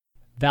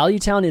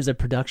Valuetown is a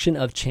production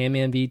of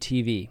ChamMV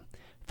TV.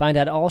 Find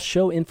out all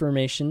show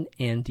information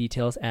and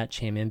details at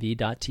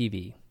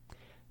chammv.tv.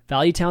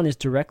 Valuetown is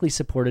directly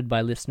supported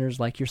by listeners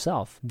like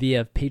yourself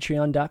via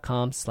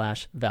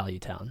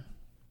patreon.com/Valuetown.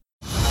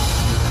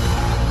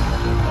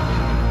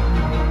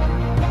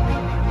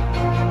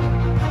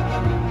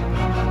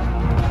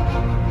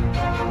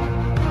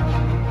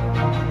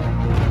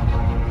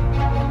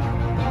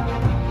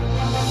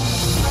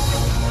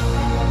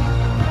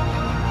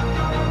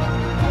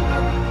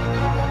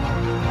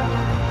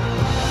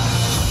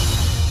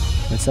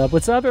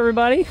 What's up,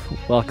 everybody?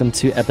 Welcome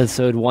to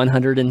episode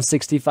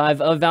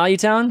 165 of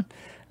Valuetown.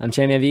 I'm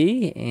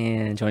ChamMV,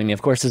 and joining me,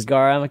 of course, is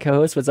Gara, my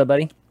co-host. What's up,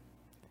 buddy?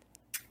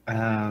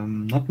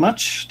 Not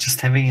much. Just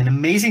having an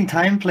amazing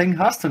time playing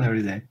Hearthstone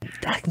every day.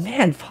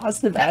 Man,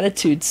 positive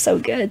attitude. So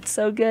good,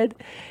 so good.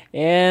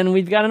 And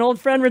we've got an old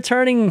friend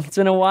returning. It's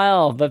been a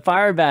while, but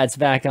Firebat's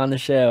back on the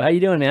show. How you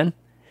doing, man?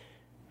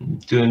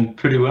 Doing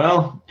pretty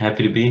well.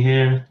 Happy to be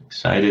here.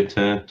 Excited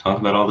to talk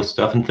about all the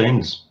stuff and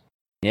things.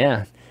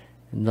 Yeah.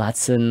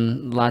 Lots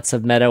and lots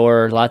of meta,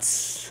 or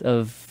lots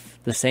of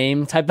the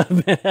same type of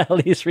meta, at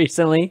least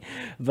recently.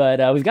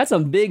 But we've got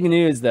some big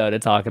news, though, to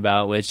talk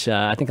about, which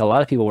I think a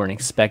lot of people weren't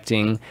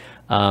expecting,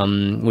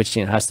 which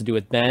has to do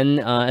with Ben,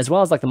 as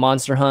well as like the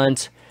Monster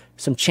Hunt,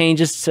 some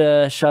changes to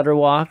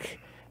Shutterwalk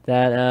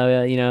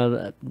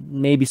that,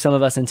 maybe some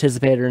of us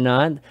anticipated or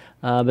not.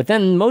 But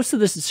then most of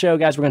this show,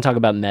 guys, we're going to talk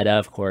about meta,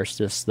 of course,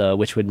 just the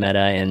Witchwood meta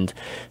and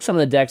some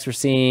of the decks we're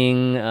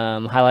seeing,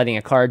 highlighting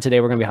a card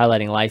today. We're going to be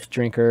highlighting Life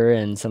Drinker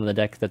and some of the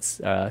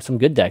decks some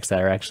good decks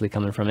that are actually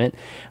coming from it.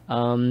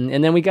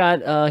 And then we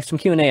got some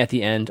Q&A at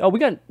the end. Oh, we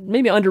got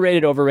maybe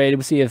underrated, overrated.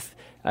 We'll see if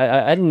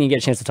I didn't even get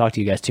a chance to talk to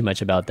you guys too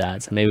much about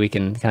that. So maybe we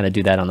can kind of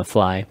do that on the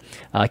fly.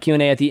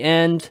 Q&A at the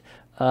end.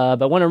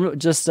 But I want to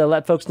just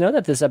let folks know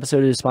that this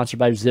episode is sponsored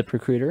by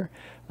ZipRecruiter.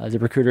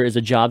 ZipRecruiter is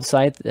a job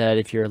site that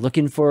if you're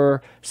looking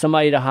for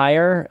somebody to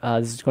hire,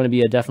 this is going to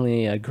be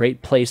definitely a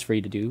great place for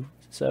you to do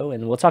so.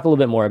 And we'll talk a little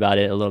bit more about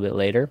it a little bit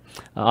later.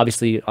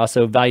 Obviously,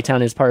 also,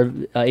 Valuetown is part of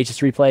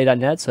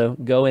hsreplay.net, so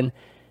go and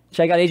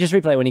check out HS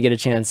Replay when you get a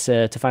chance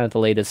to find out the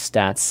latest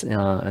stats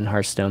on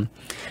Hearthstone.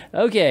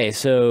 Okay,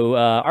 so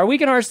our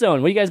week in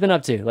Hearthstone, what have you guys been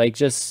up to? Like,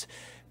 just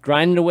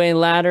grinding away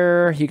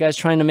ladder? You guys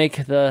trying to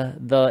make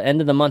the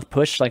end of the month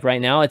push? Like right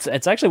now, it's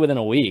actually within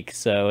a week,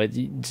 so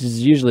it's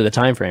usually the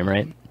time frame,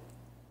 right?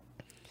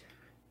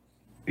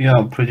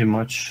 Yeah, pretty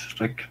much.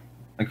 Like,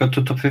 I got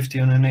to top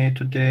 50 on NA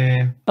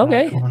today.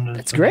 Okay,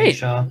 that's great.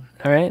 Asia.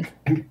 All right.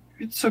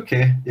 It's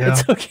okay. Yeah.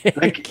 It's okay.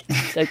 Like,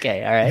 it's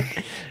okay. All right.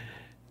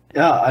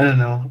 Yeah, I don't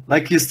know.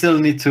 Like, you still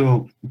need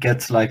to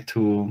get like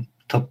to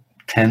top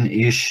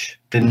 10-ish.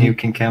 Then you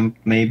can camp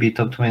maybe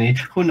top 20.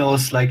 Who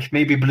knows? Like,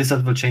 maybe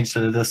Blizzard will change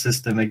the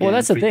system again. Well,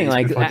 that's the thing.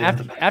 Like,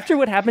 after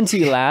what happened to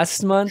you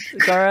last month,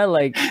 Gara,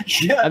 like,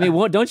 yeah. I mean,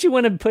 don't you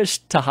want to push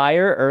to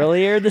higher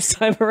earlier this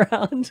time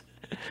around?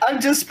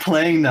 I'm just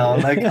playing now.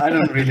 Like, I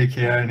don't really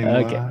care anymore.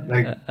 Okay.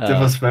 Like, that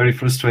was very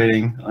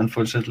frustrating,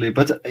 unfortunately.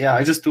 But yeah,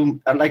 I just do.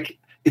 Like,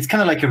 it's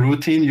kind of like a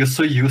routine. You're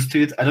so used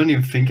to it. I don't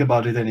even think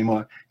about it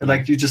anymore.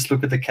 Like, you just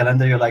look at the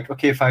calendar. You're like,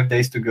 okay, 5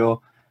 days to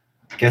go.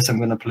 Guess I'm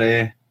gonna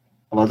play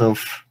a lot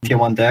of tier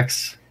 1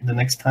 decks the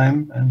next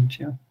time, and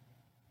yeah.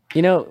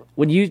 You know,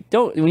 when you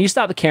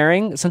stop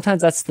caring,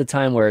 sometimes that's the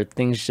time where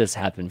things just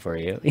happen for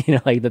you. You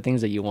know, like the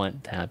things that you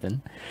want to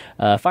happen.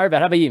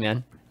 Firebat, how about you,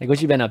 man? Like,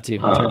 what you been up to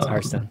in terms of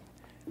Hearthstone?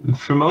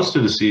 For most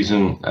of the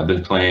season, I've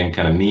been playing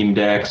kind of meme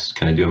decks,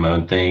 kind of doing my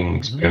own thing,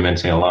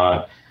 experimenting a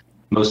lot.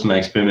 Most of my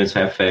experiments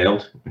have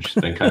failed, which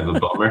has been kind of a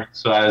bummer.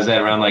 So I was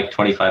at around like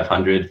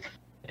 2,500.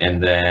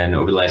 And then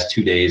over the last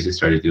 2 days, I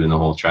started doing the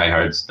whole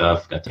try-hard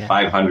stuff, got to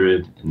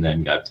 500, and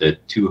then got to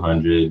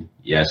 200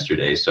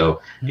 yesterday.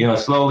 So,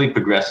 slowly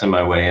progressing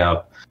my way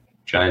up,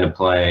 trying to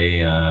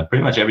play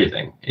pretty much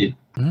everything.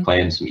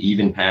 Playing some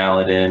even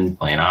Paladin,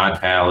 playing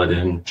odd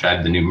Paladin,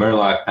 tried the new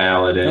Murloc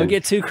Paladin. Don't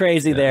get too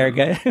crazy there,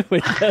 guys,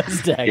 with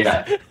those decks.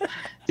 Yeah.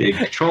 Did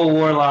Control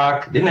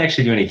Warlock. Didn't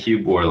actually do any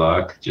Cube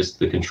Warlock, just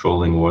the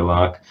Controlling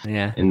Warlock.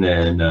 Yeah. And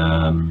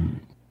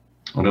then...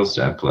 what else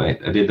did I play?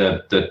 I did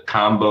the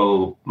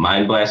combo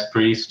Mind Blast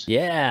Priest.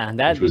 Yeah,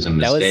 which was a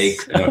mistake.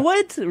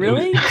 What?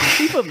 Really?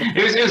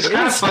 It was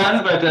kind of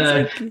fun,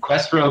 but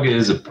Quest Rogue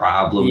is a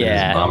problem.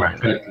 Yeah. It's a bummer.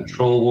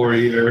 Control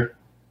Warrior.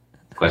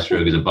 Quest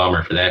Rogue is a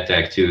bummer for that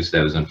deck too, so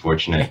that was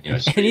unfortunate.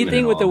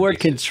 Anything with the word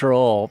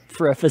control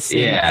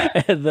prefacing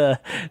the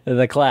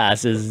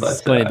class is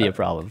going to be a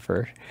problem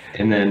for.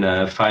 And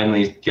then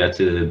finally got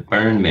to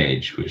Burn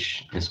Mage,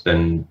 which has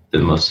been the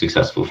most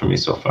successful for me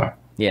so far.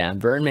 Yeah,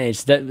 Burn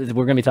Mage. We're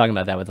going to be talking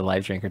about that with the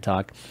Life Drinker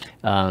talk.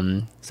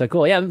 So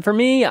cool. Yeah, for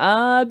me,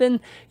 I've been,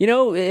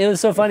 it was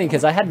so funny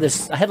because I had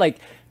this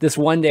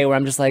one day where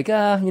I'm just like,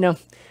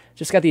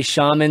 just got these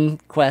shaman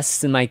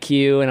quests in my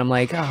queue, and I'm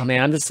like, oh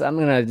man, I'm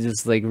gonna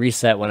just like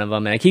reset one of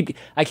them, and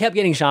I kept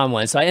getting shaman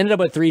ones, so I ended up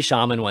with 3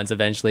 shaman ones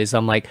eventually. So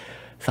I'm like,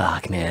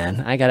 fuck,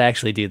 man, I gotta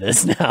actually do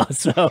this now.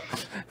 So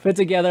put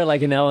together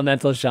like an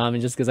elemental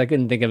shaman just because I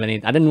couldn't think of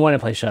any. I didn't want to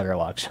play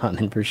Shudderwock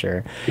shaman for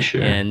sure.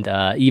 Sure. And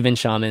even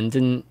shaman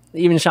didn't.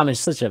 Even shaman is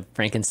such a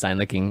Frankenstein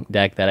looking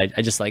deck that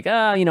I just like,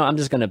 I'm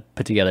just gonna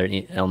put together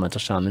an elemental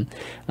shaman.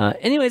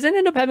 Anyways, I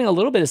ended up having a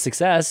little bit of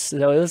success,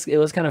 so it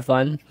was kind of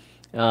fun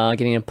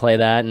getting to play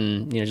that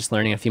and just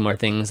learning a few more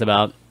things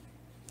about.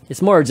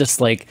 It's more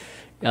just like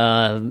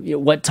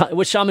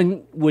what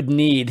shaman would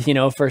need,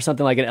 for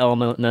something like an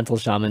elemental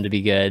shaman to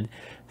be good.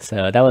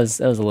 So that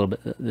was a little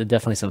bit,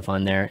 definitely some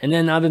fun there. And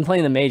then I've been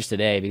playing the mage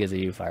today because of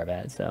you,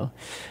 Firebat. So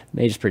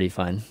mage is pretty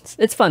fun.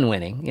 It's fun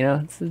winning,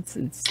 it's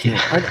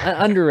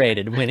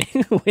underrated winning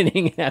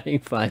and having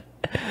fun.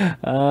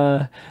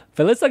 But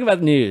let's talk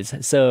about news.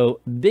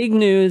 So big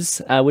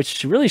news,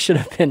 which really should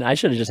have been, I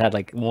should have just had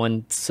like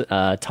one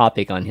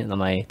topic on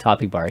my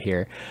topic bar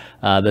here.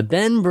 But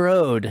Ben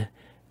Brode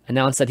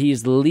announced that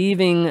he's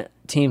leaving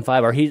Team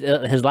 5, or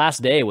his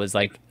last day was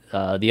like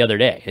the other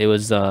day. It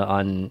was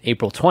on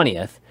April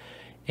 20th.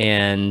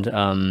 And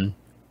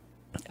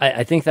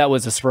I think that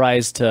was a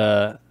surprise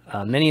to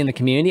many in the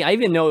community. I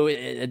even know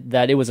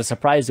that it was a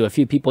surprise to a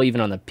few people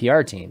even on the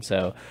PR team.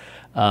 So,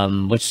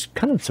 which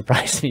kind of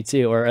surprised me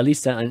too, or at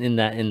least in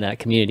that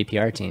community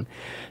PR team.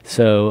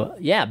 So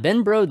yeah,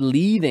 Ben Brode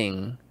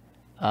leaving.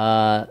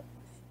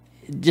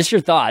 Just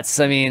your thoughts.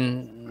 I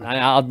mean,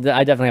 I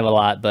definitely have a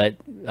lot, but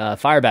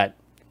Firebat,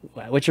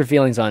 what's your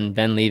feelings on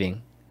Ben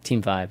leaving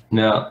Team 5?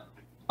 Now,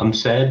 I'm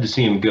sad to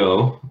see him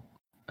go.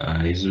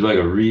 He's like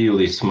a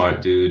really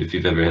smart dude. If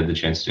you've ever had the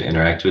chance to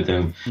interact with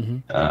him,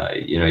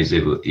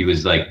 he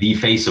was like the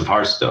face of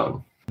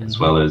Hearthstone, as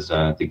well as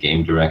the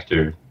game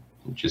director,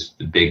 just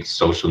the big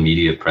social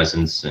media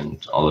presence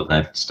and all of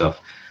that stuff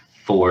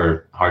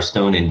for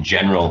Hearthstone in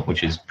general,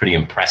 which is pretty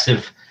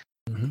impressive.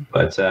 Mm-hmm.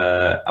 But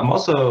I'm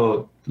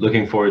also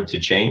looking forward to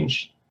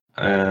change.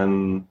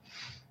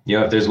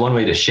 If there's one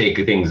way to shake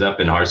things up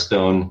in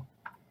Hearthstone,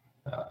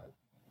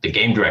 the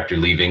game director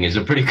leaving is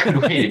a pretty good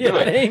way to do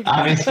it.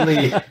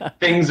 Obviously,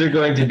 things are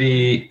going to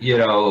be,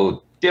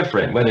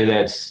 different, whether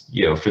that's,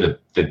 for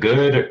the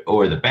good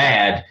or the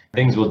bad.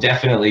 Things will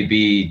definitely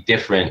be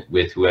different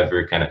with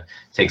whoever kind of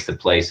takes the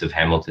place of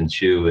Hamilton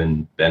Chu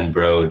and Ben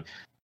Brode.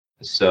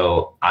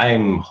 So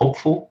I'm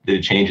hopeful that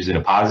it changes in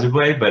a positive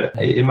way. But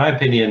in my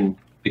opinion,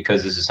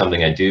 because this is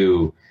something I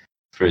do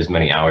for as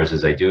many hours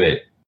as I do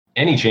it,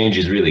 any change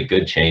is really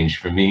good change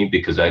for me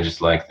because I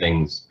just like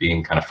things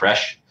being kind of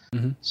fresh.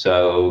 Mm-hmm.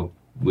 So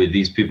with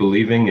these people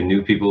leaving and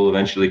new people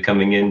eventually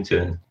coming in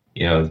to,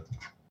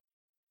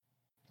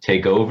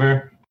 take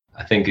over,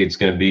 I think it's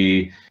going to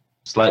be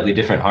slightly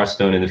different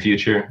Hearthstone in the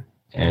future,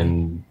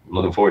 and I'm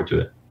looking forward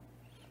to it.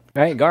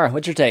 All right, Gar,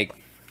 what's your take?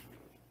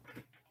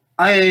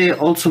 I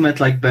also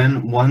met like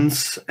Ben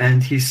once,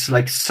 and he's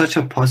like such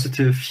a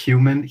positive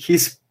human.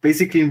 He's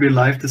basically in real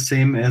life the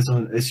same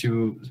as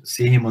you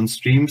see him on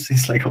streams.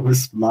 He's like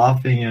always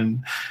laughing,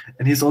 and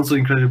he's also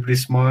incredibly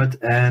smart.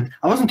 And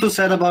I wasn't too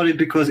sad about it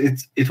because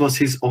it was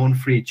his own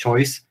free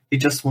choice. He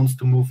just wants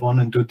to move on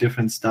and do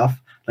different stuff.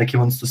 Like he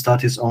wants to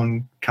start his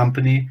own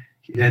company,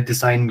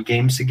 design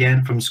games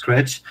again from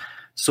scratch.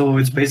 So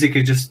it's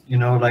basically just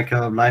like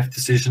a life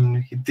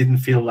decision. He didn't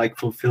feel like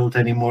fulfilled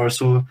anymore.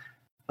 So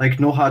like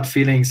no hard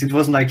feelings. It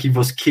wasn't like he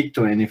was kicked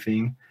or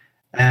anything.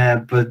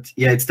 But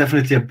yeah, it's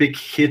definitely a big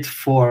hit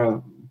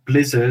for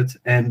Blizzard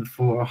and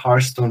for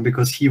Hearthstone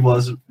because he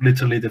was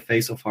literally the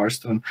face of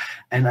Hearthstone.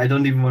 And I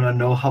don't even want to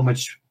know how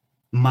much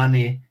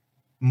money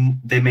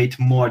they made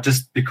more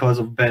just because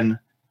of Ben.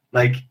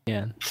 Like,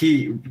 yeah,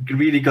 he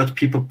really got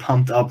people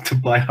pumped up to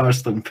buy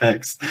Hearthstone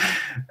packs.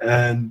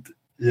 And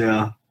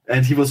yeah,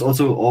 and he was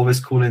also always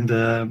cool in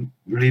the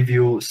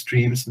review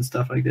streams and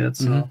stuff like that.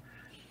 So mm-hmm.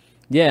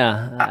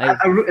 Yeah,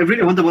 I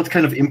really wonder what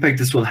kind of impact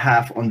this will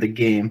have on the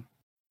game.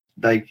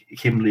 Like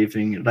him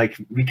leaving, like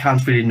we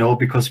can't really know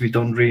because we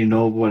don't really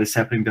know what is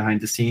happening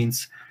behind the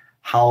scenes,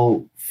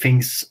 how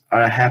things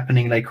are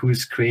happening, like who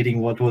is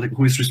creating what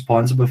who is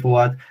responsible for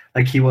what.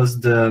 Like he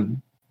was the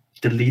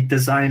lead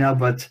designer,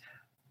 but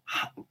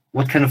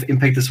what kind of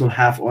impact this will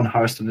have on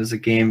Hearthstone as a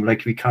game,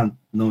 like we can't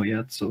know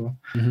yet. So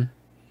mm-hmm.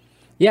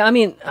 Yeah, I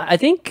mean, I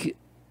think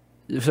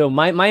so.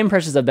 My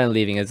impressions of Ben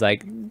leaving is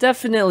like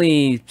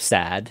definitely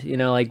sad.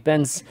 Like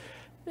Ben's,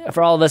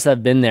 for all of us that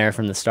have been there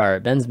from the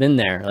start, Ben's been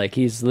there. Like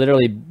he's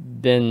literally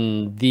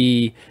been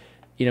the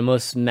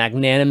most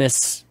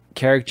magnanimous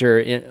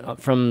character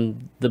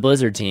from the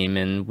Blizzard team,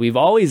 and we've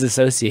always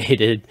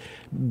associated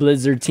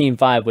Blizzard Team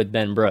 5 with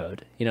Ben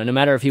Brode. No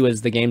matter if he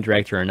was the game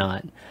director or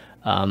not.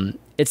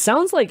 It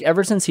sounds like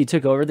ever since he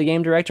took over the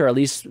game director, or at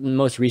least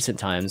most recent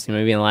times,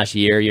 maybe in the last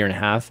year and a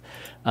half,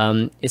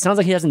 it sounds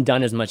like he hasn't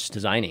done as much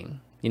designing,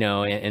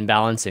 and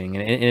balancing,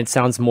 and it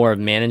sounds more of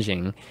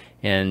managing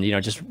and,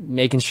 just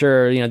making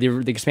sure,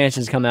 the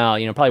expansions come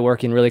out, probably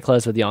working really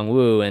close with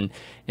Yongwu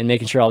and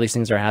making sure all these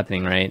things are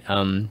happening, right?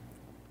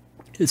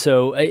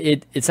 So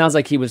it sounds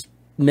like he was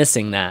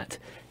missing that,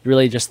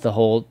 really just the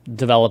whole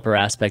developer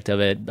aspect of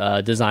it,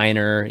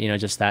 designer,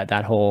 just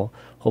that whole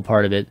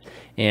part of it.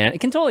 And I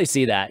can totally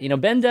see that.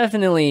 Ben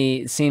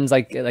definitely seems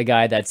like a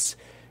guy that's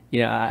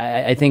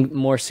I think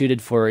more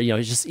suited for,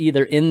 just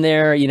either in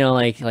there,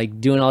 like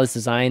doing all this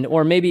design,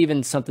 or maybe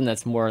even something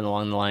that's more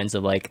along the lines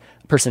of like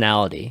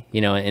personality,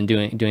 and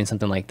doing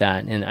something like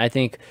that. And I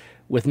think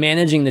with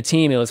managing the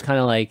team, it was kind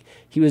of like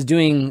he was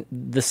doing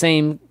the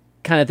same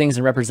kind of things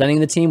and representing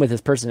the team with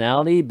his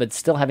personality, but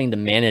still having to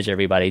manage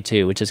everybody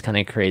too, which is kind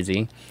of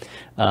crazy.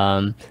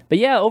 But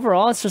yeah,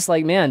 overall, it's just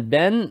like, man,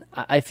 Ben,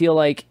 I feel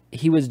like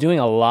he was doing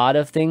a lot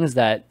of things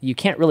that you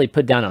can't really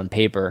put down on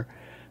paper.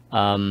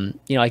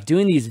 Like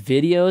doing these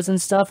videos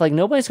and stuff, like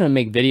nobody's going to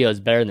make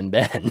videos better than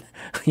Ben,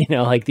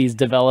 like these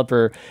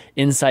developer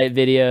insight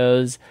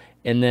videos.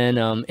 And then,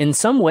 in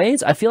some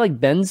ways, I feel like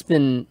Ben's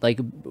been like,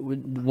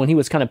 when he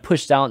was kind of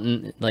pushed out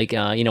and like,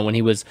 when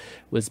he was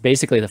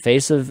basically the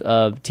face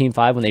of Team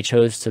 5, when they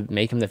chose to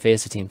make him the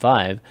face of Team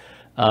 5,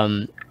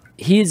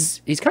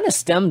 he's kind of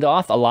stemmed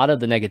off a lot of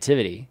the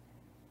negativity,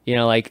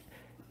 like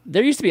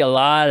there used to be a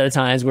lot of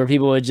times where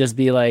people would just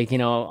be like,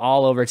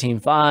 all over Team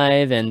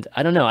 5. And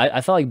I don't know,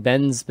 I felt like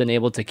Ben's been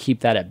able to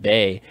keep that at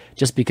bay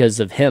just because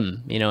of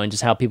him, and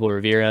just how people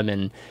revere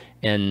him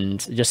and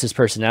just his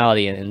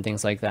personality and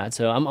things like that.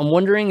 So I'm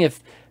wondering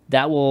if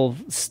that will,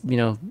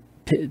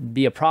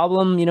 be a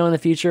problem, in the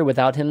future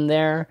without him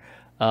there.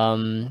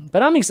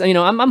 But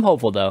I'm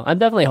hopeful though. I'm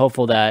definitely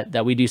hopeful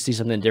that we do see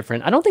something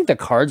different. I don't think the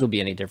cards will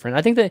be any different.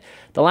 I think that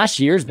the last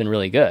year has been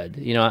really good,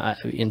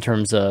 in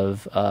terms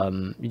of,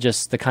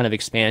 just the kind of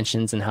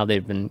expansions and how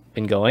they've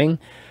been going.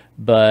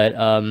 But,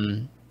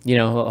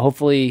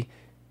 hopefully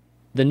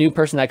the new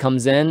person that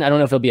comes in, I don't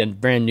know if it'll be a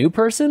brand new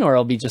person or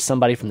it'll be just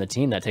somebody from the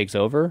team that takes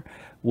over,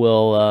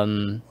 will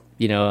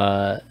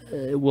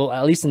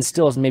at least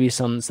instill maybe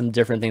some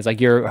different things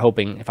like you're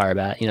hoping,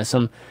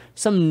 Firebat,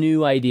 some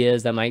new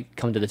ideas that might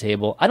come to the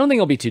table. I don't think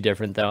it'll be too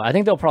different though. I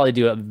think they'll probably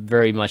do it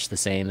very much the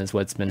same as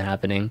what's been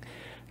happening,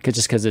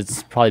 because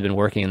it's probably been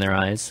working in their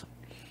eyes.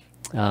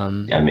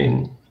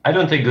 I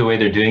don't think the way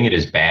they're doing it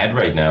is bad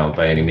right now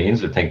by any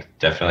means. I think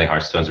definitely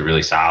Hearthstone's a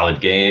really solid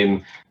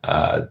game.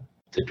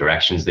 The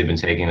directions they've been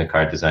taking, the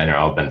card design, are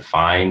all been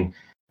fine.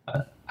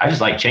 I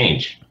just like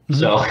change.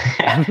 So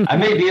I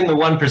may be in the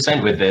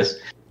 1% with this,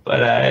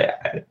 but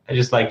I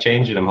just like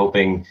change, and I'm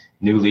hoping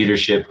new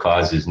leadership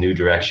causes new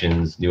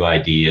directions, new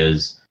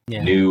ideas,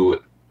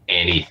 new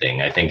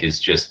anything. I think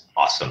is just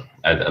awesome.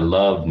 I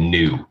love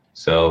new.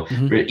 So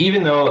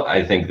even though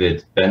I think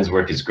that Ben's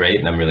work is great,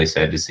 and I'm really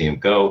sad to see him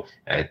go,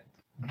 I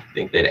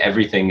think that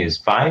everything is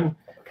fine.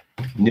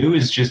 New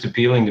is just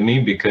appealing to me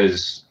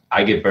because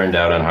I get burned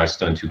out on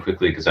Hearthstone too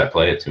quickly because I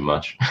play it too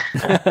much.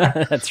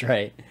 That's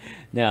right.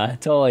 No, I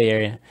totally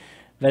hear you.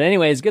 But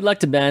anyways, good luck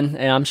to Ben.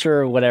 And I'm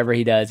sure whatever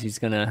he does, he's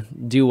going to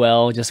do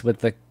well, just with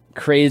the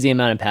crazy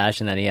amount of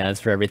passion that he has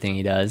for everything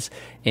he does.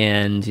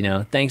 And,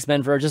 thanks,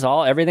 Ben, for just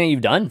everything you've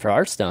done for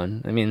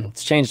Hearthstone. I mean,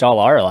 it's changed all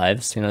our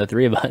lives, the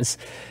three of us.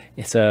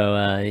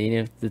 So,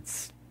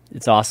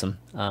 it's awesome.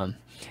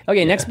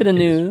 Okay, next bit of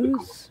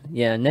news.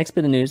 Next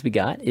bit of news we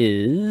got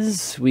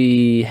is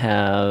we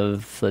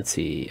have,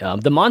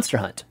 the Monster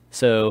Hunt.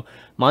 So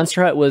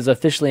Monster Hunt was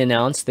officially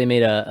announced. They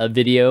made a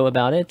video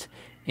about it,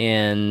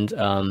 and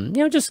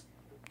just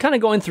kind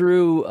of going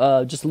through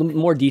just a little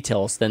more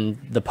details than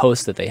the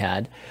post that they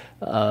had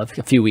a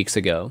few weeks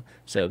ago.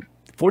 So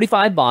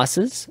 45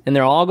 bosses, and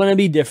they're all going to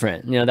be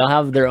different. They'll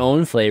have their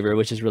own flavor,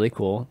 which is really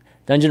cool.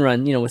 Dungeon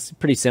Run, was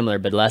pretty similar,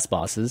 but less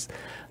bosses.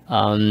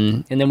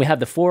 And then we have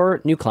the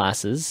 4 new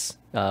classes,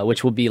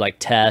 which will be like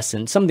Tess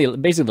and some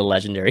of basically the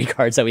legendary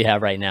cards that we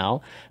have right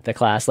now, the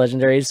class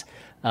legendaries.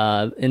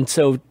 And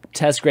so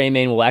Tess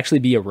Greymane will actually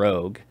be a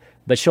rogue,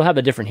 but she'll have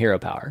a different hero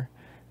power.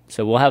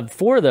 So we'll have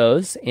 4 of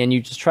those, and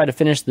you just try to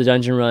finish the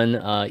dungeon run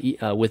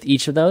with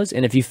each of those.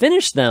 And if you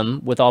finish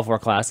them with all 4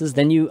 classes,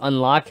 then you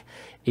unlock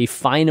a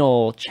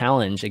final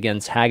challenge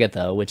against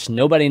Hagatha, which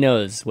nobody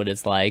knows what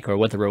it's like or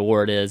what the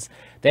reward is.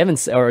 They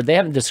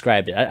haven't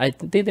described it. I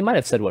think they might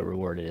have said what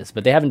reward it is,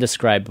 but they haven't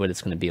described what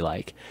it's going to be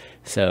like.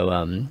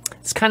 So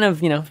it's kind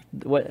of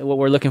what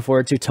we're looking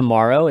forward to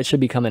tomorrow. It should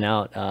be coming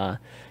out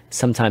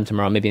sometime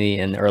tomorrow, maybe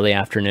in the early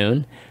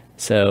afternoon.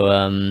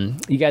 So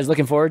you guys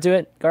looking forward to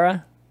it,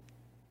 Gara?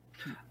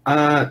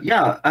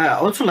 I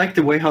also like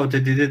the way how they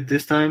did it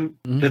this time,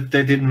 that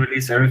they didn't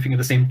release everything at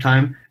the same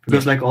time,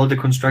 because like all the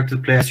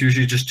constructed players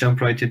usually just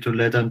jump right into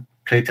Ladder and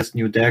playtest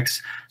new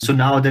decks. So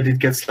now that it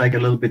gets like a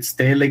little bit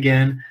stale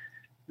again,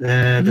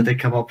 that they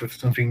come up with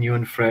something new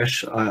and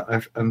fresh,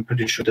 I'm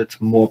pretty sure that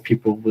more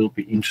people will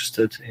be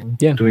interested in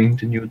doing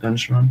the new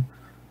dungeon run.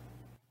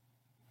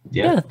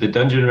 The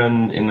dungeon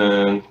run in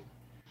the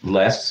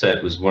last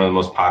set was one of the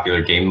most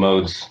popular game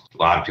modes. A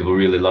lot of people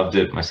really loved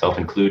it, myself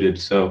included.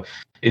 So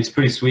it's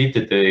pretty sweet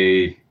that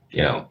they,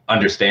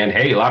 understand,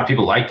 hey, a lot of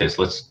people like this.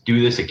 Let's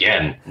do this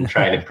again and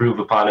try and improve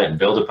upon it and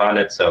build upon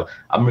it. So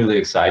I'm really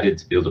excited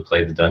to be able to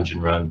play the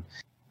dungeon run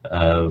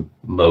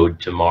mode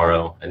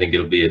tomorrow. I think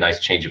it'll be a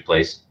nice change of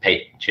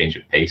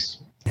pace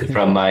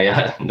from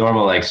my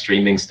normal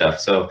streaming stuff.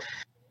 So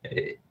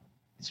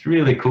it's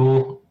really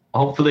cool.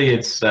 Hopefully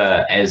it's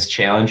as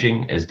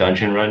challenging as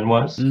Dungeon Run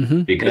was,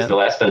 because the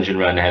last Dungeon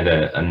Run had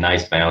a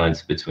nice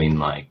balance between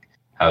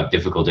how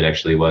difficult it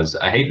actually was.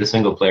 I hate the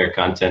single player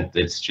content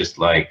that's just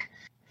like,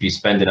 if you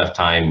spend enough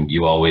time,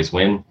 you always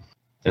win.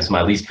 That's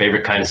my least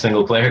favorite kind of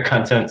single player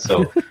content.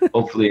 So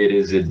hopefully it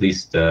is at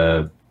least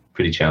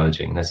pretty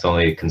challenging. That's the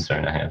only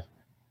concern I have.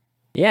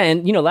 Yeah,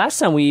 and last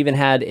time we even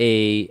had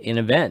an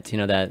event,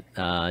 that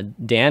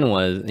Dan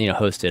was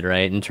hosted,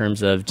 right? In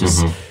terms of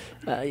just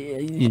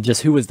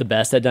just who was the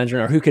best at dungeon,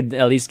 or who could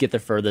at least get the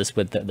furthest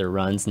with their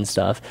runs and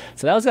stuff.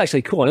 So that was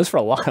actually cool, and it was for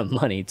a lot of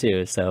money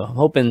too. So I'm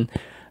hoping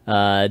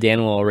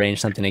Dan will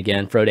arrange something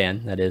again,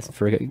 Frodan, that is,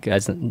 for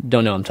guys that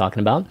don't know what I'm talking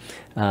about.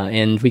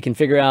 And we can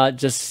figure out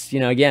just,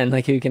 again,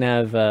 like who can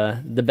have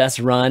the best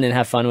run and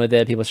have fun with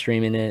it, people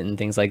streaming it and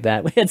things like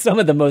that. We had some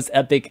of the most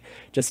epic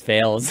just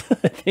fails,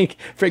 I think,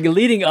 for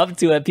leading up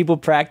to it, people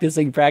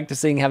practicing,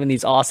 having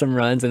these awesome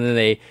runs, and then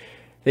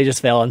they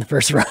just fail on the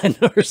first run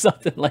or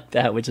something like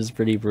that, which is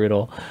pretty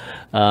brutal.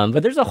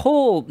 But there's a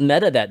whole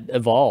meta that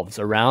evolves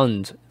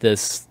around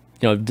this,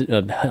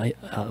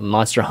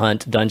 Monster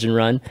Hunt dungeon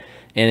run.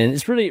 And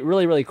it's really,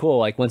 really, really cool.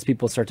 Like once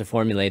people start to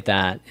formulate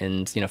that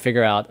and,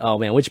 figure out, oh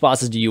man, which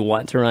bosses do you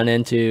want to run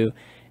into,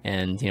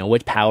 and,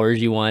 which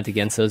powers you want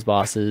against those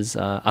bosses.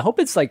 I hope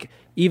it's like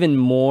even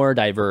more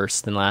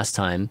diverse than last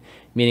time,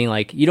 meaning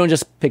like you don't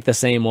just pick the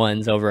same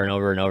ones over and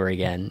over and over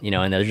again,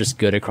 and they're just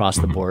good across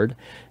the board.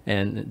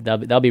 And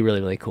that'll be really,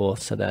 really cool,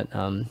 so that,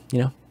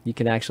 you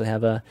can actually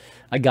have a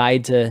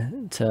guide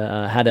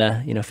to how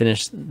to,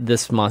 finish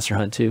this Monster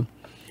Hunt too.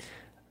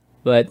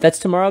 But that's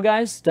tomorrow,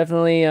 guys.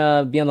 Definitely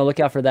be on the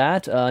lookout for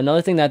that.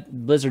 Another thing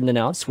that Blizzard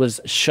announced was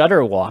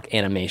Shutter Walk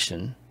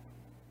animation.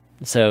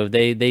 So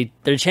they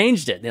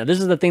changed it.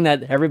 This is the thing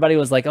that everybody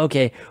was like,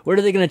 okay, what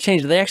are they going to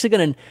change? Are they actually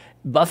going to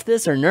buff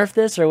this or nerf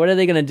this, or what are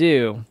they going to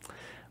do?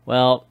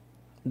 Well,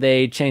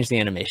 they changed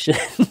the animation,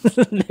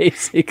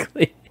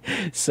 basically.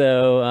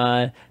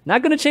 So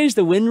not going to change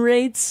the win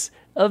rates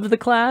of the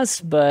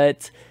class,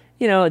 but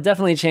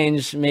definitely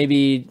change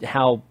maybe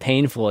how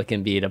painful it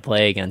can be to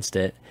play against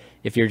it.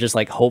 If you're just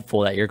like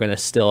hopeful that you're going to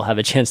still have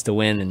a chance to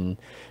win and,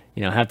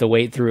 have to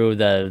wait through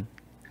the,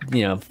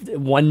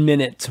 1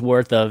 minute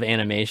worth of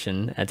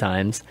animation at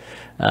times.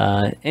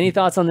 Any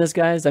thoughts on this,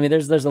 guys? I mean,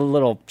 there's a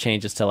little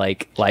changes to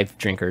like Life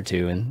Drinker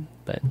too,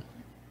 but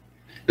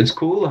it's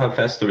cool how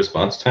fast the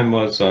response time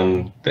was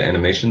on the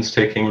animations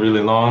taking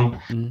really long.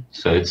 Mm-hmm.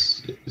 So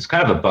it's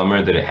kind of a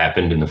bummer that it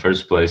happened in the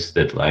first place,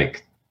 that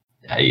like,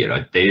 they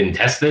didn't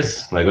test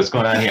this. Like, what's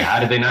going on here? How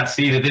did they not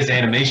see that this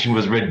animation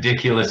was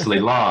ridiculously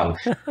long?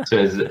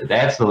 So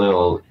that's a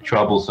little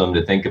troublesome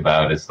to think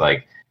about. It's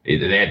like they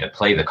had to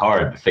play the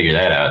card to figure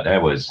that out.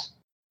 That was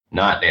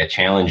not that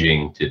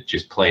challenging to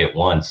just play it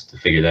once to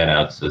figure that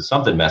out. So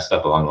something messed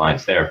up along the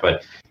lines there.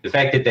 But the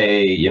fact that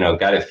they,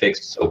 got it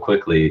fixed so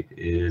quickly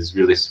is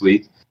really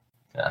sweet.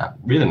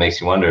 Really makes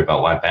you wonder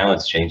about why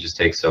balance changes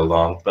take so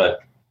long.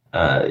 But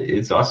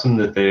it's awesome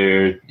that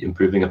they're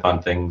improving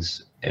upon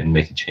things and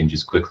making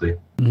changes quickly.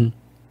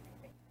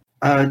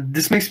 Mm-hmm.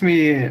 This makes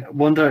me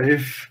wonder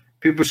if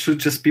people should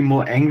just be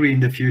more angry in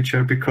the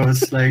future,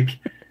 because like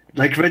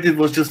Reddit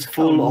was just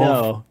full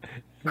of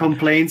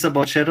complaints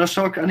about Shadow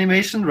Shock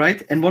animation,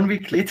 right? And 1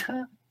 week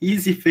later,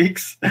 easy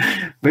fix.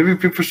 Maybe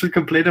people should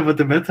complain about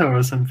the meta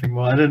or something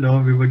more. I don't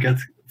know. We will get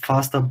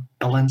faster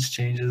balance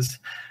changes.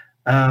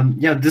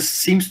 This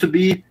seems to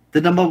be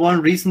the number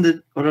one reason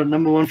the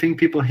number one thing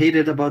people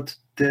hated about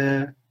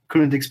the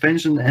current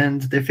expansion,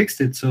 and they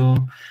fixed it. So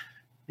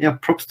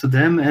props to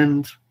them,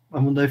 and I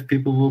wonder if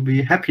people will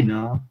be happy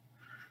now.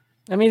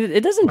 I mean,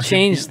 it doesn't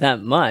change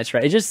that much,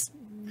 right? It just,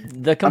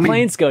 the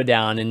complaints go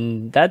down,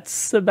 and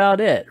that's about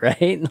it,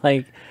 right?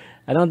 Like,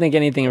 I don't think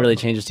anything really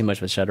changes too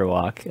much with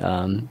Shutterwalk.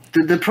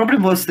 The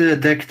problem was the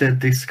deck that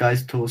this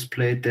guy's toes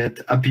played that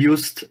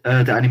abused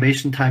the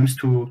animation times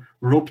to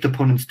rope the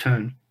opponent's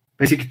turn,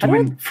 basically to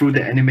win through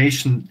the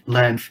animation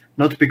length,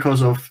 not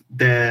because of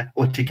the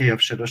OTK of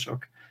Shadow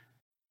Shock.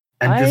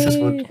 And this is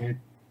what, he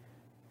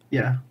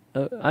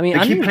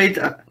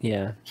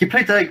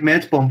played like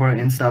Mad Bomber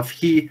and stuff.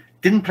 He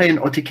didn't play an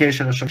OTK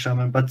Shadow Shock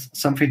Shaman, but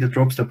something that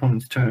drops the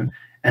opponent's turn,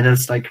 and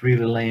that's like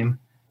really lame.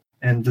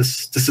 And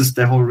this is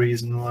the whole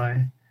reason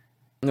why.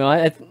 No,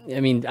 I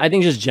mean, I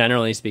think just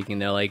generally speaking,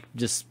 though, like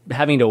just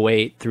having to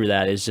wait through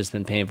that has just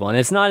been painful, and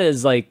it's not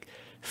as like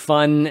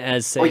fun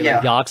as say like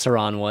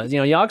Yoxaron was.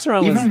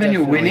 Yoxaron was when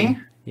you're winning.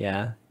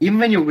 Yeah. Even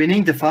when you're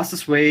winning, the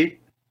fastest way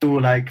to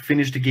like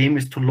finish the game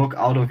is to log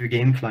out of your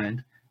game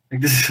client.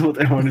 Like, this is what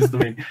everyone is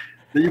doing.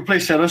 Then you play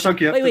Shadow Shock,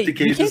 you have to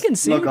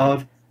just log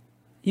out.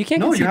 You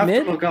can't concede. You have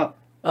mid? to log out.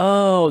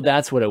 Oh,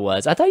 that's what it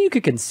was. I thought you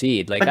could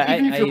concede. Like, but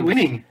even if you're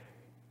winning.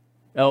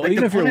 Oh, like,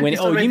 even if you're winning.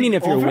 Oh, you mean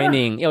if you're over?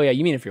 winning? Oh, yeah,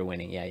 you mean if you're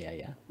winning? Yeah.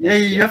 Yeah,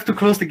 you have to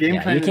close the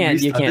game client.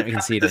 You can't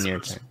concede on your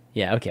turn.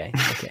 Yeah, okay.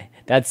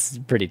 That's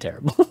pretty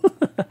terrible.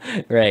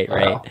 Right.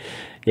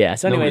 Yeah.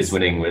 So, anyways, nobody's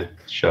winning with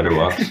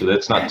Shutterwalk, so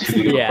that's not too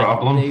big of a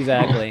problem.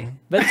 Exactly.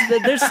 But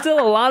there's still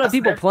a lot of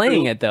people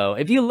playing it, though.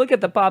 If you look at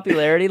the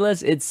popularity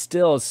list, it's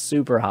still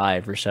super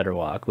high for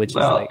Shutterwalk, which is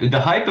like the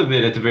hype of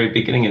it at the very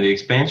beginning of the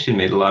expansion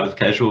made a lot of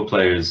casual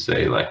players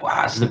say like,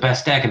 "Wow, this is the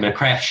best deck. I'm gonna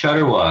craft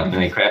Shutterwalk," and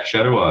they craft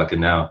Shutterwalk,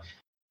 and now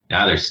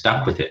Now they're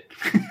stuck with it.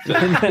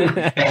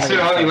 That's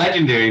their only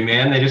legendary,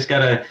 man. They just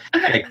gotta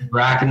like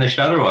rock in the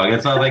Shudderwock.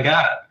 That's all they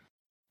got.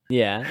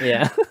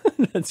 Yeah.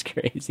 That's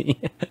crazy.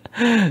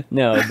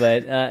 No,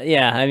 but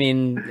yeah, I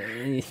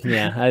mean,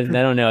 yeah, I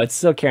don't know. It's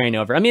still carrying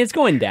over. I mean, it's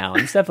going down.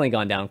 It's definitely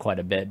gone down quite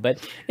a bit,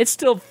 but it's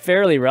still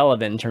fairly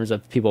relevant in terms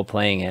of people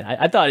playing it.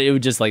 I thought it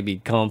would just like be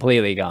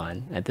completely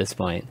gone at this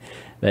point,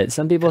 but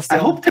some people still.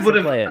 I hope they would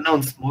have play it.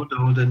 announced more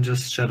though than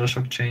just Shadow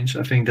Shock change.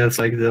 I think that's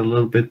like the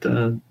little bit.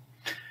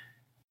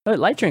 But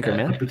Light Drinker,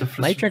 man.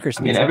 Light Drinker.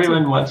 I mean,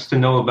 everyone wants to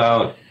know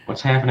about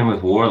what's happening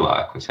with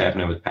Warlock, what's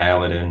happening with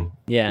Paladin.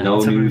 Yeah. No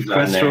news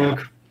on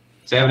that.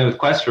 What's happening with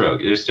Quest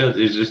Rogue? There's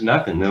just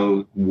nothing.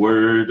 No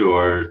word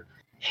or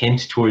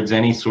hint towards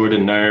any sort of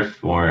nerf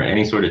or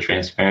any sort of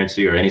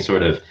transparency or any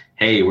sort of,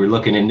 hey, we're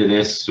looking into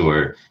this,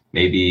 or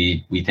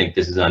maybe we think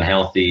this is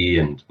unhealthy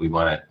and we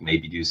want to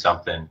maybe do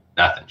something.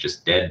 Nothing.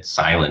 Just dead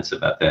silence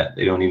about that.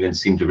 They don't even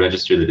seem to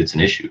register that it's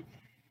an issue.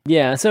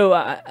 Yeah. So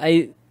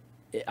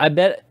I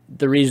bet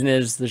the reason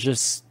is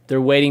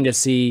they're waiting to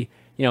see,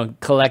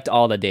 collect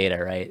all the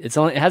data, right? It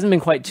hasn't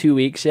been quite 2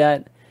 weeks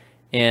yet.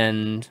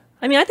 And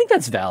I mean, I think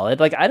that's valid.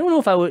 Like, I don't know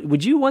if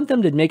would you want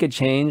them to make a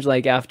change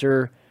like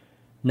after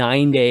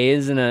 9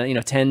 days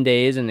and 10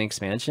 days in an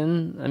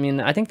expansion? I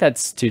mean, I think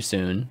that's too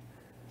soon.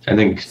 I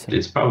think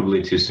it's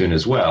probably too soon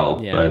as well,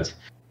 but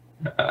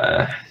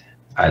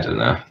I don't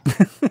know.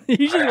 You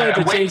usually want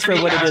it to change for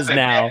what it is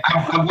now.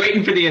 I'm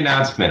waiting for the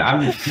announcement.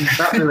 I'm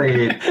not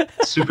really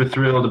super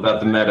thrilled about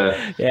the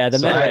meta. Yeah, the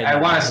meta. I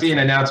want to see an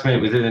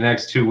announcement within the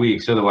next 2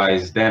 weeks.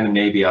 Otherwise, then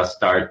maybe I'll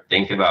start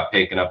thinking about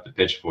picking up the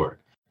pitchfork.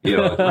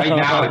 Right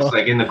now it's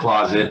like in the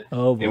closet,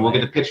 and we'll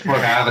get the pitchfork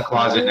out of the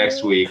closet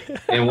next week.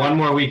 And one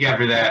more week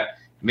after that,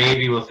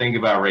 maybe we'll think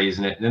about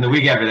raising it. And then the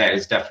week after that,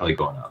 it's definitely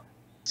going up.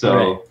 So.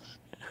 Right.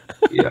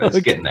 Yeah, it's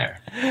getting there.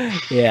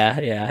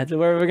 Yeah.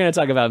 We're going to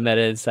talk about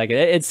meta in a second.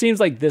 It seems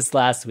like this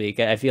last week,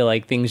 I feel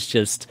like things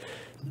just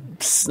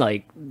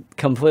like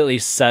completely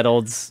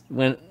settled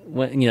when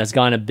it's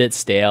gone a bit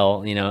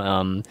stale.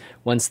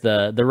 Once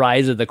the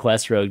rise of the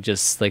Quest Rogue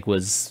just like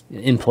was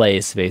in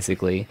place,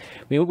 basically.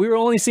 We were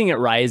only seeing it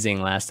rising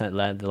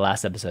the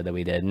last episode that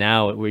we did.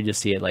 Now we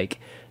just see it like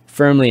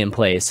firmly in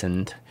place,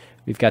 and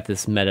we've got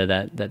this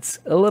meta that's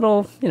a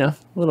little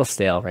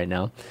stale right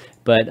now,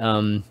 but.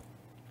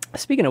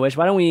 Speaking of which,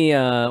 why don't we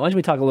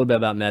talk a little bit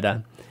about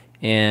meta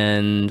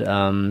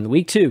and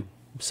week 2?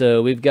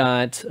 So we've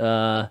got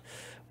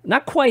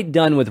not quite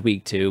done with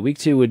week 2. Week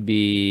 2 would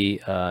be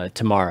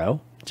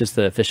tomorrow, just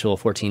the official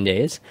 14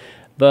 days.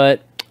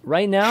 But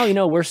right now,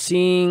 we're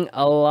seeing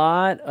a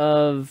lot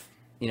of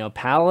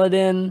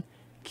Paladin,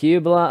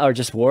 Cubeblock, or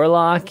just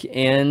Warlock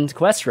and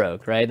Quest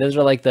Rogue, right? Those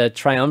are like the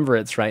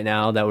triumvirates right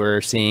now that we're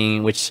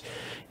seeing, which.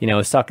 I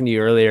was talking to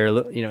you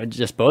earlier,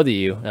 just both of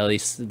you, at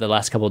least the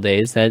last couple of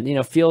days, that,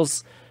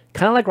 feels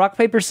kind of like rock,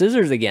 paper,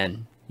 scissors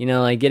again.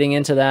 Like getting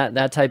into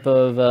that type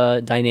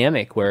of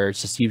dynamic where it's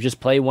just you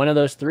just play one of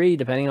those three,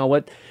 depending on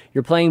what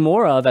you're playing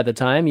more of at the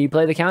time, you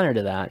play the counter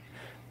to that.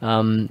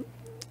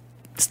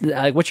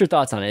 What's your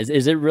thoughts on it?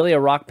 Is it really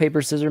a rock,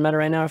 paper, scissors meta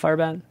right now,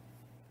 Firebat?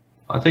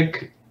 I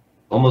think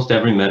almost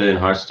every meta in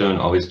Hearthstone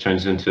always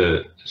turns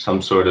into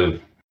some sort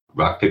of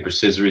rock, paper,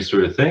 scissors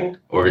sort of thing,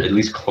 or at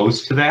least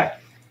close to that.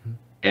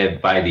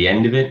 By the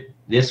end of it,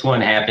 this one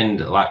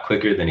happened a lot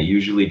quicker than it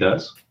usually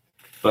does.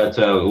 But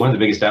one of the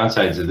biggest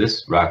downsides of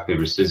this rock,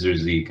 paper,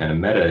 scissors-y kind of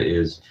meta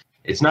is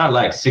it's not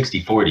like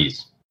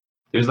 60-40s.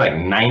 There's like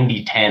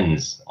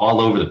 90-10s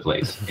all over the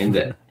place.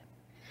 And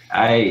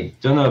I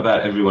don't know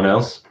about everyone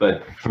else,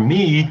 but for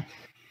me,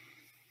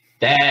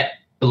 that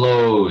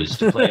blows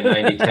to play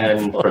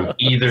 90-10 from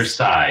either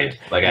side.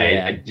 Like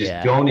I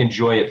just don't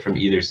enjoy it from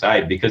either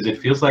side because it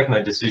feels like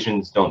my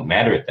decisions don't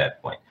matter at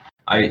that point.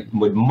 I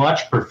would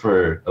much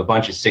prefer a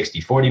bunch of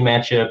 60-40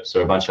 matchups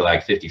or a bunch of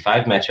like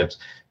 55 matchups.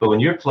 But when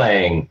you're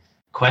playing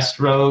Quest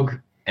Rogue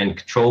and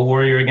Control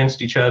Warrior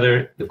against each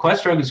other, the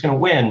Quest Rogue is going to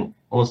win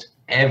almost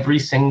every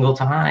single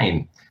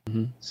time.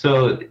 Mm-hmm.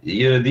 So,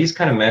 these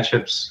kind of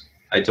matchups,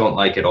 I don't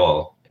like at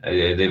all.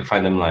 They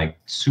find them like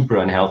super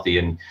unhealthy.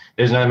 And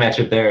there's another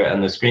matchup there on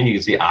the screen. You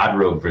can see Odd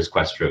Rogue versus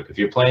Quest Rogue. If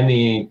you're playing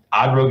the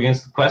Odd Rogue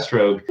against the Quest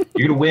Rogue,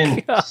 you're going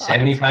to win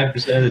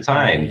 75% of the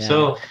time. Yeah.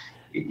 So,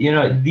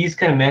 these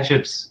kind of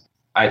matchups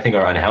I think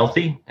are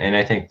unhealthy, and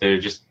I think they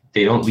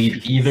don't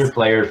leave either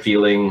player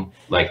feeling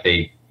like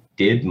they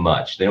did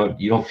much.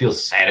 You don't feel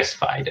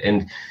satisfied,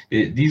 and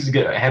these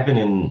happen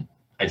in,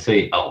 I'd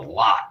say, a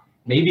lot.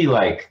 Maybe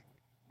like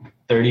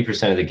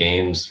 30% of the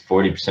games,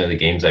 40% of the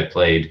games I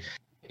played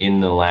in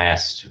the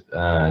last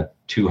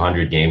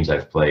 200 games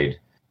I've played.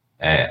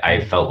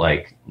 I felt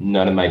like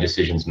none of my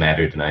decisions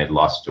mattered, and I had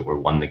lost or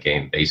won the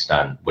game based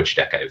on which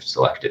deck I've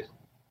selected.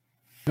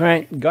 All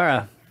right,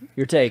 Gara.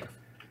 Your take?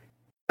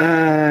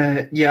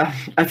 Yeah,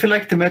 I feel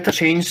like the meta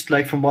changed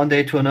like from one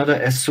day to another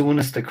as soon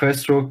as the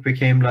Quest Rogue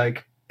became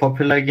like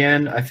popular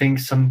again. I think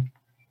some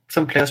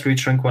players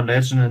reached rank 1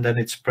 legend and then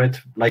it spread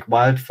like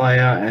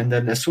wildfire. And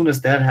then as soon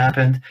as that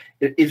happened,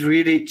 it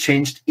really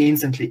changed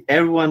instantly.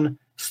 Everyone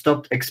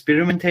stopped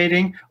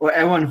experimenting, or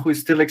everyone who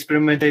is still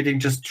experimenting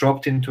just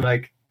dropped into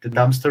like the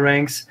dumpster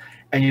ranks,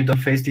 and you don't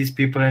face these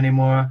people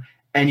anymore,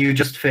 and you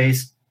just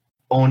face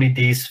only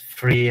these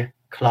 3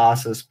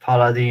 classes: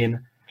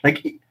 Paladin.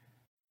 Like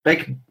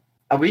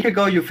a week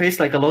ago, you faced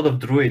like a lot of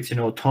druids,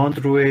 Taunt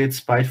druids,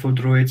 Spiteful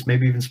druids,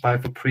 maybe even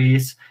Spiteful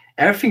priests.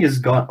 Everything is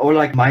gone, or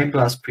like Mind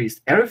Blast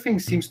priest. Everything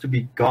seems to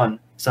be gone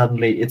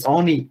suddenly. It's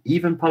only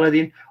even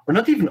Paladin, or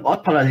not even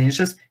odd Paladin. It's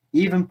just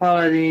even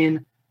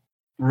Paladin,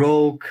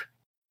 Rogue,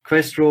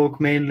 Quest Rogue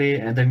mainly,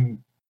 and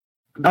then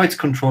now it's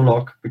Control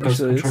Log, because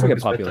let's Control look Log at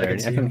is better popularity.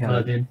 against I even can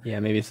Paladin.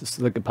 maybe it's just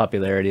look at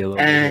popularity a little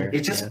bit. And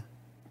it just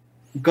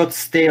got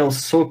stale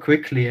so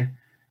quickly,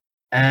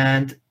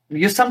 and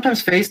you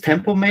sometimes face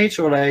Tempo Mage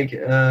or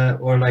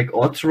like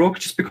Odds Rogue,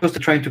 just because they're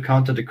trying to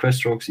counter the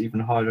Quest Rogues even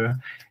harder.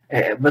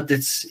 But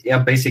it's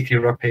basically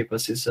rock paper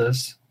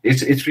scissors.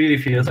 It really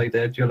feels like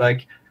that. You're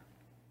like,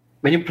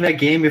 when you play a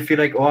game, you feel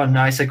like, oh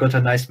nice, I got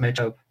a nice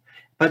matchup.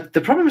 But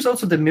the problem is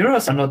also the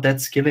mirrors are not that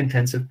skill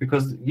intensive,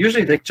 because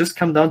usually they just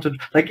come down to,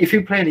 like, if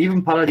you play an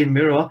even Paladin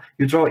mirror,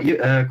 you draw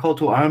Call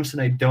to Arms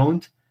and I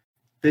don't,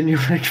 then you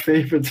like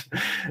favorite stuff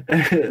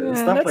like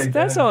that.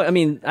 That's all. I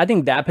mean, I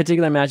think that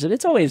particular matchup,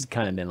 it's always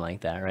kind of been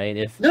like that,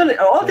 right?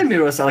 All the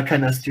mirrors are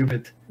kind of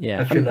stupid.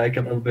 Yeah, I feel like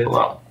a little bit.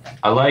 Well,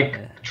 I like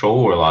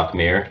Control Warlock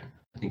mirror.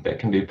 I think that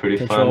can be pretty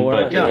fun.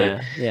 But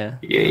the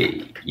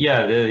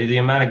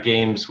amount of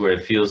games where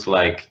it feels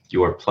like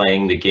you're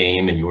playing the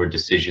game and your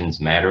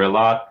decisions matter a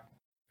lot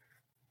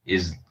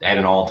is at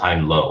an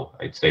all-time low,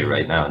 I'd say,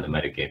 right now in the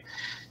metagame.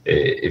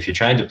 If you're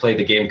trying to play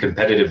the game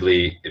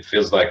competitively, it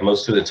feels like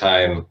most of the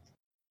time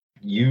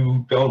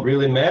you don't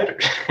really matter,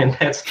 and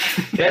that's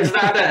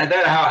not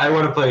how I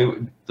want to play.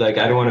 Like,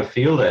 I don't want to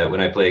feel that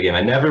when I play a game.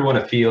 I want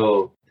to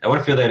feel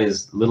that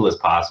as little as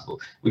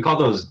possible. We call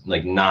those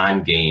like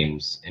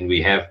non-games, and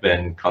we have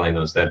been calling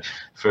those that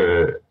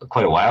for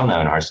quite a while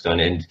now in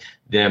Hearthstone. And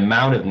the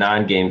amount of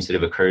non-games that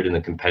have occurred in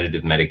the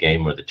competitive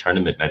metagame or the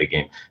tournament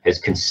metagame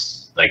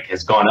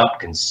has gone up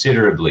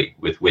considerably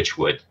with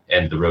Witchwood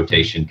and the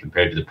rotation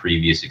compared to the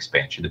previous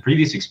expansion. The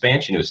previous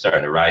expansion, it was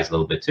starting to rise a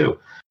little bit too,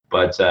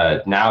 but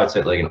now it's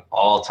at like an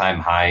all-time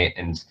high.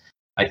 And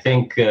I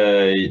think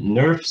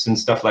nerfs and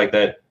stuff like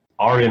that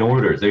are in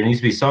order. There needs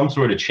to be some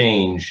sort of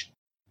change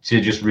to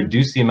just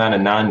reduce the amount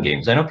of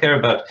non-games. I don't care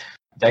about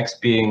decks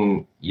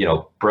being,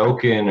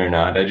 broken or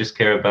not. I just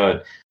care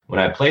about when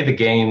I play the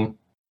game,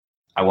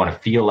 I want to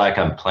feel like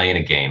I'm playing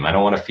a game. I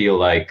don't want to feel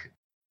like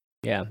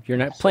you're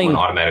not playing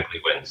automatically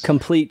wins.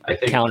 Complete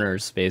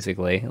counters,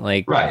 basically.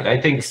 Right. I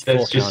think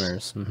that's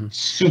just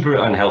super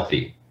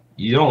unhealthy.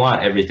 You don't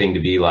want everything to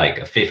be like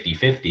a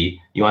 50-50.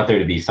 You want there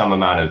to be some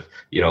amount of,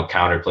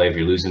 counterplay. If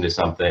you're losing to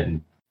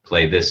something,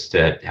 play this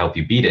to help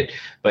you beat it.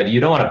 But you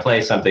don't want to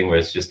play something where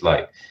it's just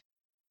like,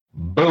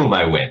 boom,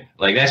 I win.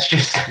 Like, that's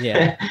just,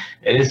 it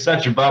is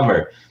such a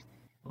bummer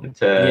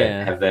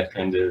to have that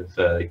kind of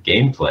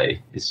gameplay.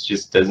 It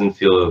just doesn't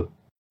feel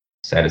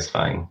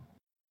satisfying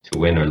to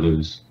win or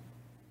lose.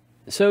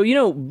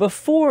 So,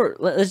 before,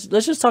 let's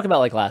just talk about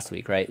like last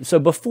week, right? So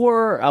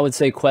before, I would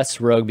say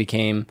Quest Rogue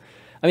became,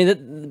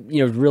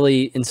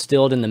 really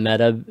instilled in the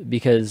meta,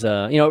 because,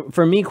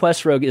 for me,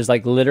 Quest Rogue is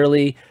like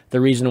literally the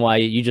reason why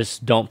you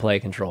just don't play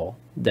control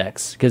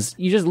decks, because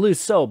you just lose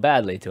so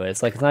badly to it.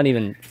 It's like, it's not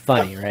even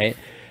funny, right?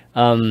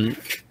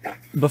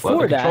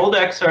 Before control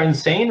decks are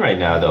insane right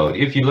now, though.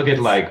 If you look at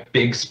like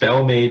big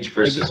Spell Mage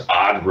versus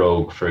Odd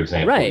Rogue, for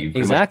example, right?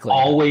 You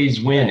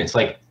always win. It's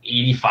like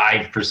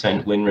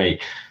 85% win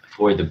rate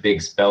for the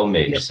big Spell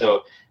Mage. Yep.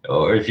 So,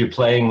 or if you're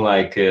playing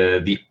like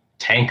the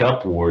Tank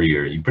Up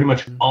Warrior, you pretty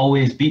much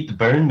always beat the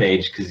Burn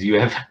Mage because you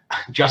have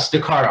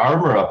Justicar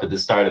armor up at the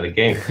start of the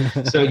game.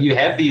 So you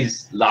have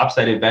these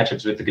lopsided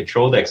matchups with the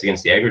control decks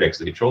against the aggro decks.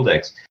 The control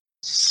decks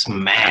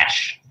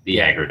smash the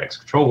aggro decks.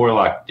 Control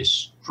Warlock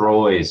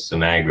destroys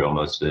some aggro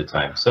most of the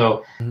time.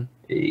 So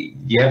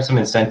you have some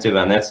incentive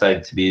on that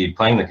side to be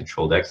playing the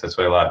control decks. That's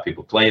why a lot of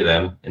people play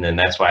them. And then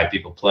that's why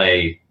people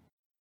play,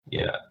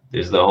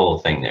 there's the whole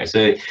thing there.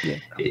 So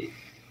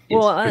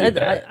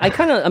I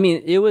kind of,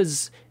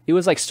 it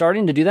was like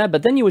starting to do that,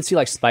 but then you would see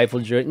like Spiteful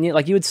Druid,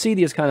 like you would see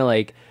these kind of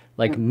like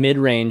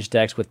mid-range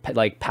decks with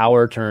like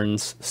power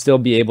turns still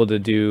be able to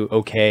do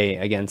okay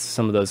against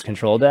some of those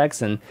control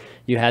decks, and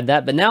you had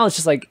that. But now it's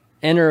just like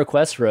enter a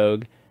Quest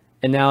Rogue,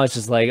 and now it's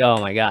just like, oh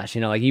my gosh,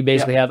 like you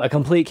basically have a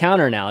complete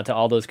counter now to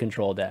all those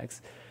control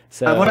decks.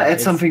 So I want to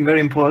add something very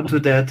important to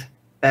that.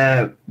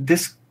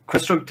 This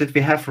Quest Rogue that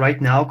we have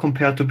right now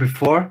compared to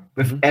before,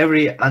 with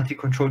every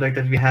anti-control deck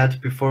that we had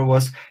before,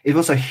 it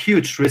was a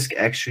huge risk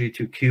actually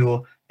to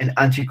kill an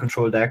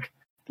anti-control deck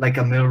like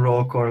a Mill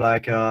Rogue or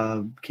like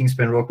a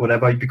Kingspan Rogue,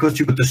 whatever, because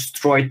you got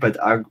destroyed by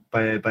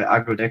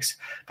aggro decks.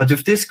 But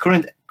with this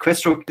current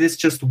Quest Rogue, it is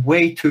just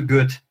way too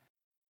good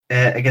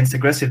against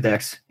aggressive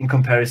decks in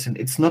comparison.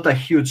 It's not a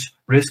huge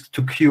risk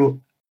to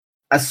queue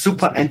a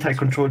super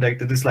anti-control deck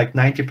that is like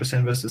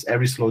 90% versus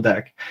every slow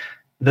deck.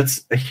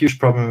 That's a huge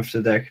problem with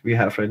the deck we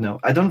have right now.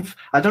 I don't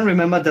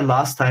remember the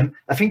last time.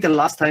 I think the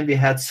last time we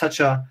had such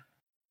a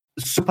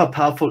super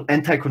powerful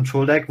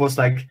anti-control deck was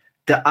like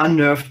the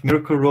unnerved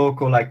Miracle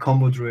Rogue or like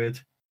Combo Druid,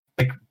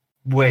 like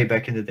way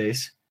back in the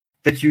days,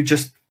 that you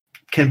just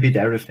can beat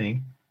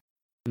everything.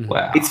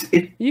 Wow.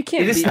 You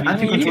can't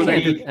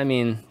beat. I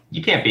mean,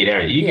 you can't beat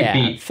everything. You can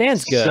beat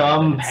Fan's good.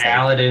 Some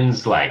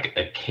paladins like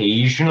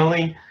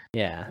occasionally.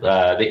 Yeah.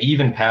 The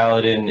even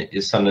paladin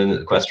is something that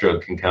the Quest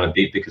Rogue can kind of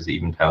beat, because the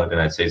even paladin,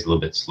 I'd say, is a little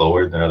bit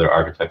slower than other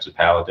archetypes of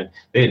paladin.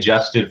 They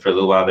adjusted for a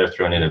little while. They're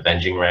throwing in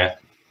Avenging Wrath,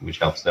 which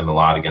helps them a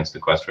lot against the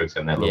Quest Rogues,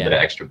 having that little bit of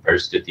extra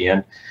burst at the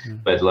end.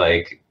 But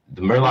like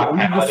the Murloc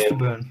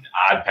paladin,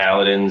 odd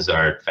paladins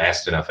are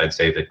fast enough, I'd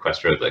say, that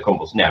Quest Rogue like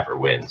almost never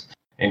wins.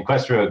 And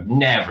Quest Rogue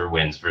never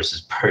wins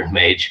versus Burn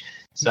Mage.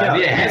 So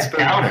it has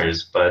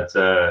counters, but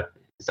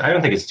I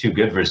don't think it's too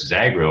good versus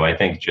aggro. I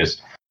think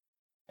just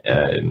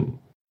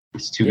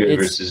it's too good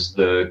versus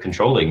the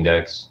controlling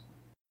decks,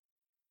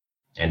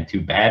 and too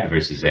bad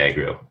versus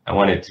aggro. I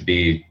want it to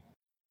be.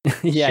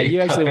 Yeah, you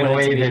actually want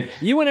it to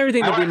be. You want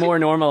everything to be more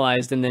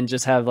normalized, and then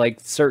just have like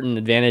certain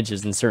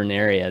advantages in certain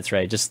areas,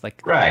 right? Just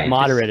like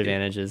moderate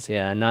advantages.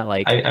 Yeah, not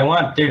like. I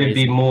want there to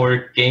be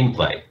more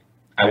gameplay.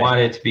 I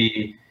want it to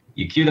be.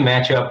 You cue the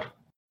matchup.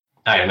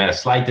 I'm at a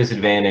slight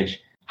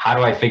disadvantage. How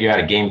do I figure out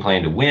a game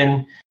plan to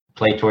win?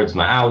 Play towards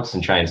my outs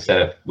and try and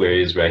set up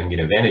areas where I can get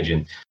an advantage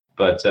in.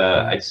 But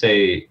I'd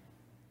say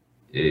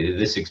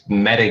this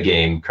meta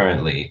game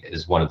currently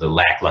is one of the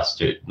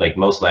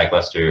most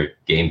lackluster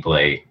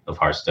gameplay of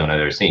Hearthstone I've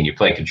ever seen. You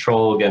play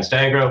control against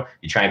aggro.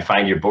 You try and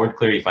find your board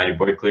clear. You find your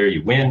board clear.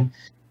 You win.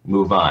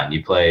 Move on.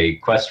 You play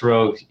Quest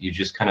Rogue. You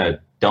just kind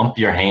of dump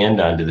your hand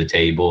onto the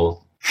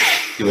table.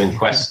 Doing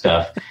quest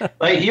stuff.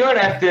 Like, you don't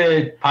have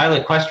to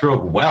pilot Quest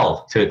Rogue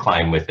well to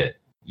climb with it.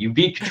 You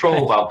beat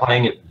control while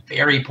playing it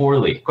very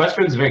poorly. Quest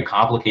Rogue is a very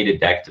complicated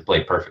deck to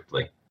play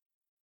perfectly.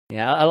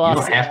 Yeah, you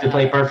don't have to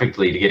play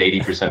perfectly to get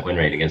 80% win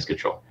rate against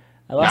control.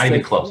 Not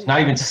even close. Not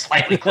even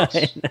slightly close.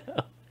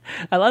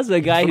 I lost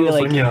the guy who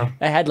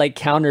I had like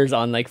counters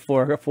on like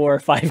four or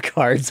five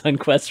cards on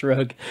Quest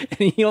Rogue,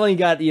 and he only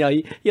got he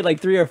had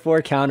like 3 or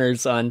 4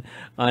 counters on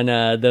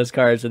those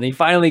cards, and he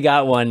finally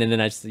got one, and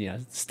then I just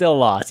still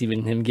lost,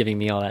 even him giving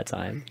me all that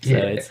time.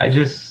 So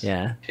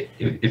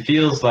it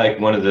feels like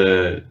one of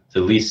the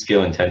least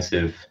skill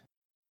intensive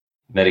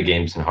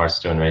metagames in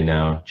Hearthstone right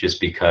now,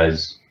 just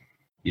because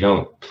you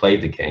don't play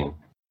the game.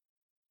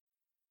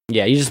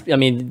 Yeah, you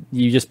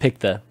just pick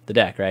the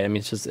deck, right? I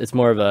mean, it's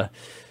more of a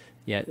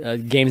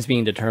games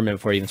being determined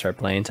before you even start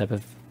playing type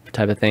of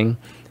thing.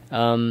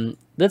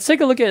 Let's take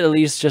a look at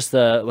least just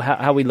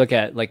how we look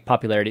at like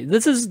popularity.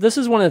 This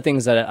is one of the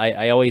things that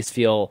I always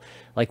feel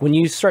like when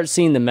you start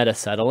seeing the meta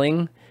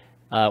settling,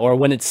 or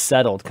when it's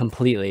settled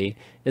completely,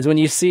 is when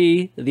you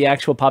see the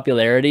actual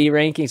popularity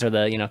rankings or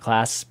the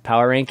class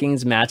power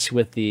rankings match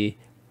with the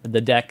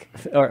deck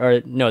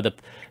the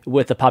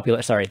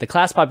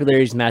class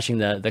popularities matching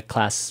the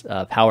class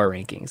power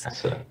rankings.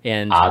 That's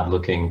an odd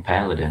looking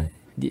paladin.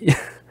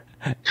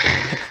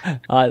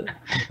 What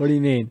do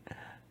you mean?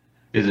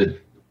 Is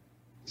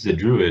a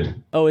druid.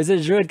 Oh, is it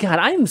a druid? God,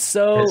 I am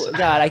so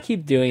God. I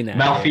keep doing that.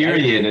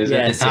 Malfurion is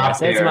at the top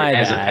there. That's my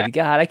bad.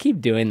 God, I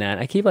keep doing that.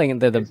 I keep like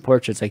the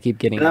portraits. I keep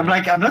getting. And I'm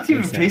like, I'm not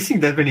even facing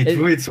that many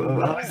druids.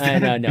 I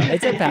know, no,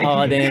 it's a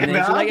paladin.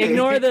 It's like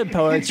ignore the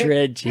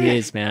portrait.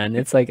 Jeez, man,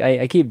 it's like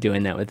I keep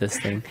doing that with this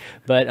thing.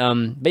 But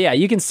yeah,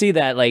 you can see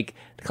that like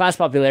class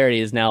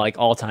popularity is now like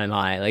all time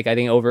high. Like I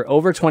think over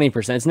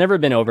 20%. It's never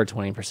been over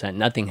 20%.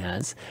 Nothing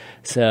has.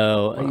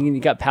 So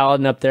you got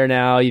paladin up there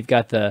now. You've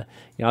got the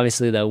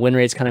obviously the win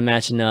rate's kind of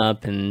matching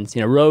up, and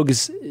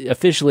rogues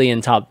officially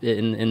in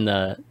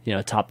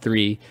the top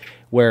 3,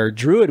 where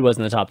druid was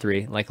in the top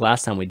 3 like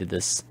last time we did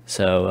this.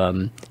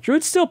 So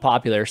druid's still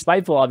popular.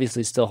 Spiteful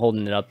obviously still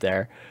holding it up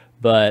there,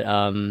 but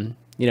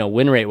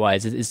win rate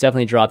wise, it's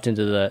definitely dropped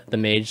into the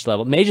mage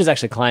level. Mage is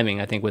actually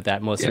climbing, I think, with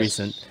that most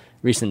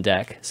recent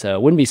deck. So I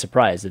wouldn't be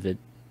surprised if it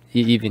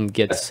even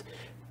gets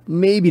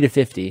maybe to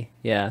 50.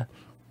 Yeah,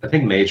 I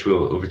think mage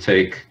will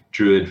overtake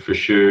druid for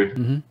sure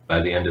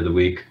by the end of the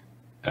week.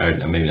 Or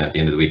maybe not the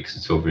end of the week because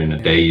it's over in a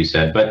day, you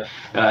said. But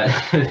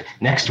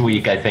next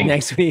week, I think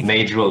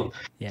mage will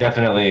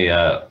definitely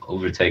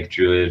overtake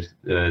druid.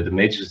 The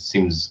mage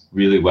seems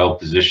really well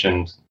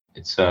positioned.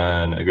 It's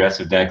an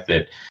aggressive deck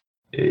that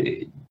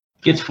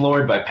gets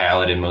floored by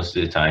paladin most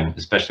of the time,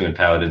 especially when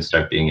paladins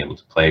start being able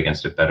to play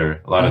against it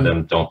better. A lot of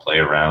them don't play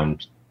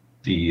around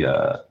the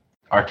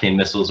arcane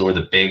missiles or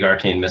the big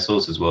arcane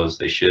missiles as well as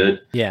they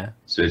should. Yeah.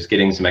 So it's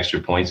getting some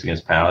extra points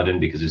against paladin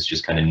because it's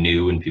just kind of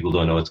new and people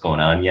don't know what's going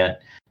on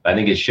yet. I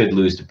think it should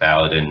lose to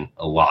paladin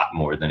a lot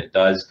more than it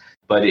does,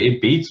 but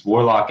it beats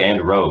warlock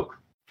and rogue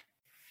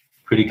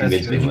pretty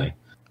convincingly.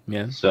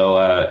 Yeah. So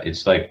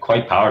it's like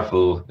quite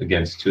powerful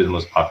against 2 of the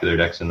most popular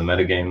decks in the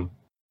metagame.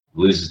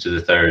 Loses to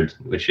the 3rd,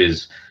 which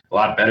is a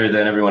lot better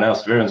than everyone else.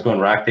 If everyone's going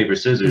rock, paper,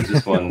 scissors,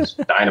 this one's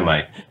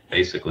dynamite,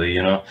 basically,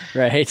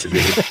 Right.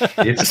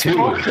 It's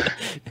 2.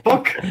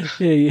 Book.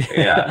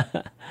 Yeah.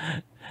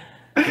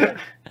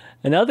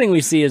 Another thing we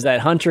see is that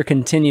Hunter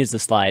continues to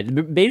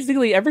slide.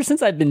 Basically, ever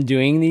since I've been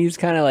doing these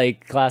kind of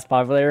like class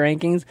popular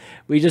rankings,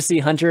 we just see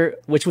Hunter,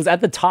 which was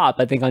at the top,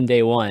 I think, on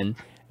day 1,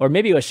 or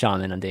maybe it was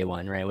Shaman on day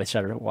one, right, with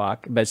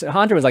Shudderwock. But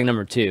Hunter was like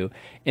number 2,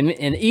 and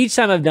each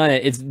time I've done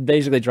it, it's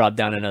basically dropped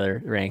down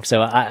another rank.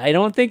 So I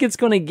don't think it's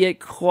going to get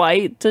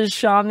quite to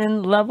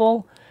Shaman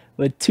level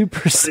with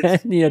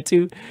 2%,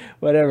 2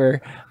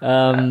 whatever.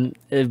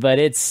 But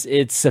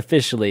it's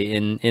officially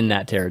in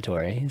that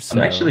territory. So.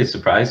 I'm actually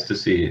surprised to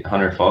see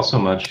Hunter fall so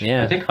much.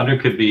 Yeah. I think Hunter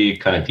could be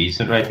kind of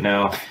decent right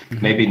now.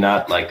 Maybe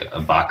not like a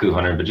Baku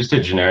Hunter, but just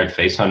a generic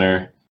face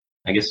Hunter.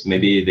 I guess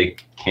maybe they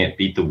can't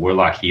beat the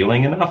Warlock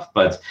healing enough,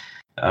 but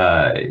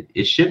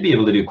it should be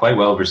able to do quite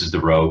well versus the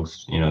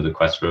rogues, the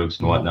quest rogues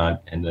and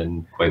whatnot, and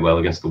then quite well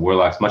against the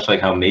Warlocks, much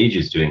like how Mage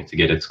is doing to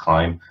get its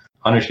climb.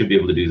 Hunter should be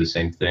able to do the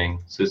same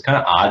thing. So it's kind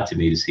of odd to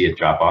me to see it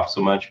drop off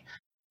so much.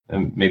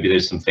 And maybe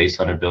there's some face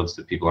Hunter builds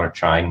that people aren't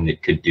trying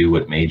that could do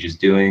what Mage is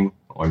doing,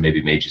 or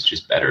maybe Mage is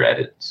just better at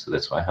it. So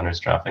that's why Hunter's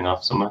dropping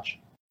off so much.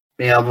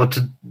 Yeah, but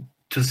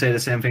to say the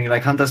same thing,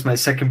 like Hunter's my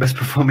second best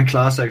performing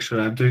class,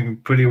 actually. I'm doing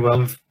pretty well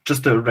with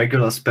just a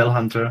regular Spell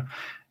Hunter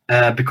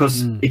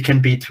because it can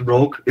beat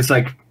Rogue. It's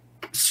like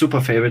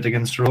super favorite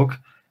against Rogue.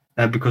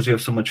 Because you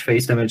have so much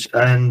face damage,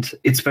 and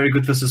it's very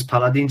good versus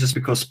Paladin just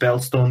because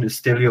Spellstone is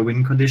still your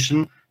win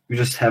condition. You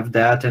just have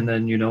that, and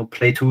then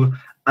play 2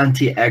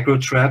 anti-aggro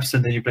traps,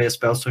 and then you play a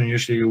Spellstone,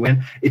 usually you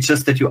win. It's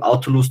just that you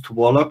auto-lose to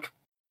Warlock.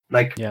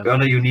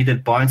 Earlier you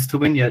needed Barnes to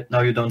win, yet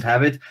now you don't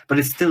have it, but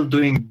it's still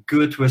doing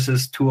good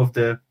versus 2 of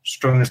the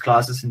strongest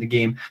classes in the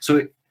game.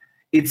 So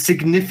it's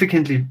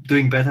significantly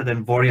doing better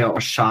than Warrior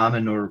or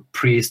Shaman or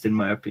Priest, in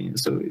my opinion.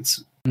 So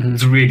it's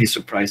really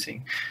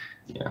surprising.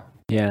 Yeah.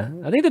 Yeah,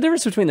 I think the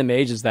difference between the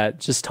mage is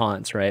that just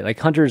taunts, right? Like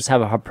hunters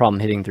have a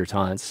problem hitting through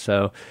taunts,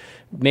 so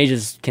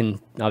mages can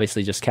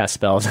obviously just cast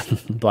spells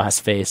and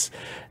blast face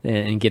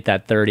and get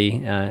that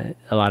 30 a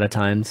lot of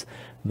times.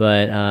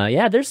 But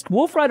yeah, there's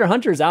Wolf Rider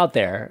hunters out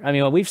there. I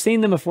mean, we've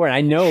seen them before, and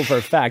I know for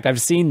a fact I've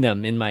seen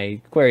them in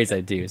my queries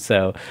I do.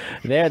 So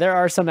there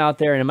are some out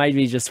there, and it might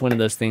be just one of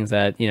those things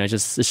that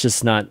it's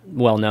just not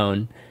well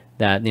known.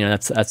 That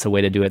that's the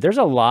way to do it. There's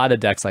a lot of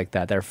decks like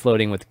that are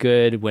floating with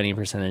good winning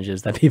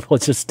percentages that people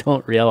just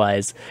don't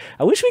realize.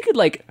 I wish we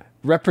could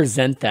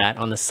represent that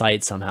on the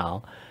site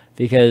somehow,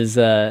 because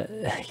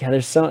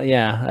there's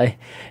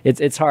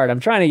it's hard.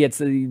 I'm trying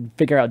to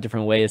figure out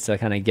different ways to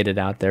kind of get it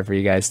out there for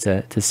you guys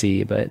to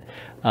see. But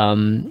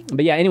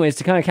yeah, anyways,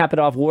 to kind of cap it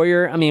off,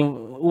 Warrior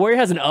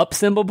has an up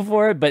symbol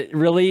before it, but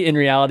really in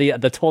reality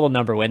the total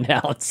number went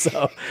down.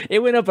 So it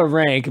went up a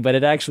rank, but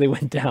it actually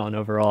went down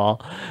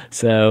overall.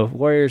 So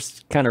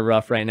Warrior's kind of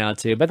rough right now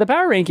too. But the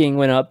power ranking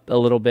went up a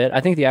little bit.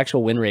 I think the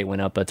actual win rate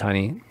went up a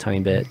tiny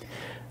bit.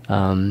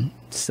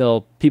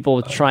 Still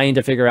people trying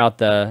to figure out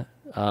the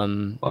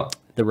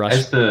rush.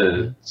 As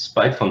the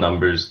spiteful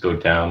numbers go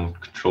down,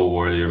 Control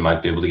Warrior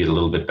might be able to get a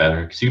little bit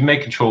better, because you can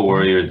make Control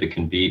Warrior that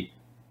can beat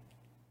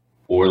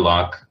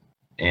Warlock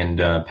and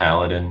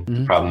Paladin.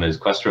 The problem is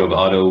Quest Rogue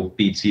auto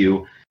beats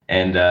you,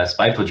 and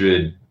Spiteful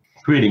Druid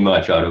pretty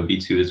much auto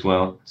beats you as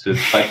well. So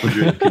if Spiteful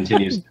Druid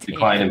continues to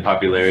decline in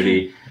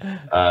popularity,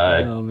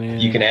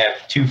 you can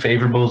have 2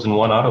 favorables and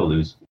 1 auto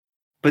lose.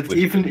 But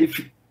even if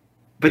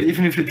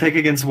you take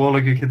against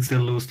Warlock, you can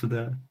still lose to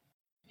that.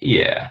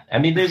 Yeah, I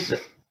mean,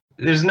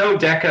 there's no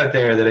deck out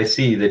there that I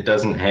see that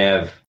doesn't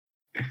have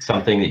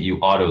something that you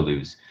auto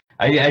lose.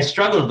 I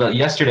struggled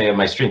yesterday on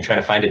my stream trying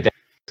to find a deck.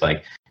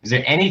 Like, is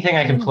there anything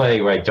I can play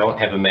where I don't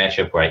have a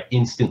matchup where I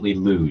instantly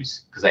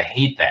lose? Because I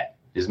hate that.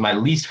 It's my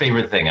least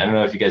favorite thing. I don't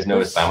know if you guys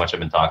noticed how much I've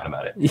been talking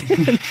about it.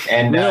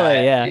 And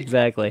really, yeah,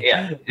 exactly.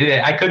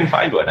 Yeah, I couldn't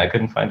find one. I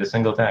couldn't find a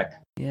single deck.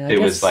 Yeah, it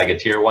was like a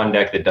tier 1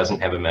 deck that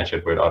doesn't have a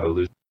matchup where it auto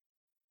loses.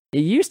 It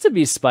used to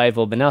be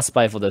Spiteful, but now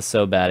Spiteful does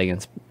so bad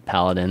against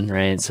Paladin,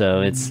 right?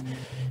 So it's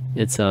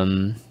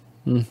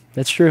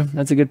that's true.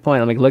 That's a good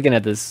point. I'm looking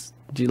at this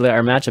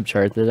our matchup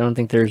chart. I don't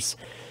think there's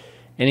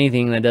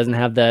anything that doesn't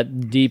have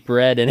that deep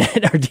red in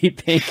it or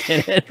deep pink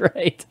in it,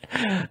 right?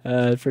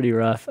 Pretty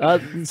rough.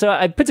 So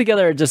I put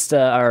together just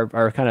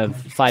our kind of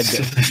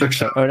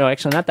 5. Oh no,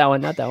 actually not that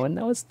one.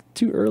 That was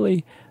too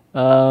early.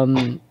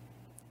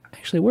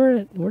 Actually,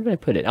 where did I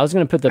put it? I was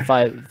going to put the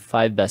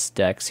five best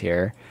decks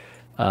here.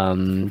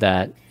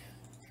 That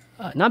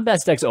not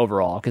best decks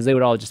overall, because they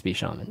would all just be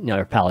Shaman,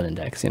 or Paladin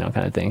decks, kind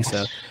of thing.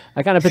 So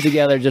I kind of put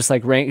together just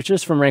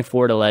from rank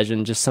 4 to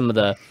Legend, just some of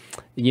the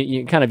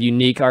kind of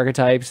unique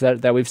archetypes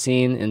that we've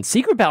seen. And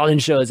Secret Paladin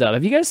shows up.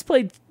 Have you guys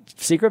played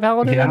Secret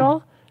Paladin at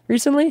all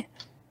recently?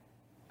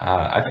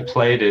 I've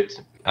played it.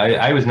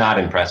 I was not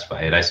impressed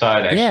by it. I saw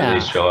it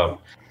actually show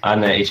up on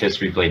the HS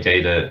replay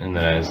data, and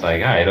then I was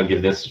like, all right, I'll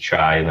give this a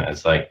try. And then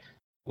it's like,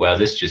 well,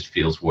 this just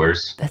feels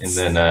worse. And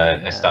then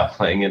I stopped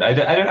playing it.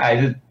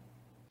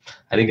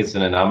 I think it's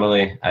an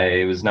anomaly.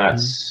 I was not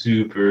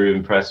super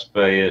impressed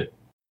by it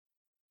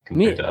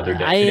compared to other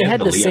decks. I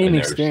had the same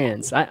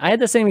experience. I had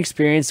the same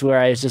experience where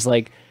I was just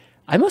like,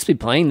 I must be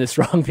playing this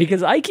wrong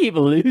because I keep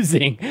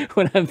losing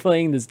when I'm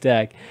playing this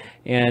deck.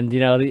 And,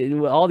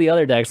 all the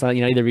other decks,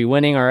 either be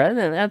winning or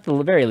at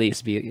the very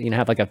least be,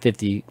 have like a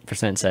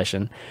 50%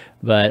 session.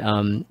 But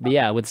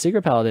yeah, with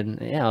Secret Paladin,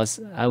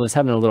 I was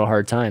having a little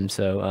hard time.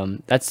 So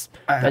that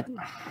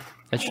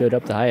showed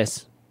up the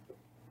highest.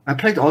 I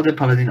played all the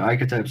Paladin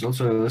archetypes,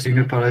 also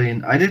Secret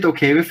Paladin. I did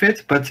okay with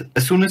it, but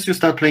as soon as you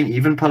start playing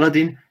even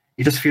Paladin,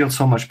 it just feels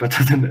so much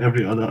better than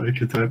every other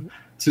archetype.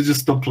 So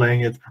just stop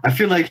playing it. I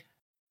feel like,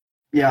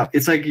 yeah,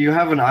 it's like you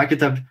have an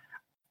archetype.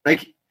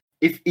 Like,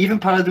 if even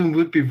Paladin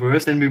would be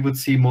worse, then we would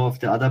see more of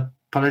the other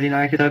Paladin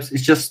archetypes.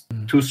 It's just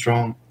too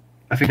strong.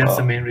 I think that's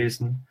the main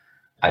reason.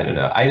 I don't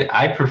know.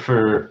 I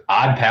prefer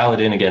odd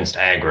Paladin against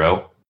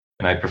aggro,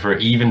 and I prefer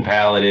even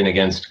Paladin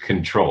against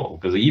control,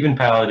 because even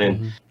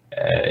Paladin,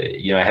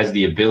 has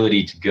the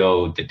ability to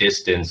go the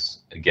distance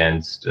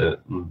against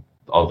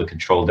all the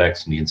control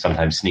decks, and you can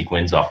sometimes sneak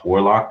wins off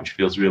Warlock, which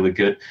feels really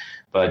good.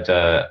 But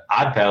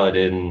odd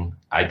Paladin,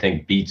 I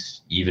think,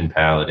 beats even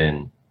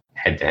Paladin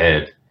head to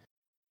head.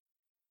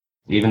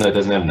 Even though it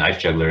doesn't have Knife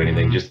Juggler or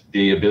anything, just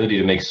the ability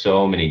to make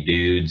so many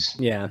dudes.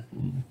 Yeah.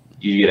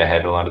 You get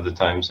ahead a lot of the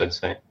times, I'd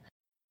say.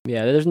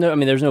 Yeah, there's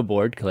no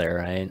board clear,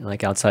 right?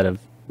 Like outside of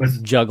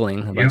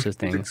juggling a bunch of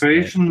things.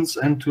 Consecrations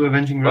and 2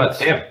 Avenging Rocks.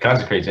 But they have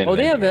Consecrates. Oh,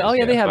 they have it. Oh,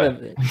 yeah, they have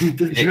it.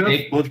 The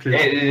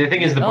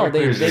thing is, the board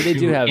clears are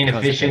do have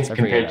inefficient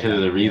compared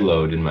to the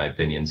reload, in my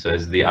opinion. So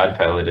as the odd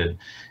Paladin,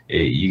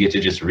 you get to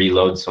just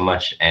reload so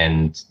much,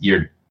 and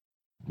you're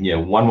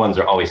 1/1s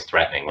are always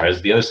threatening, whereas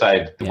the other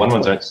side, the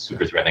 1/1s aren't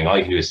super threatening. All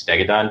you can do is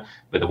Stegadon,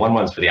 but the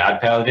 1/1s for the odd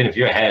Paladin, if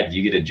you're ahead,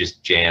 you get to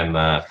just jam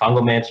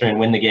Fungalmancer and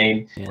win the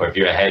game, or if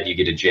you're ahead, you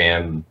get to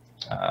jam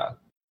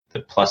the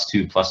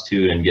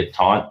 +2/+2 and get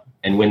Taunt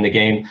and win the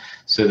game.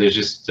 So there's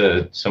just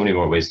so many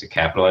more ways to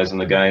capitalize on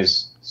the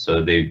guys,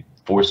 so they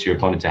force your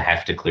opponent to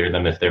have to clear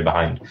them if they're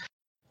behind.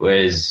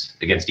 Whereas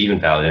against even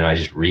Paladin, I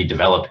just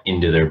redevelop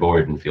into their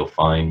board and feel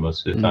fine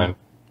most of the time.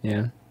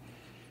 Yeah.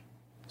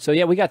 So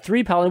yeah, we got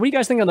 3 Paladin. What do you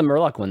guys think of the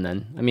Murloc one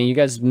then? I mean, you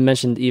guys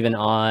mentioned even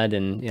odd,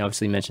 and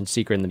obviously mentioned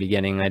Secret in the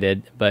beginning. I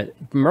did, but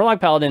Murloc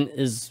Paladin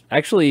is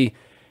actually,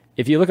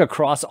 if you look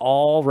across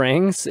all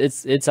ranks,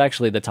 it's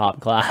actually the top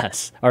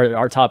class, or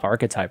our top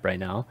archetype right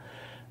now.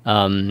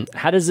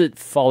 How does it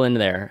fall into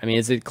there? I mean,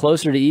 is it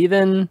closer to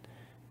even,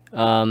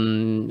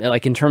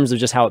 like in terms of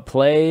just how it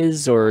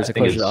plays, or is it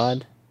closer to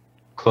odd?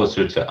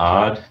 Closer to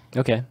odd.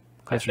 Okay.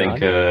 Closer I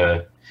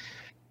think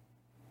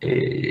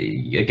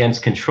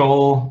against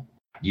control,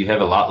 you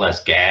have a lot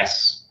less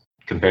gas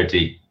compared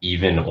to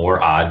even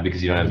or odd,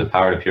 because you don't have the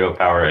power to Puro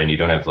Power, and you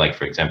don't have, like,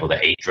 for example,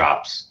 the 8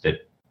 drops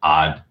that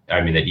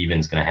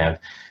even's going to have.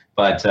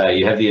 But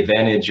you have the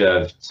advantage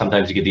of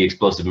sometimes you get the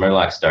explosive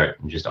Murloc start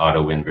and just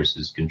auto win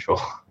versus control.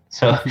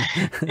 So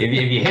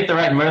if you hit the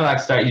right Murloc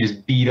start, you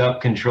just beat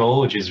up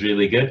control, which is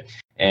really good.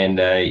 And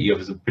you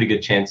have a pretty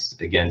good chance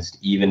against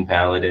even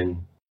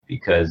Paladin,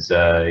 because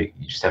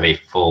you just have a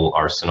full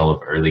arsenal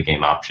of early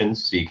game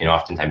options. So you can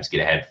oftentimes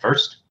get ahead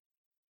first.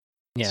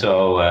 Yeah.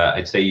 So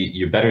I'd say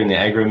you're better in the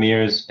aggro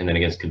mirrors, and then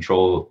against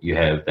control, you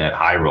have that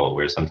high roll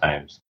where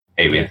sometimes,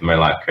 hey, we have the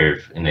Murloc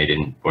curve and they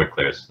didn't board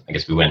clears. I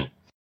guess we win.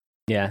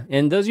 Yeah,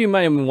 and those of you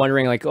might have been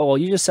wondering, like, oh, well,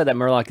 you just said that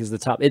Murloc is the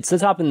top. It's the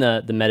top in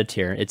the meta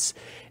tier. It's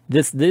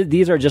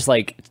these are just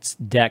like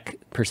deck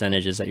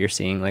percentages that you're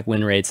seeing, like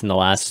win rates in the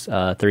last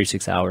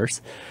 36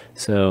 hours.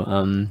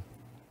 So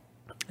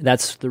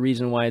that's the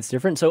reason why it's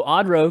different. So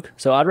Odd Rogue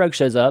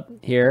shows up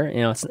here.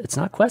 It's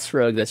not Quest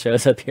Rogue that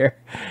shows up here.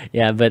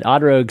 Yeah, but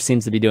Odd Rogue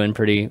seems to be doing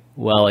pretty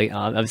well,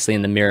 obviously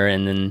in the mirror,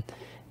 and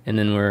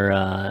then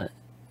we're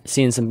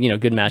seeing some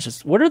good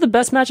matches. What are the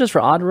best matches for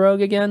Odd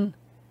Rogue again?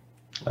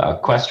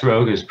 Quest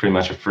Rogue is pretty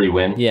much a free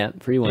win. Yeah,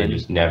 free win. They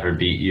just never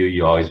beat you.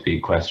 You always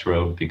beat Quest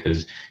Rogue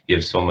because you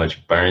have so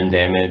much burn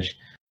damage.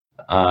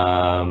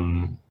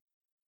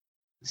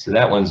 So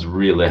that one's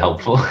really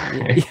helpful.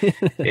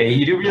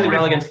 You do really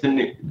well against the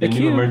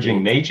new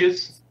emerging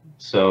mages.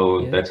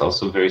 So that's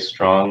also very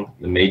strong.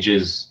 The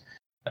mages,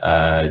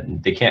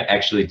 they can't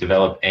actually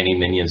develop any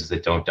minions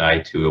that don't die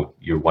to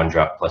your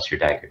 1-drop plus your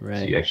dagger. Right.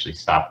 So you actually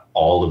stop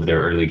all of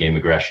their early game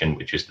aggression,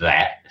 which is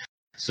that.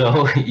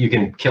 So you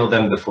can kill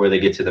them before they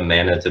get to the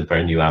mana to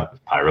burn you out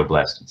with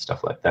Pyroblast and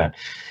stuff like that.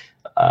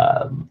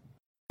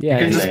 Yeah,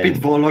 you can just beat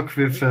Warlock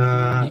with.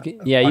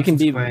 You can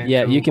beat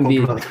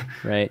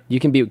right. You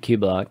can beat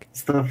Q-Block.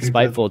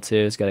 Spiteful too.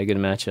 It's got a good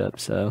matchup.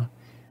 So,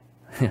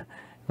 that.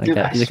 You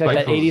look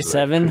like that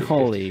 87.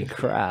 Holy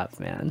crap,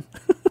 man!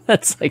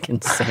 That's like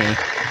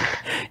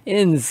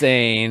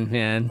insane,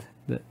 man.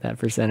 That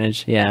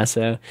percentage. Yeah.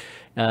 So,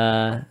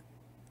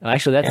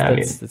 actually,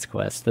 that's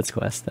Quest. That's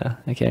Quest though.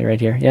 Okay,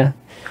 right here. Yeah.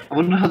 I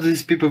wonder how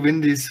these people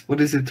win these.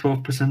 What is it?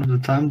 12% of the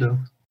time though.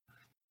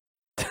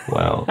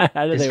 Well,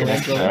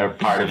 disconnects are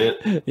part of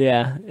it.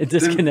 Yeah, it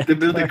disconnects. They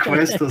build a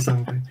quest or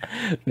something.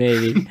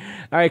 Maybe.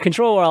 All right,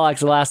 Control Warlock's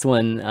the last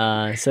one.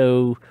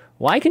 So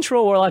why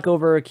Control Warlock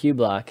over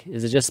Q-Block?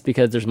 Is it just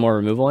because there's more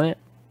removal in it?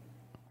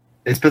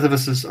 It's better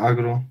versus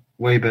aggro.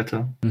 Way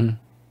better. Mm-hmm.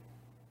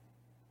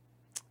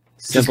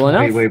 Simple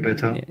enough. Way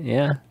better.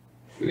 Yeah.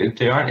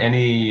 There aren't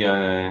any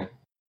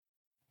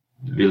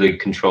really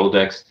control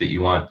decks that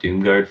you want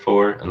Doomguard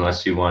for,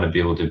 unless you want to be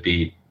able to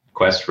beat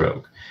Quest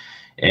Rogue.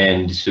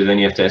 And so then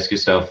you have to ask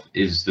yourself,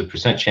 is the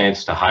percent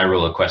chance to high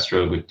roll a Quest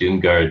Rogue with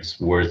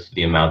Doomguards worth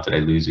the amount that I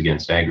lose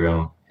against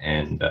aggro?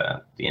 And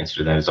the answer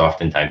to that is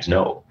oftentimes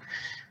no.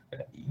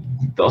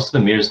 also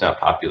the mirror's not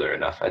popular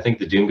enough. I think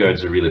the Doom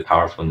Guards are really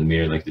powerful in the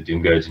mirror, like the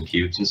Doom Guards and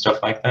cubes and stuff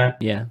like that.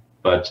 Yeah.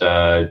 But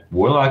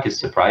Warlock is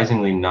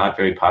surprisingly not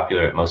very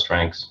popular at most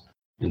ranks,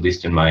 at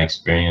least in my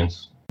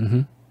experience.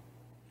 Mm-hmm.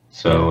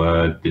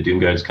 So the Doom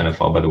Guards kind of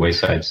fall by the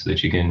wayside so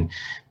that you can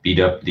beat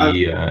up the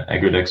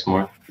aggro decks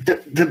more.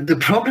 The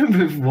problem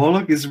with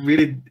Warlock is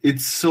really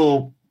it's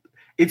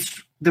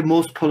the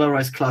most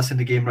polarized class in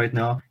the game right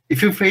now.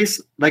 If you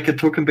face like a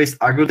token-based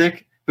aggro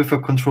deck with a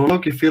control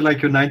lock, you feel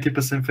like you're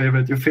 90%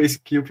 favorite. You face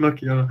cube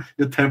lock, you're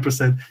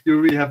 10%. You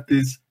really have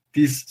these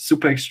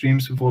super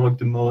extremes with Warlock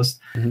the most.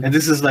 Mm-hmm. And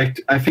this is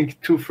like, I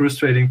think, too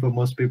frustrating for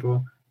most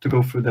people to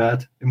go through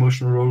that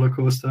emotional roller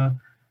coaster.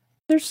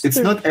 It's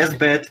not as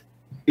bad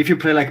if you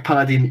play like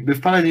Paladin.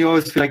 With Paladin, you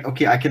always feel like,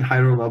 okay, I can high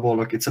roll a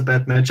Warlock. It's a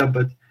bad matchup,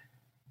 but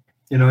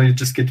you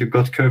just get your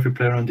God Curve, you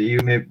play around the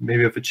EU,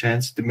 maybe have a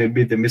chance,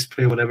 maybe they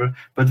misplay, whatever.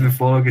 But with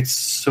Warlock, it's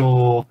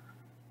so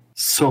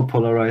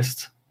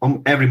polarized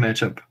on every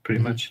matchup,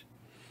 pretty much.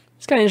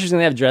 It's kind of interesting.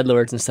 They have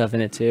Dreadlords and stuff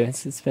in it too.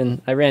 It's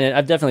been,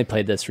 I've definitely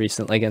played this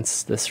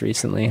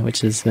recently,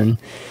 which has been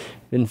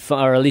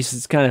fun, or at least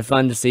it's kind of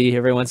fun to see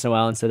every once in a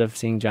while instead of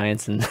seeing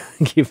Giants and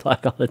cube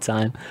lock all the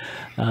time.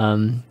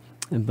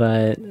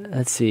 But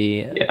let's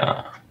see.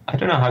 Yeah, I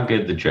don't know how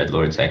good the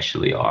Dreadlords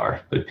actually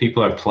are, but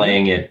people are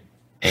playing it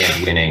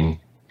and winning.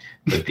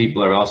 But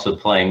people are also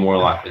playing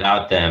Warlock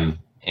without them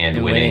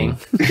and winning.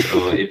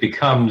 So it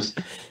becomes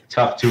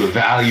tough to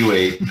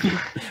evaluate.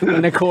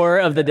 When the core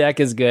of the deck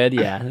is good,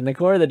 and the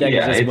core of the deck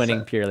is just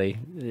winning purely.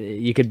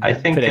 You could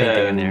put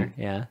anything in there.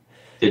 Yeah,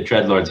 the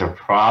Dreadlords are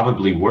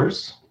probably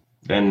worse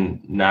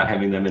than not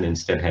having them and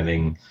instead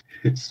having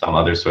some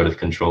other sort of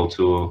control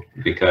tool,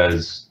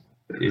 because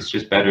it's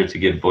just better to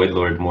get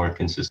Voidlord more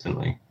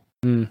consistently.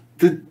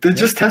 There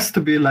just has to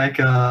be like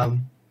a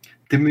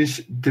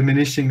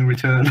diminishing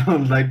return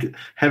on like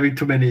having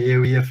too many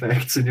AoE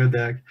effects in your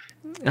deck.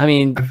 I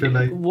mean, I feel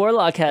like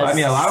Warlock has. I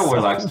mean, a lot of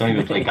Warlocks don't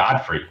even play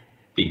Godfrey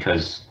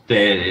because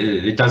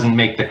it doesn't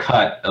make the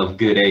cut of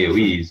good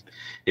AoEs.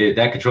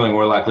 That controlling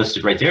Warlock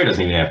listed right there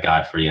doesn't even have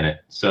Godfrey in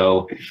it.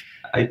 So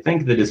I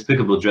think the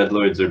Despicable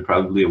Dreadlords are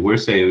probably a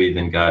worse AoE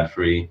than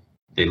Godfrey.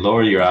 They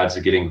lower your odds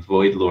of getting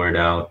Voidlord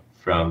out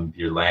from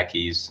your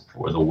lackeys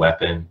or the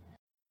weapon.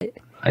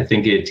 I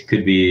think it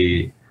could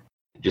be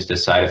just a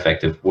side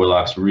effect of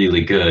Warlock's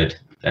really good.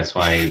 That's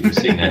why we're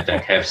seeing that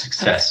deck have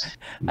success.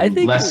 I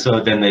think less so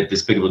than the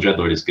Despicable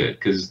Dreadlord is good,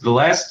 because the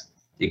last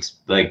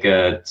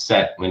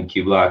set when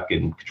Cube Lock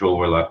and Control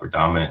Warlock were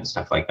dominant and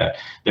stuff like that,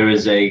 there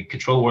was a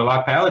Control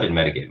Warlock Paladin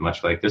metagame,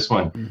 much like this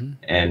one,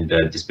 and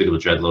Despicable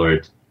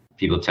Dreadlord,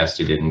 people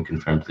tested it and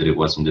confirmed that it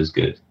wasn't as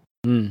good.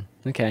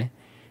 Okay.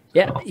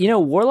 Yeah,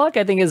 Warlock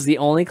I think is the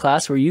only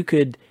class where you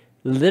could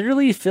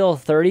literally fill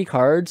 30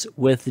 cards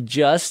with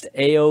just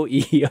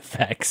AoE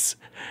effects.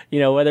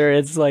 Whether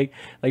it's like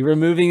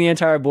removing the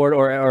entire board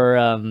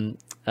or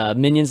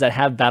minions that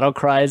have battle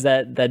cries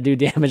that do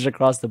damage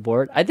across the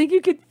board. I think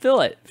you could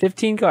fill it.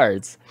 15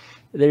 cards.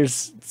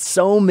 There's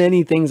so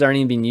many things aren't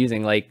even being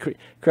using. Like,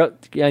 I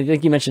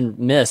think you mentioned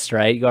Mist,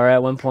 right? Gara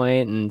at one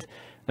point, and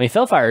I mean,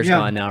 Felfire's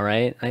gone now,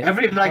 right?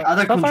 Every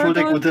other control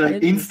deck would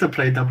insta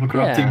play double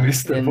corrupting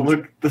Mist, and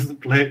Warlock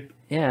doesn't play.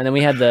 Yeah, and then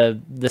we had the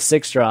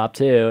 6-drop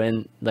too,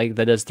 and like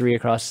that does 3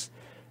 across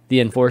the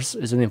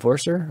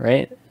Enforcer,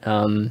 right?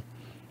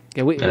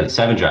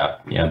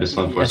 7-drop,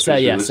 Abyssal Enforcer.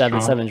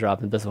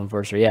 7-drop and Abyssal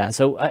Enforcer. Yeah,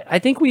 so I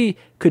think we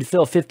could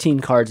fill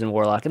 15 cards in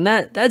Warlock, and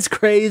that's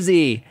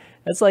crazy.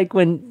 That's like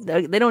when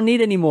they don't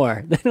need any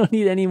more. They don't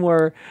need any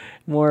more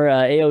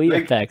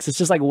AoE effects. It's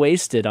just like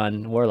wasted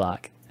on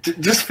Warlock.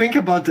 Just think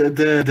about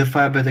the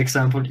Firebird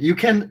example. You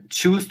can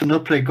choose to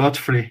not play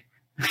Godfrey.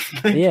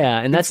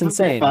 And that's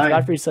insane.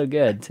 Godfrey's so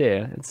good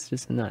too. It's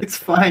just nuts. It's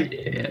fine.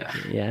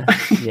 Yeah.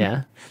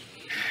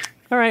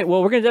 All right.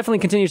 Well, we're going to definitely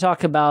continue to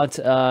talk about,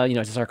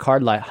 just our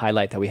card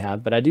highlight that we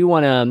have. But I do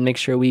want to make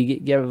sure we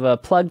give a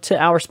plug to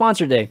our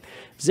sponsor today,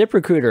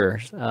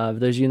 ZipRecruiter. For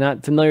those of you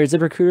not familiar with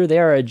ZipRecruiter, they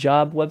are a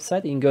job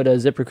website. You can go to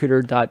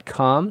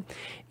ZipRecruiter.com.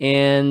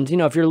 And,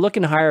 if you're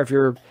looking to hire, if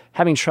you're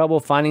having trouble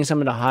finding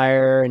someone to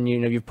hire and,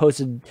 you've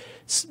posted,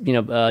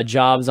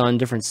 jobs on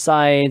different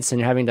sites and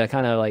you're having to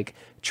kind of like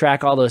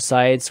track all those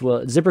sites,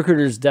 well,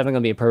 ZipRecruiter is definitely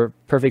going to be a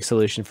perfect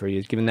solution for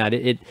you, given that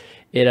it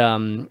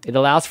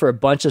allows for a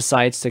bunch of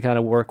sites to kind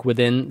of work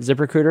within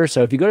ZipRecruiter.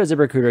 So if you go to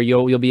ZipRecruiter,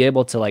 you'll be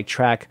able to like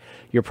track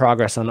your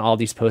progress on all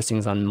these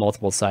postings on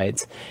multiple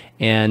sites.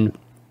 And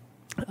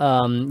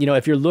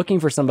if you're looking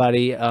for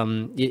somebody,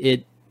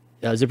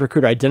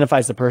 ZipRecruiter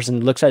identifies the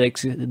person, looks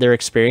at their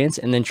experience,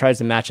 and then tries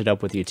to match it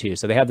up with you too.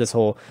 So they have this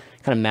whole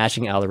kind of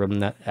matching algorithm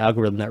that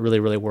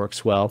really, really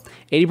works well.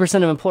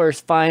 80% of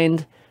employers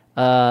find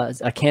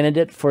a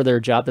candidate for their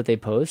job that they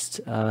post,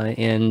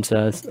 and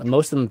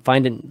most of them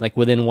find it like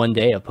within 1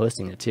 day of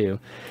posting it too.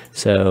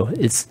 So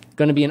it's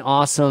going to be an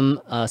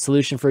awesome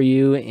solution for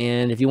you.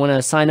 And if you want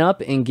to sign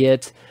up and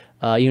get,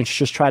 you can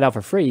just try it out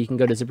for free. You can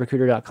go to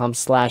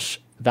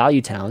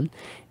ZipRecruiter.com/ValueTown,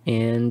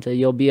 and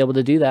you'll be able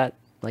to do that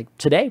like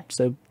today.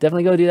 So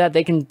definitely go do that.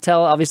 They can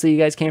tell, obviously, you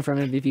guys came from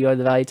it if you go to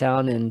the Value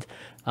Town, and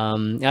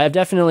I've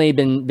definitely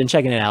been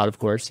checking it out. Of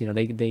course,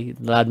 they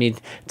allowed me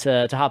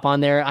to hop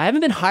on there. I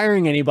haven't been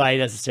hiring anybody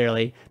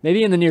necessarily.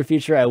 Maybe in the near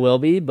future I will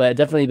be, but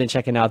definitely been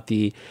checking out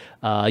the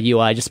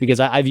UI just because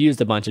I've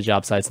used a bunch of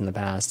job sites in the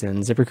past,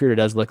 and ZipRecruiter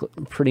does look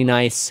pretty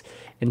nice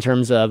in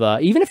terms of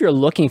even if you're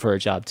looking for a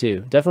job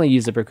too. Definitely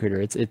use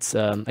ZipRecruiter. It's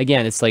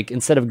again, it's like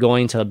instead of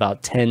going to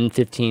about 10,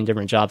 15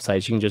 different job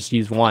sites, you can just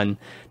use one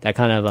that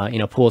kind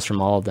of pulls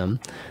from all of them.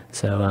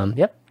 So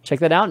yep. Check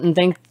that out, and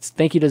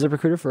thank you to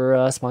ZipRecruiter for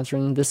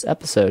sponsoring this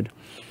episode.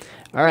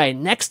 All right,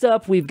 next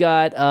up we've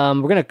got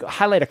we're gonna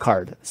highlight a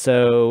card.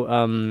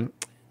 So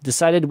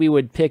decided we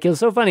would pick. It was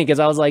so funny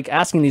because I was like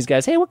asking these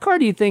guys, "Hey, what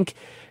card do you think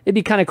it'd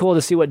be kind of cool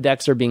to see what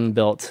decks are being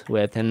built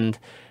with?" And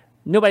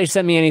nobody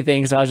sent me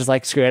anything, so I was just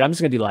like, screw it, I'm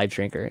just gonna do Live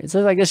Drinker.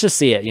 So like, let's just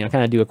see it,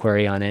 kind of do a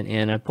query on it.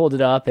 And I pulled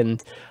it up,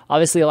 and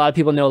obviously a lot of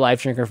people know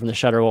Live Drinker from the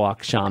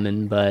Shutterwalk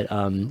Shaman, but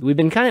we've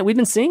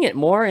been seeing it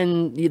more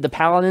in the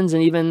Paladins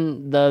and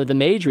even the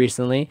Mage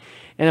recently.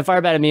 And the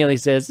Firebat immediately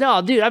says,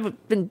 "No, dude,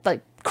 I've been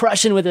like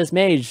crushing with this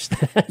Mage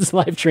that's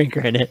Live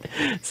Drinker in it."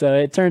 So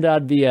it turned out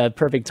to be a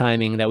perfect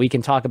timing that we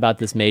can talk about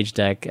this Mage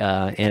deck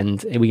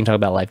and we can talk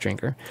about Live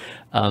Drinker.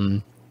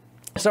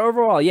 So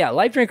overall, yeah,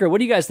 Live Drinker, what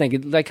do you guys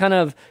think? Like,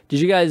 did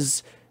you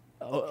guys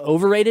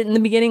overrate it in the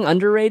beginning,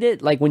 underrate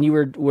it? Like when you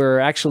were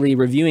actually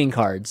reviewing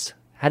cards,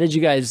 how did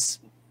you guys,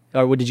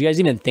 or did you guys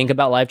even think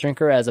about Live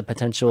Drinker as a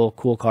potential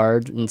cool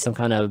card in some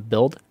kind of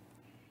build?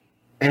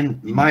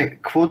 And my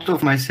quote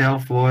of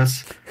myself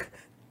was,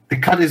 "The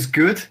card is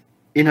good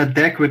in a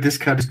deck where this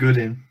card is good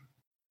in."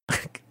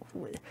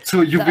 So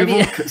you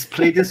will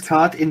play this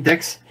card in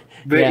decks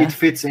where it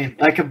fits in,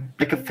 like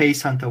a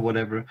face hunter,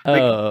 whatever.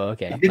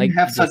 Okay. If you didn't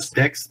have such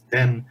decks,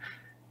 then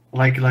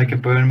like a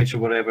burn mage or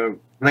whatever.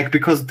 Like,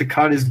 because the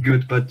card is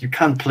good, but you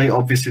can't play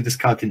obviously this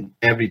card in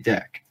every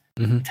deck.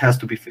 Mm-hmm. It has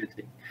to be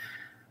fitting.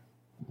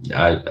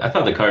 I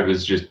thought the card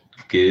was just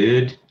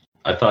good.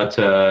 I thought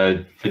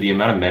for the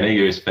amount of mana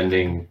you're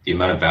spending, the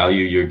amount of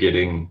value you're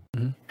getting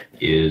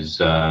is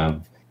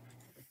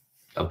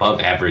above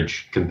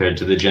average compared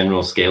to the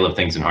general scale of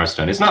things in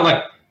Hearthstone. It's not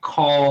like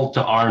call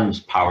to arms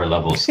power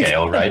level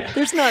scale, right?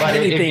 There's not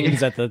many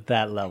things at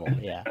that level.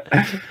 Yeah.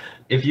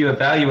 If you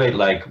evaluate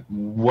like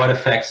what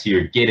effects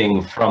you're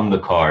getting from the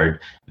card,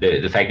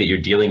 the fact that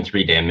you're dealing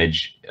 3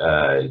 damage,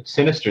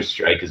 Sinister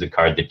Strike is a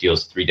card that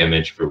deals 3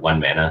 damage for 1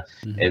 mana,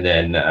 and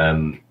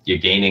then you're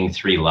gaining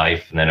 3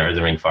 life, and then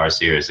Earthring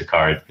Farseer is a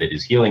card that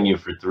is healing you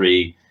for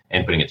 3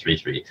 and putting it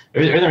 3/3.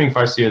 Earthring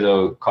Farseer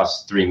though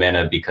costs 3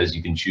 mana because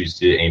you can choose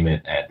to aim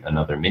it at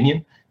another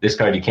minion. This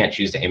card, you can't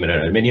choose to aim it at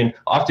another minion.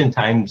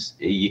 Oftentimes,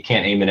 you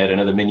can't aim it at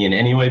another minion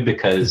anyway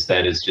because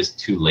that is just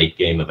too late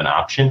game of an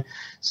option.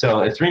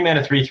 So a 3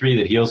 mana 3/3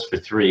 that heals for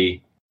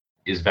 3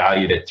 is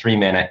valued at 3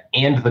 mana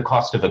and the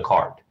cost of a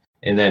card.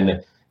 And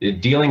then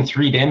dealing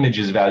 3 damage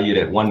is valued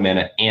at 1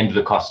 mana and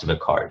the cost of a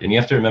card. And you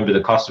have to remember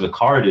the cost of a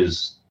card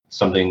is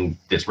something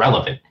that's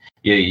relevant.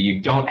 You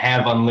don't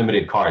have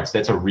unlimited cards.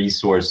 That's a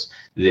resource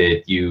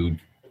that you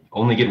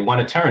only get 1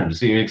 a turn,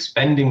 so you're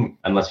expending,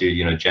 unless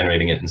you're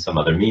generating it in some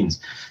other means.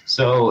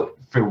 So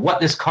for what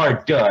this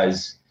card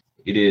does,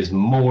 it is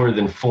more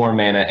than 4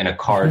 mana and a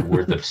card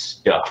worth of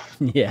stuff.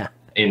 Yeah.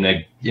 In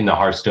the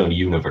Hearthstone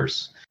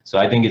universe. So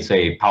I think it's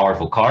a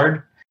powerful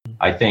card.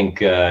 I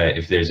think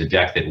if there's a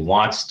deck that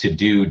wants to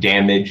do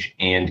damage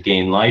and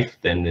gain life,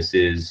 then this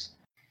is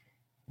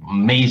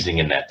amazing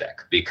in that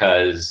deck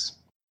because,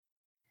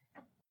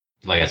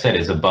 like I said,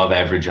 it's above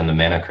average on the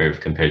mana curve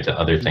compared to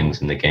other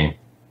things in the game.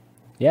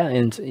 Yeah,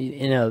 and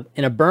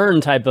in a burn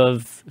type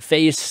of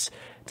face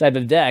type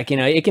of deck,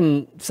 it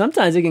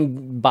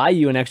can buy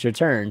you an extra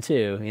turn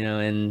too,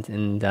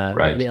 and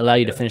right. allow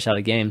you to finish out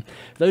a game.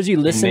 For those of you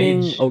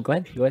listening, go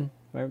ahead.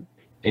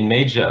 In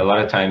Mage, a lot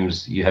of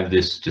times you have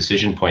this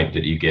decision point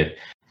that you get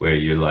where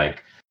you're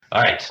like,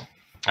 all right,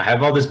 I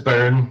have all this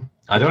burn.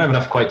 I don't have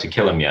enough quite to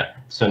kill him yet.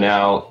 So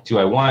now, do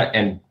I want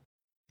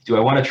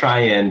to try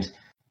and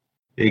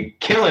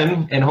kill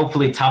him and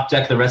hopefully top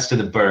deck the rest of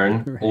the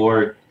burn, right,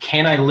 or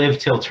can I live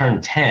till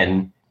turn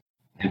 10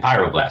 and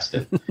Pyroblast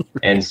it? Right.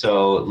 And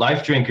so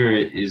Life Drinker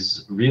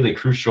is really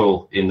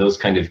crucial in those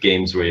kind of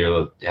games where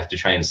you have to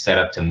try and set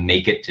up to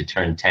make it to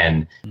turn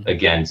 10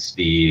 against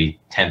the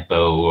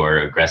tempo or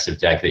aggressive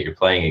deck that you're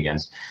playing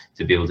against,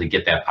 to be able to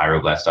get that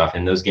Pyroblast off.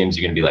 In those games,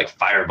 you're going to be like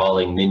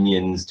fireballing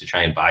minions to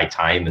try and buy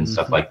time and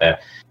stuff like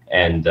that,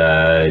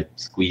 and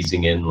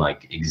squeezing in,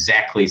 like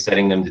exactly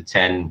setting them to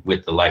 10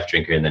 with the Life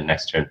Drinker, and then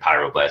next turn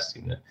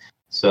Pyroblasting them.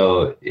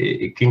 So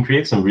it can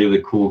create some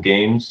really cool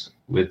games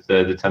with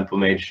the Tempo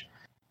Mage.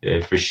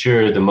 For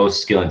sure, the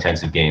most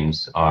skill-intensive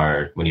games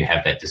are when you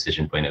have that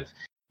decision point of,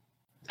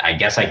 I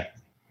guess I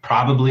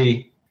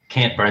probably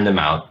can't burn them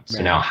out.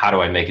 So now how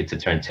do I make it to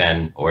turn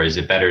 10? Or is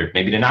it better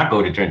maybe to not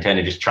go to turn 10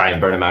 and just try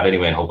and burn them out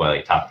anyway and hope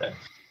I top them?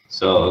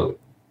 So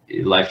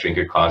Life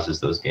Drinker causes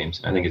those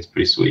games. I think it's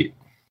pretty sweet.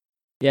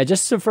 Yeah,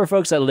 just so for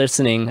folks that are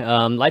listening,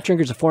 Life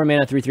Drinker is a 4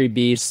 mana 3/3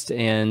 beast,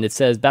 and it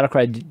says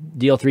Battlecry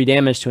deal 3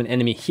 damage to an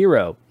enemy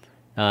hero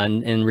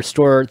and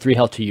restore 3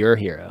 health to your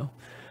hero.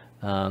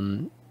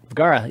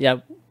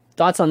 Gara,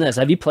 thoughts on this?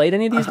 Have you played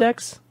any of these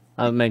decks?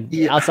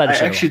 Outside of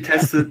I actually Shadowlands.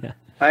 tested. Yeah.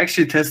 I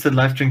actually tested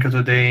Life Drinker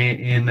today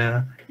in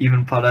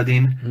Even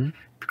Paladin Mm-hmm.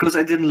 because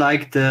I didn't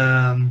like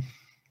the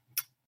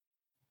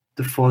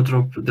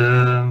 4-drop,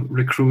 the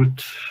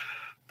recruit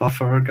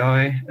buffer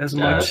guy as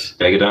much.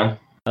 Stegadon.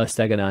 Oh,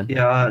 Stegadon.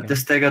 Yeah, Okay. the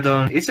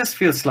Stegadon, it just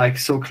feels like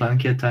so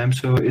clunky at times,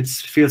 so it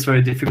feels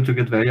very difficult to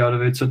get value out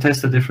of it. So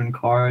test the different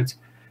cards,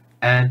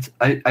 and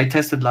I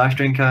tested Life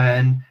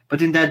Drinker,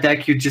 but in that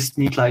deck you just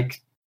need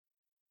like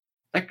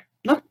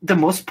not the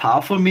most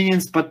powerful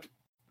minions, but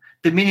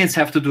the minions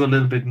have to do a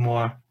little bit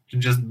more to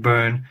just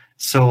burn.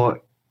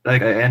 So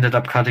like I ended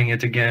up cutting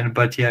it again,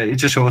 but yeah, it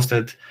just shows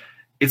that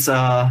it's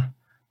a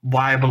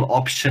viable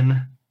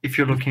option if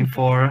you're looking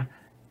for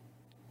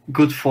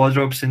good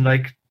 4-drops in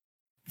like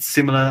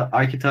similar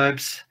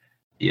archetypes.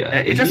 Yeah,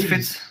 It just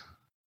fits.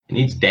 It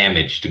needs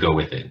damage to go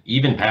with it.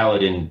 Even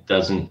Paladin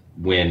doesn't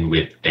win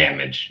with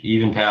damage.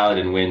 Even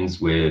Paladin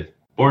wins with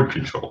board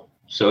control.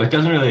 So it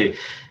doesn't really,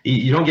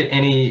 you don't get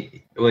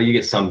any, well, you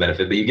get some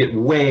benefit, but you get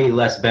way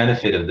less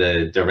benefit of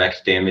the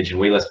direct damage and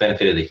way less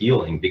benefit of the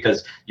healing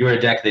because you're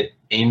a deck that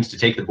aims to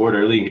take the board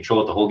early and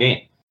control it the whole game.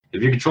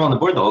 If you're controlling the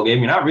board the whole game,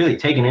 you're not really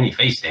taking any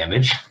face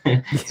damage.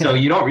 So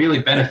you don't really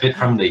benefit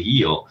from the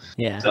heal.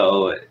 Yeah.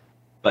 So,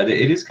 but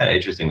it is kind of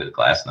interesting with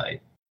Glass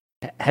Knight.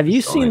 Have you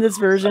It's seen only this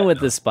version side with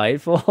note. the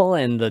Spiteful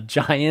and the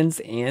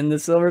Giants and the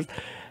Silvers?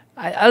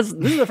 This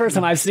is the first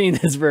time I've seen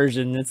this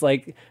version. It's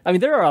like, I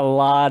mean, there are a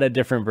lot of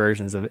different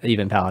versions of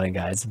even Paladin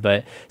guys,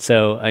 but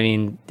so, I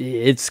mean,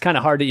 it's kind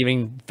of hard to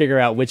even figure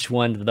out which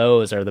one of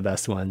those are the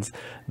best ones.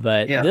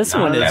 But Yeah, this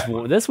not one that is,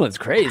 one. this one's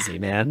crazy,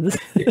 man.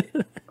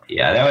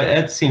 Yeah,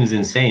 that seems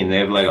insane. They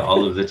have like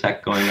all of the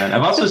tech going on.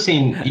 I've also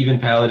seen even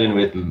Paladin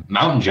with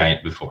Mountain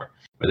Giant before,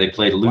 where they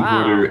played Loot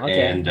Wow, Hoarder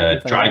okay. and I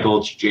didn't play Dry that.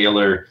 Gulch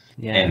Jailer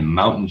Yeah. and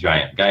Mountain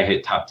Giant. Guy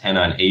hit top 10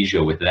 on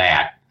Asia with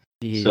that.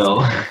 Jeez, So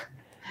man.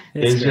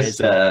 there's It's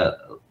just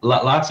crazy.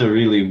 lots of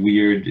really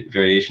weird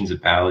variations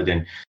of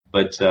Paladin.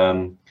 But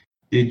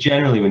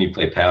generally, when you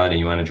play Paladin,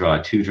 you want to draw a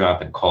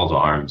 2-drop and Call to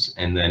Arms.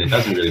 And then it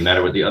doesn't really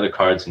matter what the other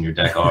cards in your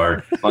deck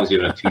are, as long as you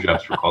have enough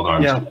 2-drops for Call to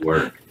Arms Yeah. to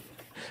work.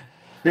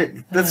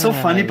 That's so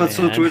funny, but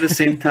so man. true at the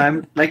same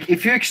time. Like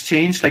if you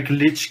exchange like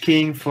Lich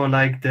King for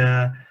like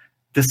the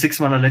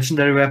 6-mana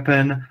legendary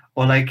weapon,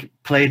 or like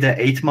play the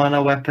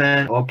 8-mana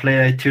weapon, or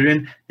play a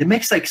Tyrion, it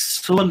makes like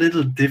so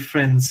little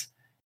difference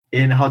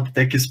in how the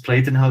deck is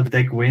played and how the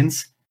deck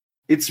wins.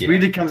 It Yeah.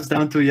 really comes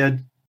down to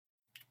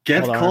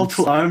get Call to Call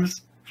to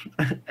Arms,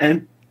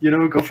 and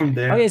go from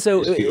there. Okay,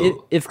 so Just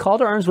feel- if Call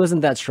to Arms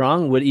wasn't that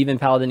strong, would even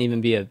Paladin even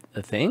be a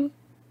thing?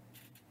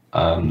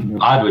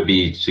 Odd would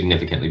be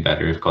significantly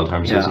better if Call to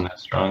Arms Yeah. isn't that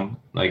strong.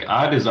 Like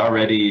Odd is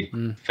already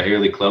Mm.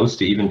 fairly close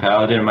to even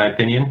Paladin, in my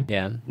opinion.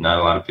 Yeah. Not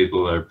a lot of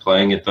people are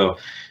playing it though.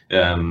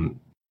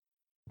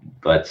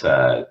 But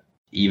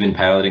even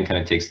Paladin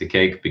kind of takes the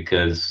cake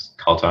because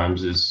Call to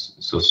Arms is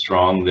so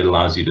strong that it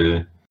allows you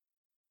to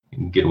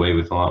get away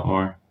with a lot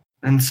more.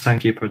 And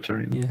Sunkeeper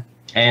Tyrion. Yeah.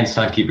 And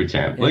Sunkeeper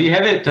Term. Well, you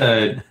have it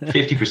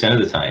 50% of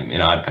the time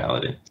in Odd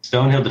Paladin.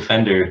 Stonehill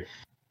Defender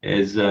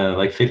is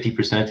like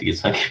 50% to get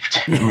Sunkeeper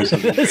Term or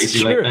something That's crazy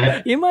true. like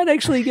that. You might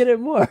actually get it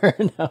more.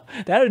 No,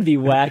 that would be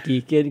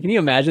wacky. Can you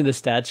imagine the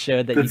stats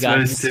showed that That's you got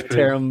very stupid.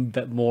 Tarum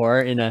more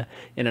in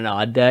an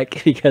odd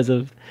deck because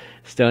of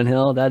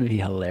Stonehill? That'd be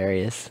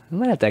hilarious. I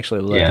might have to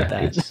actually look Yeah, at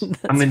that. it's-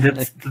 I mean,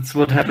 that's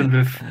what happened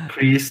with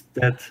Priest,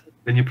 that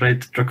when you played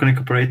Draconic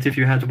Operative,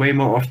 you had way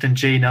more often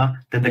Jaina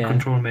than the Yeah.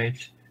 Control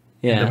Mage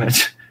in the Yeah.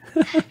 match.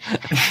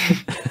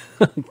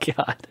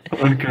 God,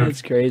 On curve.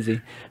 that's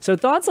crazy. So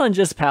thoughts on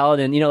just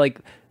Paladin? Like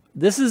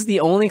this is the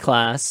only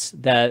class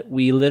that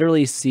we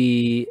literally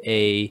see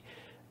a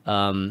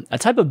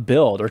type of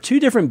build or two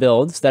different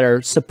builds that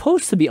are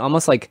supposed to be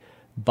almost like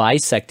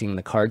bisecting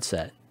the card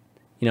set.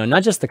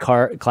 Not just the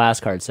class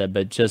card set,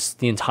 but just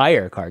the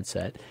entire card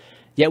set.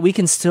 Yet we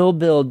can still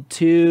build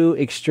two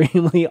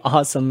extremely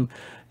awesome,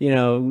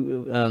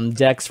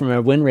 decks from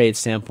a win rate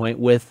standpoint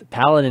with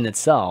Paladin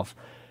itself.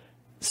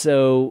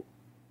 So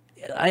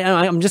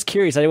I'm just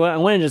curious. I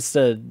want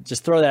to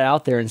just throw that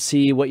out there and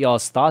see what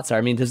y'all's thoughts are.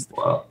 I mean,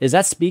 Well, is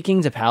that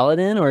speaking to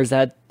Paladin, or is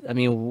that? I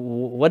mean,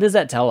 what does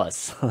that tell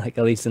us? Like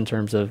at least in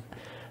terms of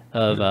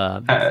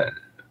the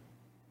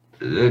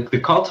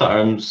Call to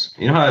Arms,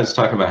 you know how I was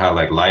talking about how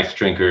like Life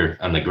Drinker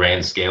on the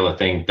grand scale of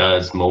thing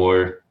does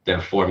more than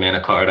a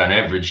 4-mana card on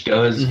average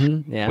does,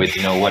 yeah, with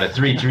what a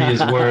 3/3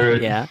 is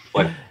worth, yeah,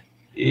 what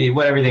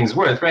everything's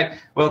worth, right?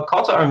 Well,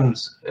 Call to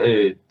Arms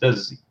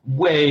does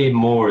way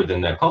more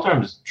than that. Call to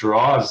Arms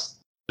draws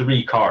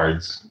 3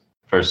 cards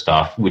first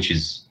off, which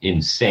is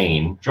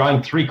insane.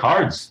 Drawing 3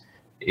 cards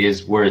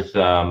is worth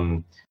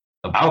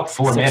about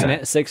 4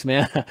 mana. 6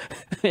 mana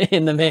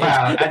in the mage.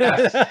 Wow,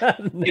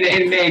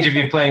 in Mage, if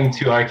you're playing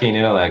 2 Arcane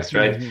Intellects,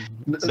 right?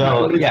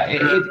 So yeah,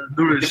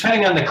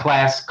 depending on the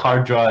class,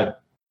 card draw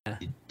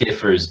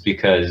differs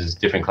because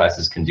different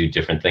classes can do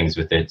different things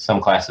with it. Some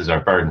classes are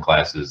burn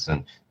classes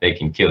and they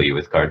can kill you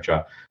with card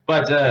draw.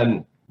 But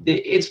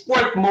it's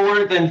worth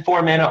more than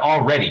 4 mana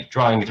already,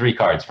 drawing 3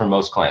 cards for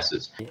most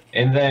classes.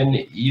 And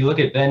then you look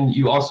at, then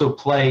you also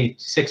play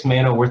 6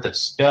 mana worth of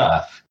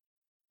stuff.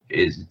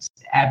 It's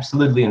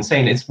absolutely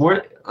insane. It's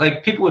worth,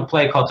 like, people would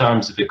play Call to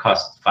Arms if it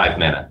costs 5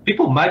 mana.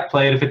 People might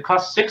play it if it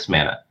costs 6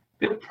 mana.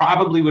 People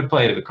probably would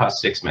play it if it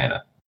costs 6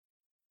 mana.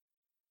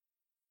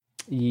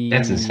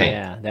 That's insane.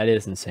 Yeah, that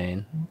is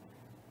insane.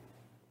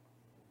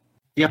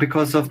 Yeah,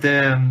 because of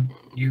the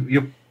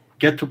you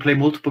get to play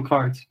multiple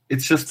cards.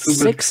 It's just too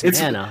good.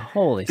 6 mana.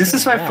 Holy. This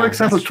is why, for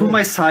example, To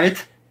My Side,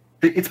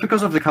 it's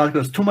because of the card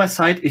cost. To My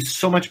Side is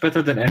so much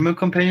better than Animal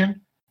Companion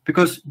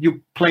because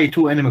you play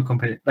 2 Animal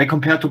Companions, like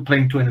compared to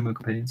playing 2 Animal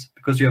Companions,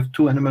 because you have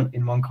 2 animal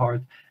in 1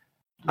 card.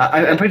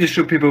 I'm pretty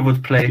sure people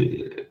would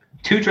play.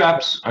 2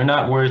 drops are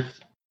not worth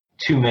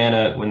 2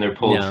 mana when they're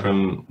pulled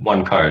from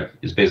 1 card,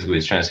 is basically what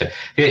it's trying to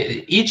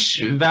say.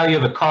 Each value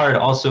of a card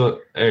also,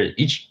 or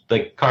each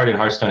like card in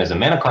Hearthstone has a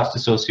mana cost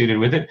associated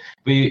with it,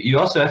 but you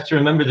also have to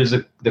remember there's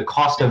the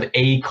cost of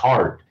a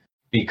card,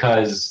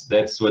 because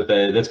that's when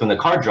the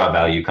card draw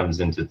value comes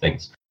into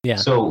things. Yeah.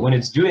 So when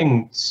it's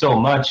doing so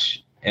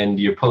much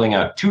and you're pulling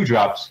out 2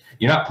 drops,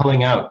 you're not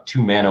pulling out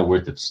 2 mana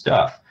worth of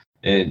stuff.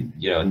 And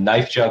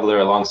Knife Juggler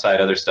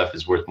alongside other stuff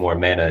is worth more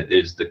mana.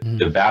 There's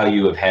the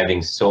value of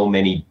having so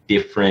many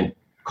different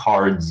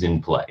cards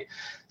in play.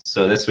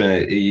 So that's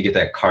when you get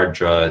that card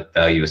draw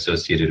value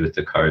associated with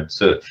the card.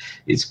 So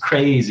it's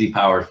crazy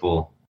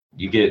powerful.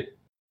 You get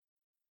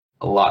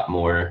a lot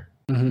more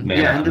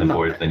mana on the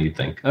board than you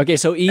think. Okay,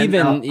 so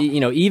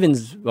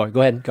evens. Oh,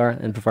 go ahead, Gar,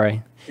 and before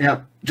I.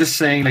 Yeah, just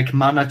saying, like,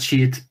 Mana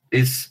Cheat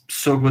is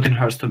so good in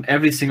Hearthstone.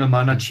 Every single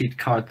Mana Cheat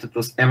card that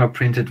was ever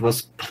printed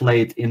was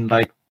played in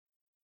like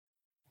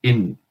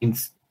in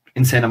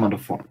insane amount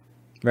of form.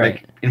 Right.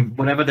 Like in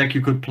whatever deck you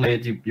could play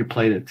it, you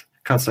played it.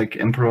 Cards like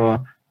Emperor,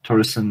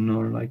 Torsen,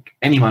 or like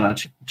any mana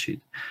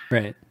cheat.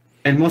 Right.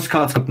 And most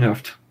cards got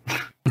nerfed.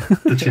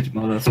 The cheat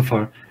mana so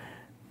far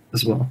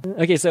as well.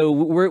 Okay, so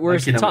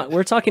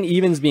we're talking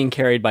evens being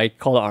carried by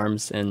Call to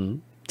Arms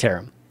and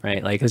Tarim,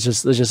 right? Like let's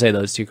just say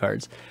those 2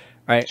 cards.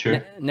 All right.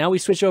 Sure. Now we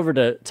switch over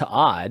to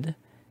Odd,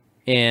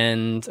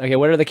 and okay,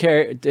 what are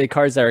the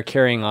cards that are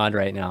carrying Odd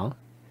right now?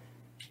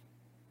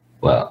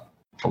 Well,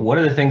 one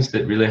of the things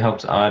that really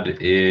helps Odd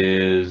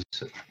is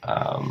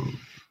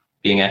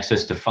being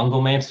access to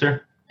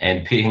Fungalmancer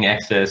and being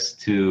access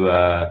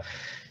to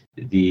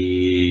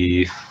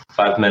the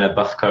 5 mana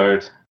buff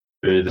card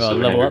for the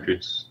Silverhand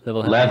recruits.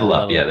 Level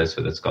up, yeah, that's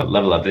what it's called.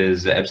 Level up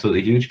is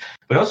absolutely huge,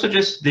 but also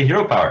just the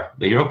hero power.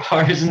 The hero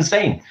power is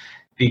insane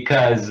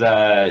because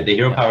the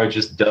hero power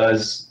just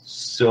does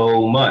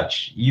so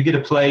much. You get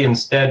to play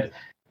instead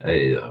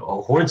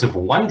hordes of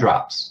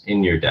 1-drops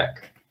in your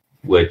deck,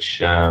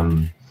 which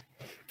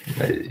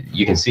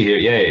you can see here,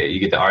 you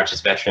get the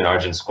Arch's Veteran,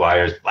 Argent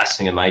Squires,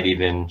 Blessing of Might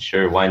even,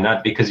 sure, why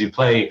not? Because you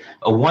play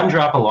a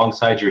 1-drop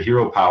alongside your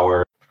hero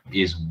power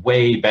is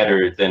way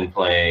better than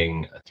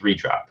playing a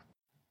 3-drop.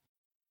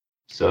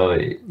 So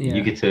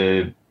you get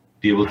to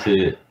be able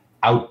to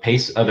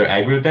outpace other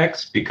aggro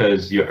decks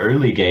because your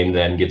early game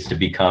then gets to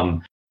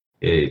become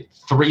 3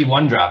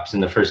 1-drops in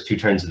the first 2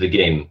 turns of the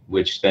game,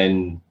 which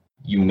then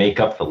you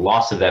make up the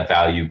loss of that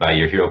value by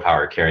your hero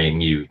power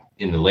carrying you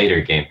in the later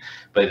game.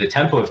 But the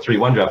tempo of 3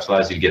 1-drops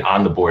allows you to get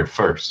on the board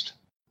first,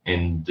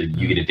 and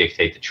you get to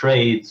dictate the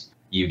trades,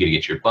 you get to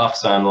get your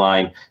buffs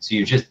online, so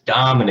you just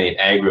dominate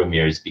aggro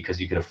mirrors because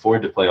you can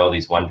afford to play all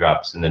these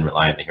 1-drops and then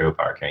rely on the hero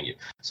power carrying you.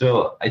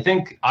 So I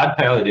think Odd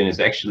Paladin is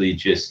actually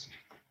just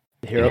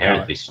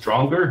inherently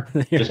stronger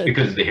just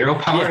because of the hero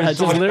power is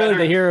so much literally better.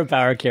 The hero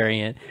power carrying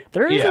it.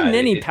 There isn't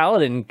many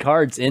Paladin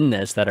cards in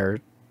this that are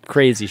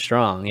crazy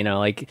strong,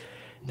 like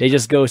they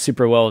just go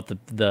super well with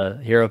the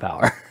hero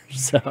power.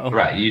 So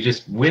right, you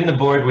just win the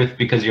board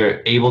because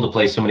you're able to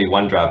play so many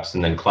 1-drops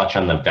and then clutch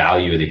on the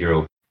value of the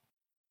hero.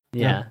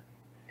 Yeah.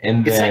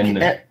 And then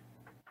like,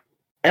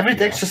 every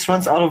deck just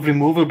runs out of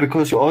removal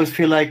because you always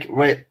feel like,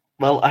 right,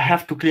 well, I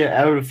have to clear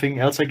everything,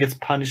 else I get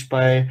punished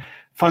by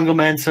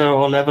Fungalmancer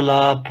or Level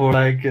Up or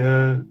like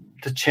the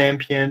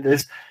champion.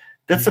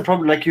 That's the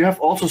problem. Like you have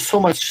also so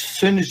much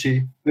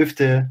synergy with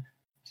the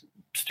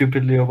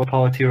stupidly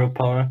overpowered hero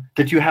power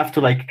that you have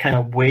to like kind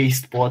of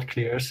waste board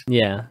clears.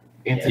 Yeah.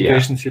 In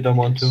situations you don't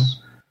want to.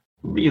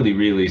 Really,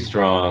 really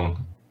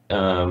strong.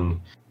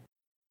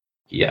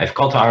 If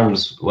Call to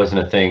Arms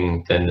wasn't a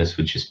thing, then this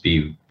would just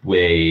be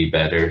way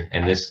better.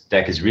 And this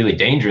deck is really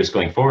dangerous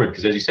going forward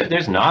because, as you said,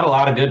 there's not a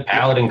lot of good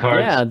Paladin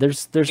cards. Yeah,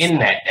 there's in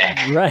that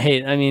deck.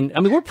 Right. I mean,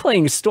 we're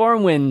playing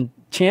Stormwind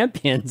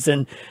champions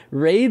and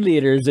raid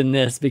leaders in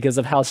this because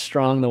of how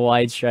strong the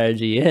wide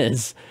strategy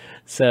is.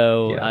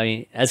 So, I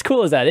mean, as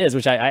cool as that is,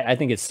 which I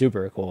think it's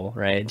super cool,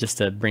 right? Just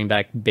to bring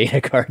back beta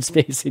cards,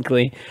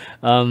 basically.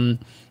 Right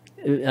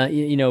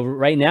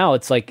now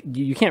it's like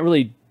you can't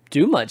really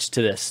do much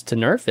to this to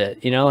nerf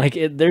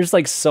it. There's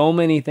like so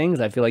many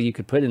things I feel like you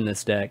could put in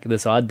this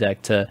Odd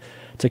deck to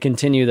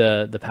continue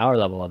the power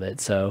level of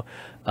it. So,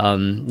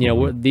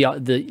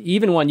 the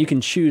even one you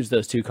can choose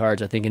those 2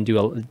 cards I think and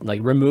do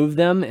remove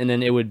them, and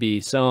then it would be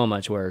so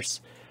much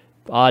worse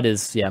Odd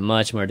is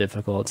much more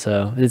difficult.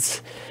 So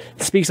it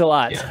speaks a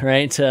lot,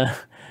 right? To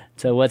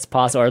what's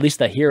possible, or at least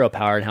the hero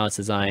power and how it's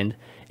designed.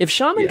 If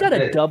Shaman got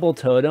a double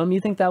totem, you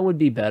think that would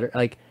be better?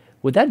 Like,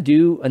 would that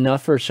do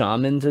enough for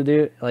Shaman to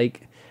do?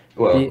 Like,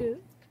 well,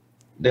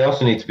 they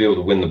also need to be able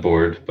to win the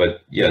board,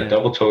 but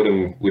double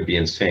totem would be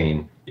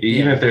insane.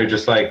 Even if they're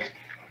just like,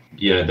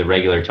 the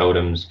regular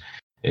totems.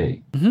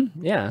 It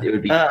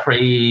would be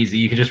crazy.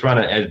 You could just run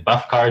it as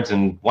buff cards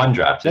and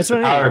 1-drops. That's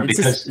what I mean.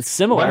 It's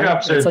similar.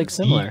 1-drops it's like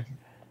similar.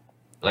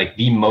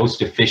 The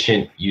most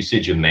efficient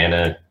usage of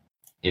mana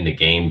in the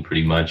game,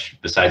 pretty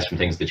much, besides from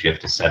things that you have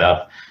to set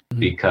up,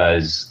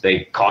 because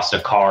they cost a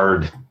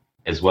card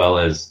as well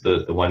as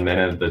the 1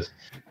 mana, but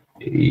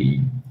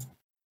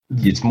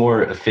it's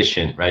more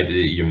efficient, right?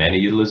 Your mana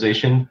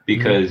utilization,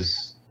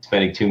 because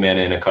spending 2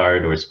 mana in a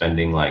card or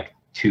spending like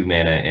 2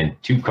 mana and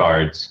 2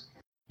 cards,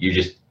 you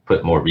just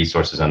put more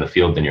resources on the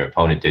field than your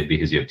opponent did,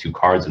 because you have 2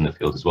 cards in the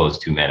field as well as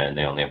 2 mana, and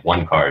they only have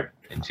 1 card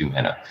and 2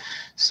 mana.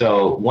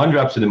 So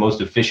 1-drops are the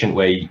most efficient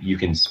way you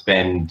can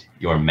spend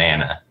your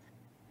mana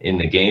in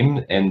the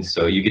game, and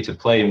so you get to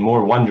play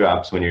more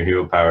 1-drops when your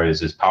hero power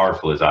is as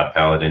powerful as Odd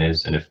Paladin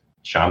is. And if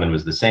Shaman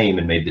was the same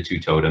and made the 2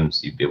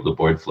 totems, you'd be able to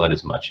board flood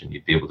as much, and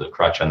you'd be able to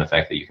crutch on the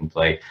fact that you can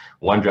play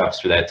 1-drops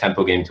for that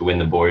tempo game to win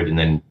the board, and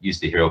then use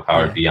the hero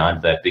power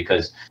beyond that,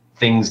 because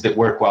things that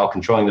work while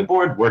controlling the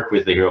board work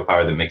with the hero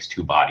power that makes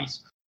 2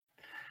 bodies.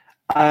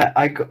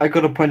 I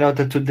got to point out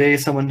that today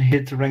someone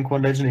hit rank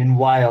 1 legend in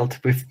wild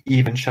with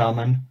even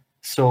Shaman,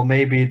 so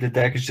maybe the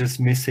deck is just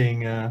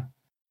missing.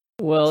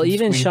 Well,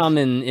 even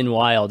Shaman in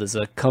wild is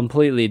a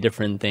completely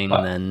different thing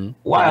than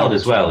wild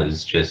as well.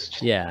 Is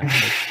just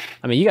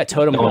I mean, you got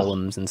totem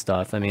golems and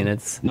stuff. I mean,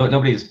 it's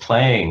nobody's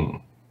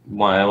playing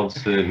wild,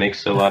 so it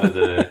makes a lot of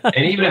the.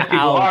 And even if people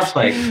are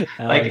playing,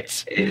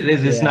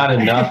 it's not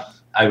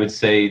enough, I would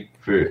say,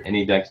 for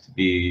any decks to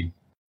be,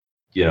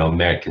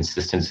 merit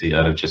consistency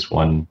out of just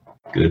one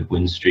good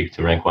win streak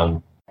to rank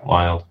 1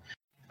 wild.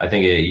 I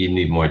think you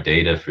need more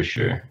data for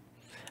sure.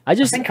 I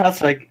think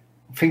cards like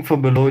Think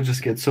from Below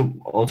just get so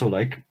also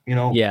like,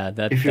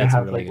 if you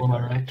have really like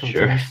one right,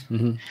 sure.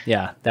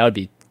 Yeah, that would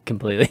be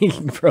completely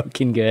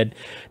broken good.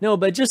 No,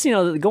 but just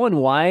going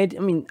wide. I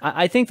mean,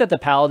 I think that the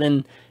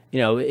Paladin,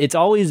 it's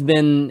always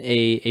been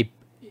a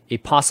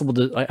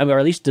possible, or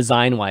at least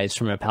design wise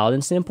from a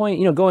Paladin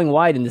standpoint, going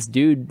wide in this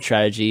dude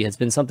strategy has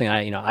been something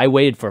I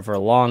waited for a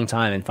long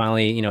time, and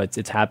finally,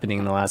 it's happening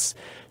in the last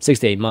 6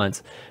 to 8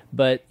 months.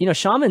 But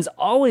Shaman's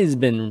always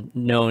been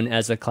known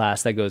as a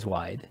class that goes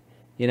wide.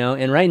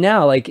 And right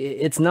now, like,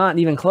 it's not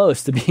even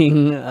close to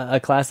being a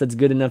class that's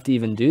good enough to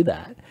even do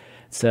that.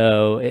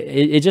 So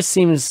it just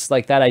seems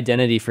like that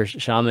identity for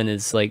Shaman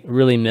is like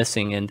really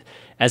missing. And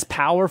as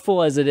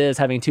powerful as it is,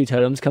 having 2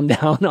 totems come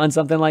down on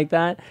something like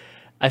that,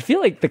 I feel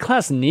like the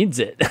class needs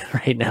it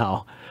right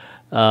now,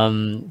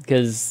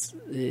 because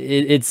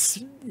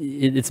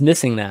it's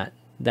missing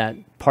that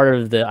part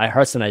of the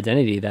Hearthstone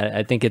identity that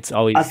I think it's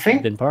always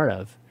been part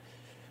of.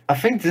 I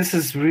think this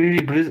is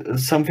really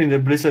something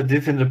that Blizzard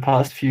did in the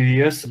past few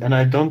years, and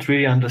I don't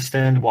really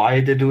understand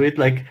why they do it.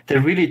 Like, they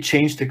really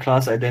changed the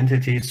class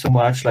identity so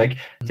much. Like,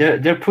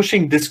 they're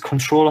pushing this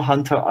control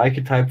hunter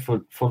archetype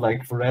for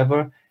like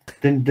forever.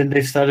 Then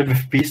they started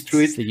with Beast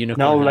Druid.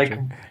 Now, like,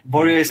 hunter.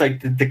 Warrior is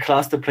like the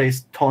class that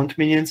plays taunt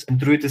minions, and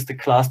Druid is the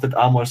class that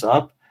armors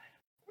up.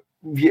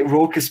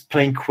 Rogue is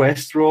playing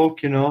Quest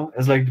Rogue,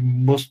 as like the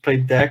most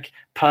played deck.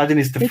 Paladin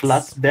is the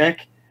flat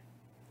deck.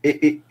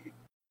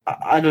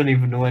 I don't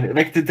even know any.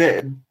 Like,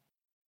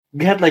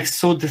 we had like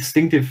so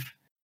distinctive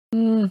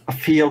a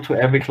feel to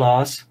every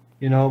class.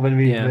 When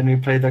we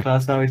play the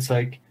class. Now it's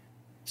like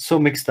so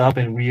mixed up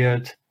and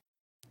weird.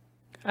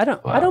 I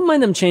don't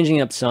mind them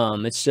changing up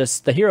some. It's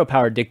just the hero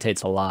power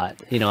dictates a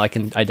lot. Like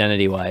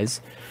identity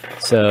wise.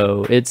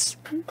 So it's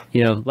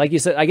like you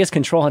said. I guess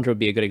Control Hunter would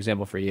be a good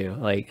example for you.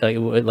 Like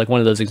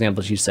one of those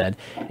examples you said.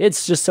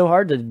 It's just so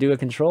hard to do a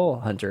Control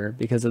Hunter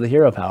because of the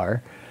hero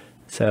power.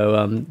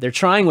 So they're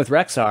trying with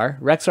Rexxar.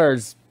 Rexxar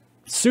is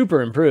super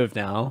improved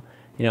now.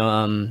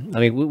 I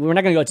mean, we're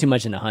not going to go too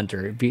much into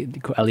Hunter,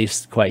 at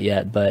least quite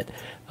yet. But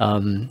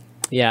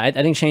I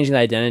think changing the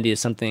identity is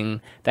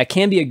something that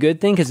can be a good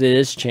thing because it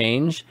is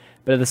change.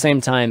 But at the same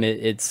time,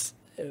 it's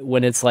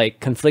when it's like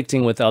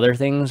conflicting with other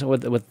things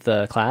with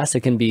the class,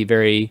 it can be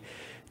very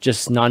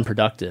just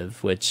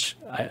non-productive. Which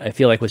I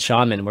feel like with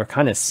Shaman, we're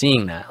kind of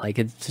seeing that. Like,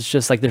 it's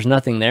just like there's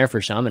nothing there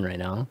for Shaman right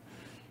now.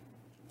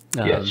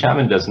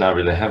 Shaman does not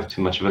really have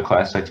too much of a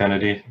class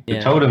identity.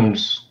 The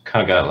totems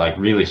kind of got like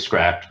really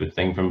scrapped with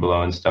Thing from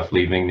Below and stuff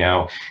leaving.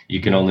 Now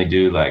you can only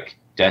do like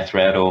Death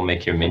Rattle,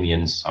 make your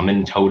minions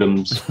summon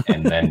totems,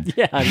 and then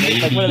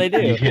like what do they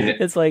do?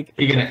 It's like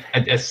you can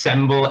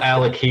assemble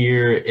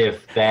Alakir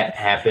if that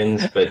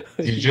happens, but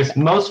just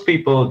most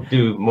people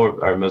do more,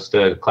 or most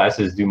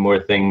classes do more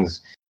things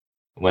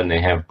when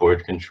they have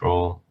board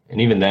control, and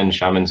even then,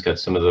 Shaman's got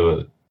some of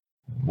the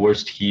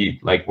worst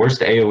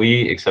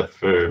AoE, except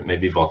for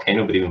maybe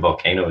Volcano, but even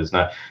Volcano is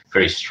not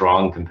very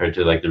strong compared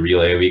to like the real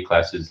AoE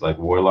classes like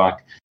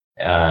Warlock,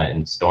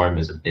 and Storm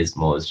is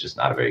abysmal. It's just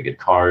not a very good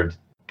card.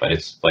 but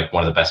it's like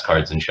one of the best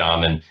cards in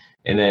Shaman.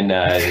 And then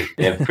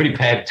they have pretty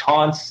bad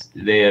taunts.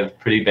 They have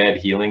pretty bad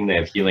healing. They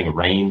have healing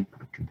rain.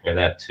 Compare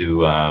that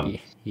to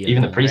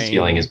even the priest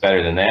healing is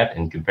better than that,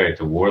 and compare it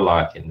to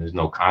Warlock, and there's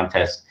no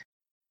contest.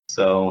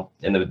 So,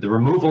 and the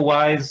removal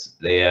wise,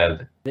 they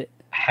have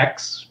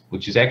Hex,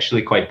 which is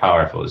actually quite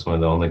powerful. It's one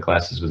of the only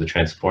classes with a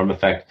transform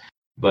effect.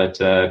 But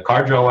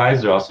card draw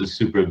wise, they're also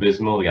super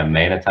abysmal. We got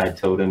Mana Tide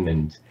Totem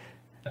and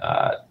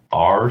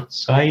Bar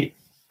Sight.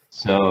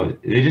 So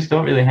they just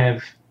don't really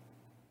have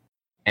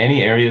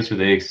any areas where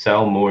they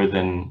excel more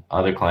than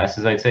other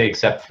classes, I'd say,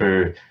 except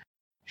for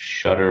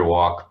Shutter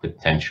Walk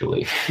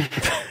potentially.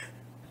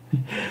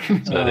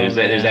 So there's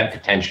that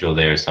potential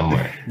there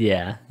somewhere.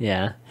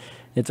 Yeah.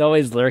 It's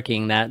always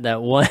lurking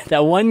that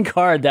one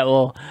card that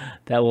will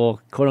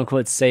quote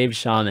unquote save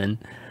Shaman.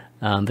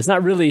 But it's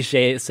not really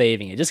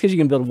saving it. Just because you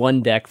can build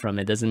one deck from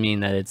it doesn't mean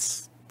that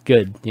it's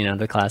good.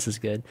 The class is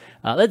good.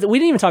 We didn't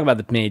even talk about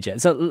the mage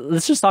yet. So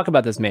let's just talk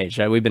about this mage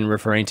that we've been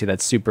referring to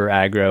that's super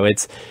aggro.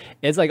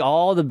 It's like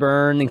all the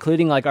burn,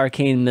 including like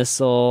Arcane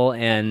Missile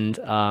and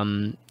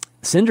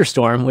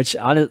Cinderstorm, which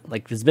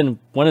has been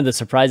one of the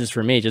surprises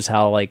for me, just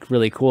how like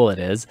really cool it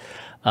is.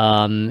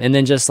 And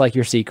then just like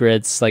your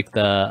secrets, like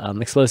the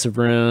explosive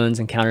runes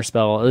and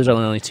counterspell. Those are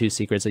the only two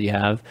secrets that you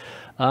have.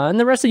 And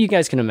the rest of you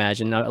guys can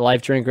imagine. A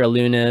Life Drinker, a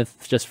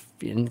Lunith, just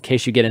in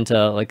case you get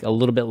into like a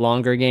little bit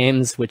longer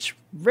games, which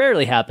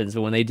rarely happens,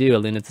 but when they do, a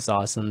Lunith is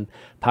awesome.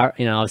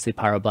 Obviously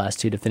Pyroblast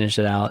too to finish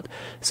it out.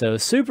 So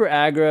super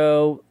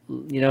aggro.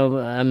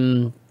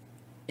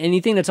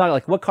 Anything to talk,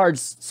 like what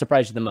cards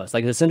surprised you the most?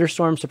 Like the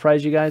Cinderstorm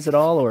surprised you guys at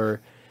all, or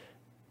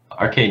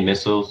Arcane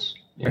Missiles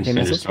and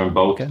Cinderstorm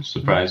both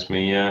surprised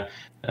me. Yeah,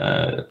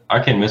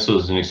 Arcane Missile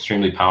is an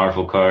extremely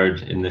powerful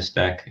card in this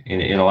deck.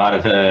 In a lot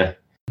of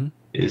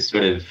is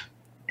sort of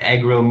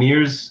aggro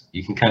mirrors,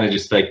 you can kind of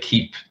just like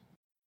keep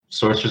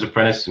Sorcerer's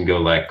Apprentice and go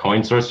like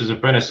coin Sorcerer's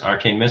Apprentice,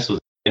 Arcane Missiles,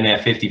 in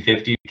that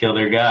 50-50, kill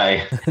their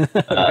guy.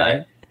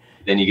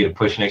 Then you get to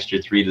push an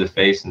extra 3 to the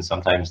face, and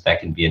sometimes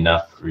that can be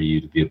enough for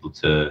you to be able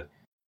to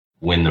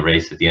win the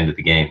race at the end of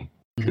the game,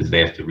 because they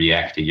have to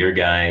react to your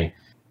guy.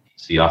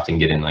 So you often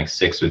get in like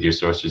 6 with your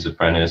Sorcerer's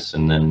Apprentice,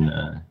 and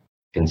then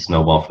can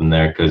snowball from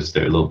there because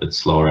they're a little bit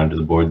slower under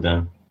the board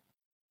then.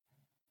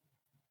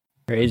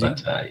 Crazy.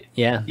 But,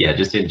 yeah,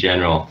 just in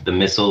general, the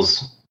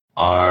missiles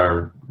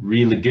are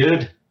really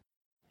good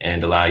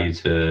and allow you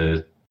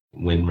to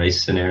win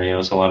race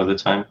scenarios a lot of the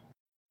time.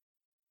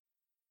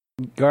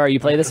 Gar, you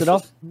play this at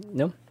all?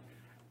 No?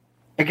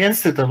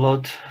 Against it a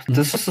lot.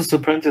 The Sorcerer's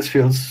Apprentice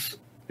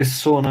is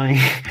so annoying.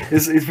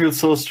 It feels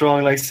so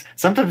strong. Like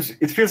sometimes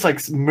it feels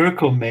like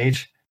Miracle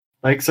Mage.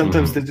 Like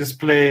sometimes they just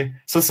play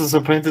Sorcerer's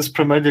Apprentice,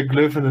 Primordial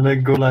Glyph, and then they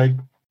go like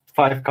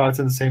 5 cards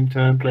in the same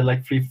turn, play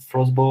like 3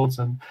 Frostbolts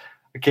and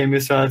Arcane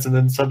Missiles, and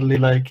then suddenly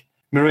like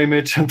Mirror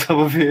Image on top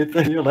of it,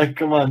 and you're like,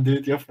 come on,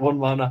 dude, you have 1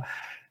 mana.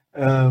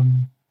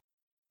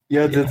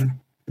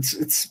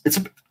 It's.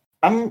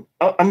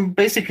 I'm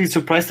basically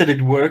surprised that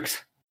it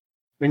works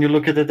when you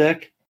look at the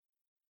deck.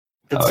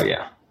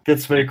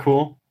 That's very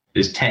cool.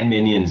 There's 10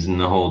 minions in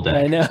the whole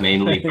deck,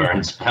 mainly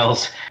burn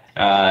spells.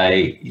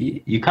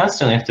 You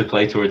constantly have to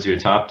play towards your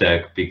top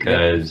deck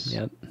because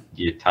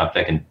your top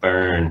deck can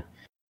burn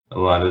a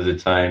lot of the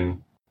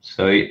time.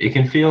 So it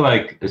can feel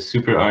like a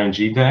super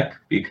RNG deck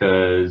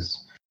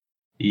because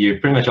you're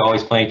pretty much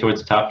always playing towards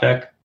the top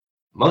deck.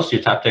 Most of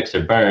your top decks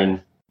are burn,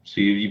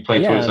 so you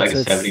play towards like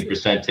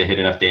 70% to hit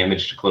enough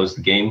damage to close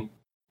the game.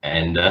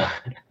 And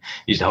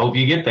you just hope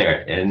you get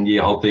there, and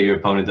you hope that your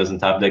opponent doesn't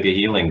top deck a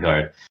healing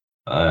card.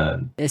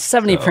 It's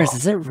 70%.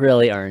 Is it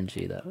really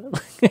RNG though?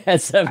 At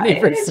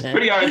 70%, it's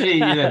pretty RNG.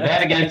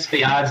 That against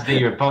the odds that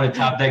your opponent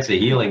top decks a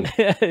healing.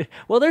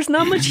 Well, there's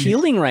not much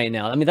healing right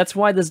now. I mean, that's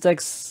why this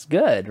deck's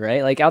good,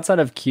 right? Like outside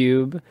of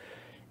Cube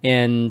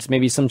and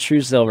maybe some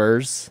True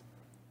Silvers.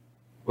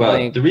 Well,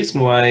 like, the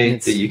reason why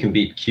that you can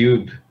beat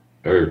Cube,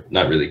 or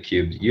not really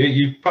Cube,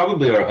 you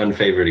probably are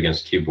unfavored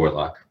against Cube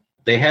Warlock.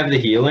 They have the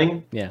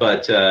healing,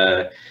 but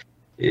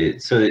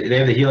so they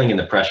have the healing and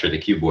the pressure, the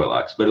Cube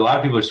Warlocks. But a lot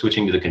of people are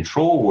switching to the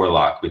Control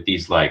Warlock with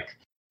these like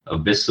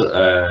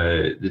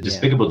the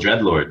Despicable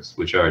Dreadlords,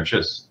 which are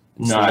just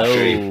not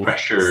very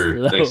pressure,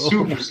 like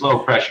super slow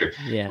pressure.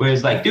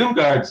 Whereas like Doom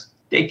Guards,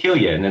 they kill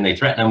you, and then they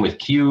threaten them with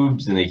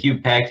cubes, and they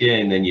cube pack you,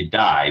 and then you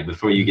die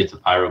before you get to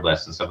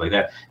Pyroblast and stuff like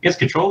that. Against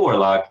Control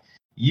Warlock,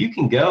 you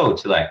can go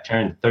to like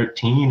turn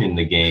 13 in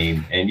the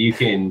game, and you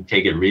can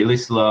take it really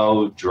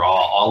slow, draw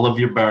all of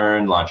your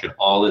burn, launch it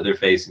all at their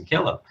face, and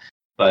kill them.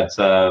 But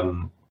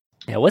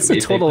what's the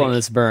total on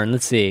this burn?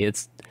 Let's see.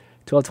 It's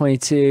 12,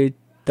 22,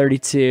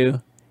 32.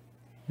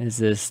 Is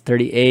this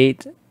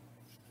 38?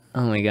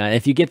 Oh my god!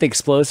 If you get the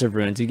explosive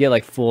runes, you get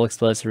like full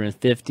explosive runes.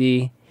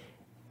 50.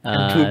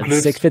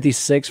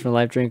 656 from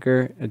Life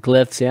Drinker.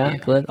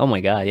 Glyphs, Glyph. Oh my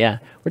god, yeah.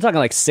 We're talking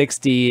like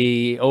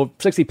 60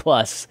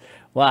 plus.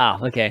 Wow,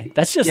 okay.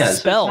 That's just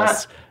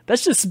spells.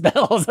 That's just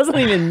spells. That's not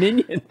even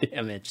minion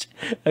damage.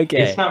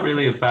 Okay. It's not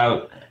really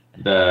about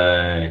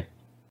the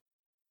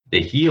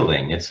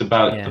healing. It's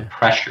about the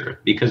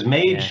pressure. Because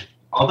Mage,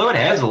 although it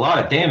has a lot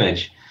of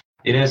damage,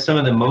 It has some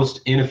of the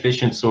most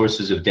inefficient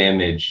sources of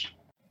damage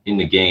in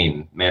the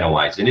game,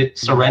 mana-wise, and it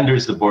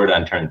surrenders the board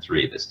on turn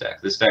 3. This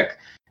deck,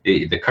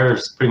 the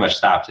curve's pretty much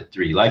stops at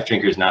 3. Life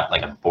Drinker is not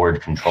like a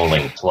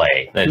board-controlling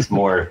play. That's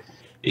more,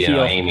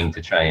 aiming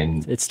to try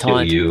and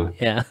kill you,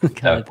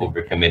 without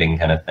overcommitting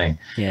kind of thing.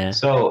 Yeah.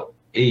 So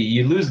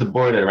you lose the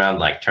board at around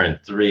like turn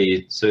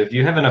 3. So if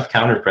you have enough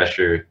counter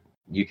pressure,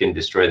 you can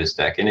destroy this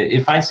deck. And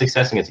it finds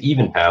success against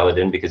Even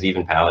Paladin, because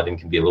Even Paladin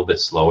can be a little bit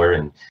slower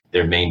and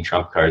their main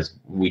trump card's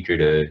weaker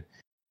to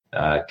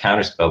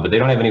counterspell, but they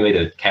don't have any way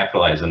to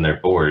capitalize on their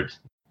board.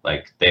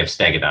 Like, they have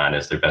Stegadon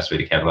as their best way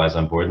to capitalize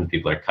on board, and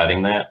people are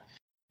cutting that.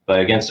 But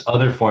against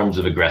other forms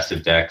of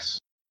aggressive decks,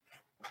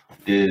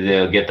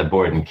 they'll get the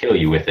board and kill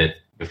you with it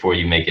before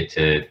you make it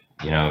to,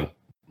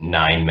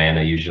 9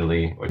 mana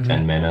usually, or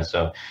 10 mana.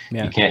 So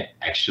you can't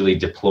actually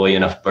deploy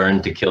enough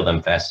burn to kill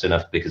them fast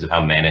enough because of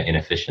how mana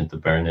inefficient the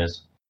burn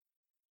is.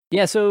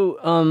 Yeah,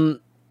 so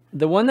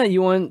the one that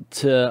you want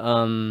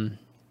to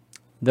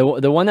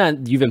the one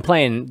that you've been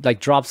playing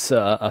like drops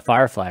a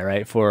Firefly,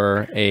 right?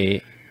 For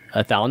a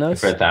Thalnos?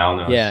 For a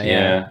Thalnos.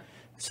 Yeah.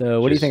 So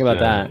what do you think about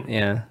that?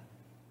 Yeah.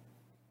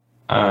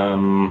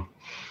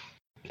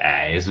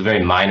 It's a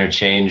very minor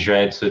change,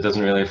 right? So it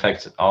doesn't really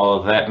affect all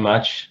of that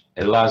much.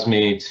 It allows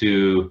me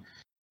to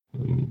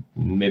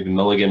maybe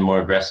mulligan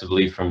more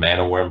aggressively from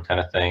Mana Worm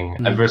kind of thing.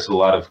 I've versed a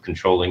lot of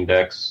controlling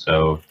decks,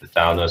 so the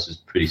Thalnos is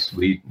pretty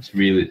sweet.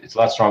 It's a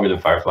lot stronger than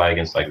Firefly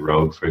against like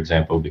Rogue, for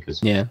example, because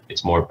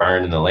it's more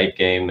burn in the late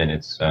game, and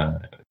it's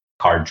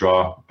card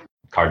draw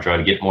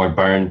to get more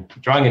burn.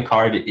 Drawing a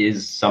card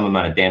is some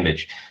amount of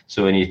damage.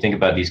 So when you think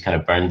about these kind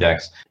of burn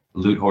decks,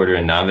 Loot Hoarder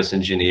and Novice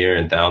Engineer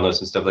and Thalnos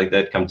and stuff like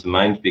that come to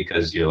mind,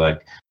 because you're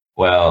like,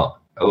 well,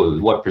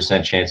 what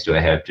 % chance do I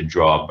have to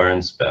draw a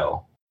burn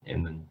spell?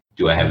 And then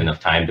do I have enough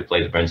time to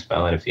play the burn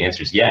spell? And if the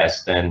answer is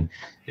yes, then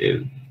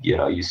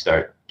you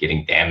start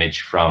getting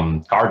damage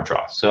from card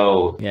draw.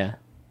 So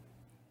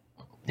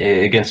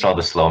against all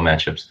the slow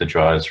matchups, the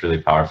draw is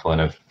really powerful,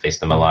 and I've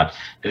faced them a lot.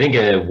 I think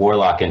a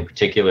Warlock in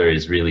particular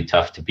is really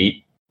tough to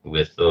beat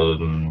with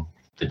the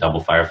double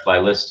Firefly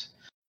list,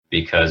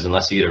 because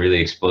unless you get a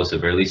really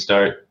explosive early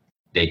start,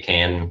 they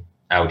can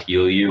out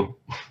heal you.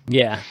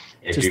 Yeah.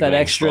 Just that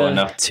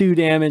extra 2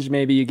 damage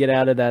maybe you get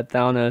out of that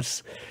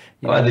Thalnos.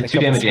 The 2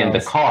 damage and the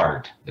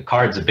card. The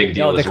card's a big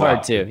deal as well. The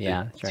card too,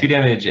 yeah. Right. 2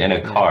 damage and a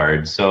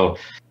card. So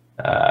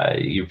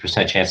your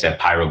 % chance to have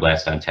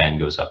Pyroblast on 10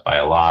 goes up by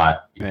a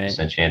lot. Your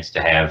 % chance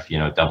to have,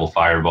 double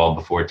Fireball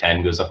before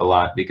 10 goes up a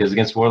lot. Because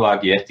against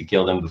Warlock, you have to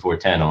kill them before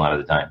 10 a lot of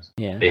the times.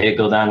 Yeah. They hit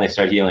Gul'dan, they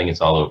start healing,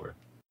 it's all over.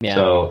 Yeah.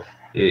 So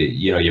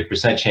your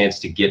 % chance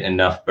to get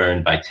enough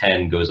burn by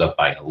 10 goes up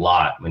by a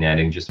lot when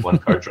adding just one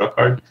card draw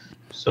card.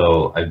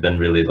 So I've been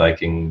really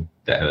liking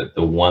the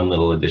one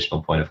little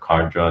additional point of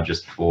card draw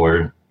just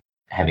for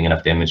having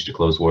enough damage to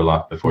close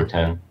Warlock before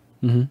 10.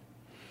 Mm-hmm.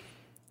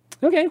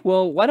 Okay,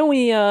 well, why don't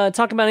we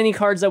talk about any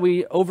cards that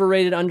we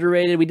overrated,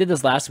 underrated? We did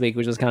this last week,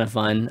 which was kind of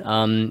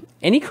fun.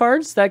 Any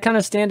cards that kind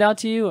of stand out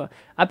to you?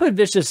 I put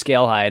Vicious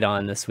Scalehide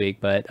on this week,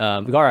 but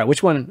Gara,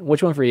 which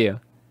one for you?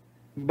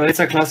 But it's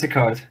a classic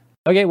card.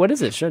 Okay, what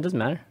is it? Sure, it doesn't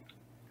matter.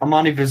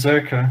 Armani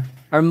Berserker.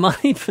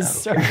 Armani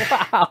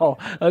Berserker. Wow.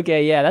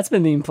 Okay, yeah, that's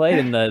been being played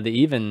in the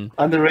even.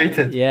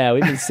 Underrated. Yeah,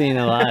 we've been seeing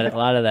a lot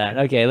of that.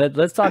 Okay,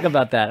 let's talk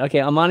about that. Okay,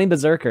 Armani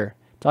Berserker.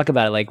 Talk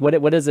about it. Like,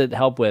 what does it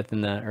help with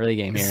in the early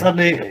game here?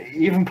 Suddenly,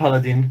 Even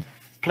Paladin.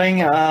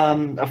 Playing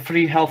a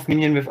free health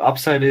minion with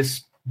upside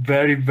is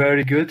very,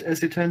 very good,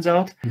 as it turns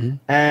out. Mm-hmm.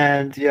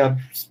 And yeah,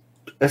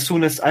 as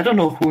soon as, I don't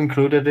know who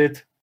included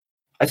it.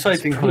 I saw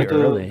it included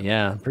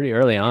pretty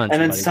early on.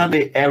 And then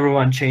suddenly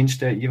everyone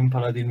changed their Even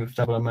Paladin with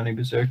double Armani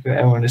Berserker.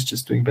 Everyone is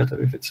just doing better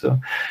with it. So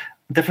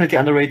definitely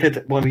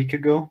underrated 1 week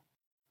ago.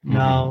 Mm-hmm.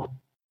 Now,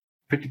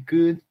 pretty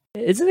good.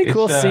 Isn't it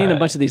cool seeing a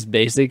bunch of these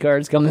basic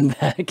cards coming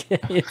back?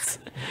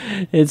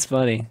 It's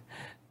funny.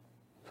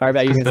 Sorry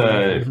about you.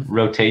 The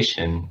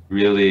rotation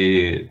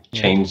really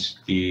changed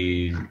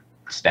the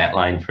stat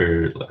line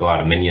for like a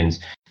lot of minions.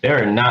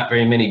 There are not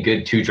very many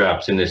good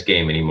 2-drops in this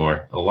game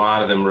anymore. A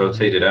lot of them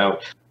rotated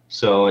out.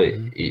 So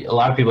a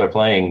lot of people are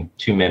playing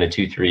 2 mana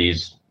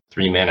 2/3s,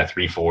 3 mana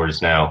 3/4s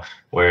now,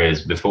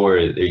 whereas before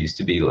there used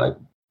to be like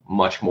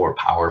much more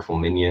powerful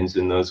minions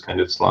in those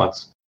kind of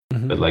slots.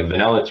 Mm-hmm. But like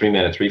vanilla 3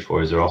 mana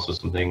 3/4s are also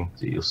something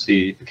that you'll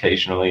see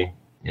occasionally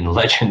in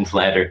Legends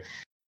ladder.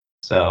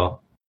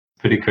 So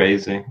pretty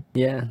crazy.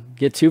 Yeah,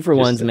 get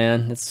 2-for-1s,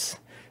 man. It's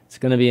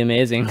gonna be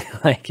amazing.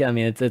 Like, I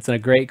mean, it's a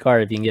great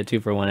card if you can get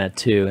 2-for-1 at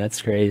 2.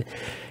 That's crazy.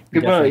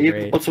 People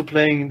are also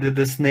playing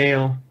the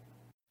snail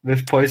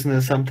with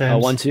poisonous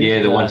sometimes. 1/2?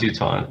 Yeah, the 1/2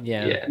 taunt.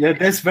 Yeah,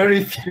 there's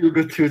very few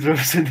good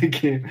 2-drops in the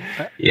game.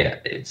 Yeah,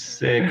 it's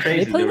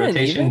crazy. They play that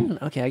even?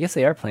 Okay, I guess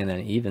they are playing that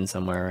even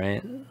somewhere,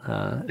 right?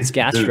 It's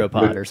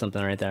Gastropod or something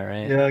right there,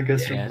 right? Yeah,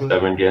 Gastropod.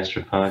 Stubborn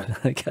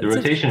Gastropod. The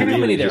rotation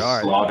really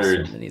just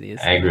slaughtered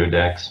aggro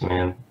decks,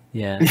 man.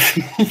 Yeah.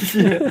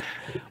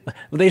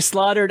 Well, they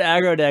slaughtered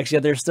aggro decks,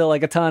 yet there's still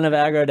like a ton of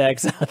aggro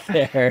decks out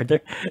there.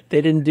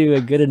 They didn't do a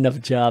good enough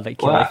job at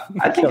killing. Well,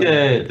 I think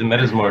the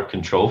meta's more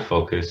control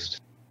focused.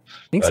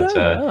 Think But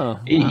so? Oh, wow.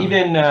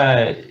 even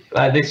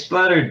they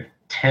splattered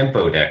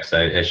tempo decks,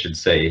 I should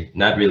say,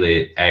 not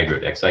really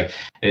aggro decks. Like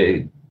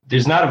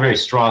there's not a very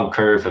strong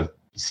curve of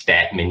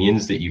stat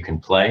minions that you can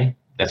play.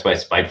 That's why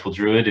Spiteful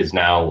Druid is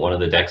now one of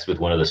the decks with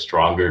one of the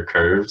stronger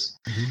curves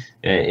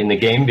in the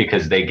game,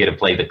 because they get to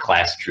play the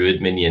class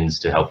Druid minions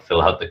to help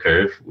fill out the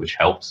curve, which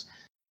helps.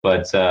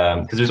 But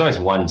because there's always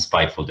one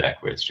Spiteful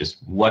deck where it's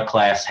just what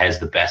class has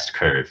the best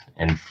curve,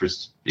 and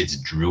first it's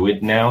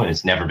Druid now, and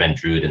it's never been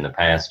Druid in the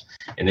past,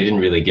 and they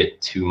didn't really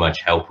get too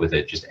much help with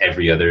it. Just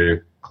every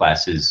other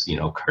class's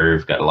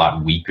curve got a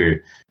lot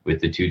weaker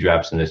with the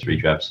 2-drops and the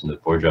 3-drops and the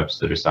 4-drops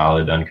that are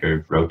solid on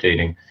curve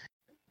rotating.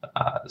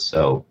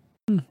 So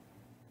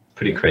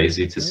pretty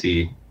crazy to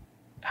see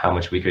how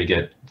much weaker you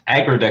get.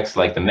 Aggro decks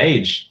like the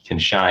Mage can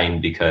shine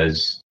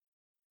because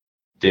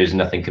there's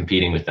nothing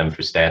competing with them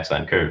for stats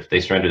on curve. They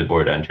surrender the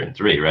board on turn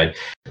 3, right?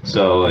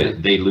 So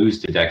they lose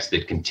to decks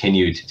that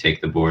continue to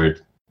take the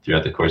board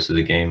throughout the course of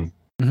the game.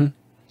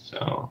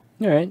 So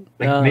All right.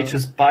 Mage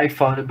is by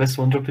far the best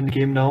 1-drop in the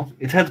game now.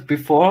 It had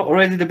before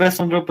already the best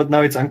 1-drop, but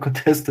now it's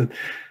uncontested.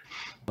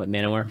 What,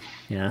 Manowar?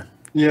 Yeah.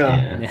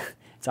 Yeah.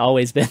 It's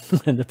always been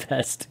one of the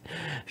best.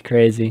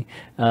 Crazy.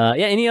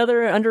 Any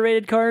other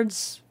underrated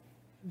cards?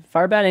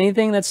 Firebat,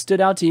 anything that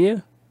stood out to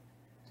you?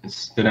 It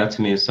stood out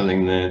to me as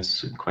something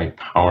that's quite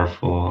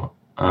powerful.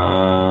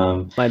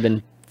 Might have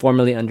been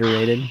formerly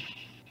underrated.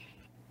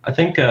 I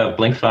think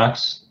Blink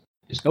Fox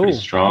is pretty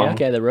strong. Yeah,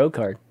 okay, the rogue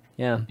card.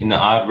 Yeah. In the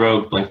odd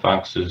rogue, Blink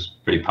Fox is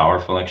pretty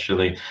powerful,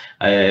 actually.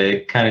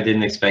 I kind of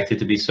didn't expect it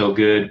to be so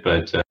good,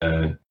 but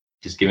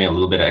just giving a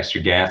little bit of extra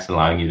gas and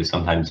allowing you to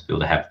sometimes be able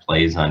to have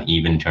plays on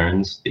even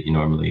turns that you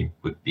normally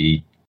would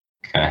be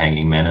kind of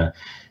hanging mana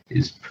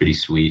is pretty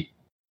sweet.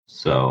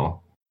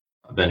 So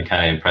I've been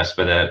kind of impressed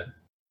by that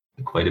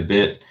quite a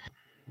bit.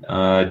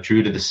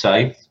 Druid of the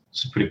Scythe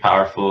is pretty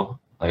powerful.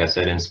 Like I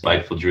said, in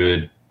Spiteful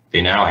Druid,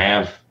 they now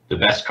have the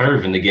best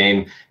curve in the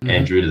game,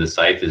 and Druid of the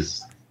Scythe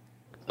is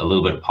a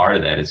little bit part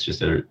of that. It's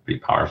just a pretty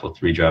powerful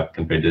 3-drop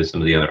compared to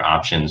some of the other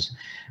options.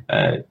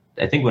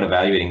 I think when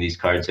evaluating these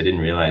cards, I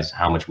didn't realize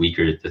how much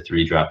weaker the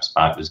 3-drop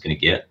spot was going to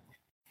get.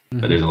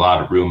 But there's a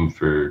lot of room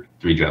for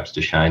 3-drops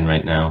to shine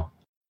right now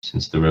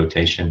since the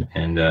rotation.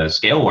 And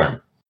Scale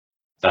Worm,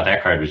 thought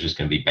that card was just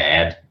going to be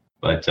bad.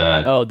 But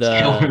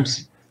Scale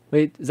Worm's...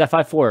 Wait, is that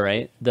 5/4,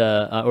 right?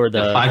 The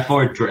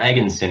 5/4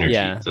 Dragon Synergy.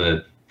 Yeah. It's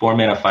a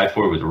 4-mana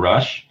 5/4 with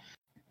Rush.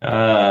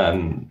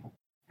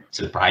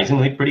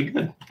 Surprisingly pretty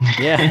good.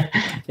 Yeah.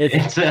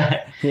 It's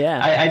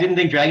I didn't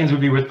think dragons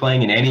would be worth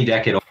playing in any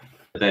deck at all.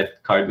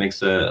 That card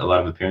makes a lot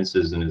of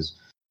appearances and is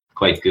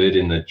quite good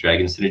in the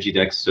Dragon Synergy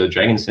decks. So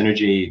Dragon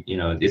Synergy,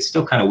 it's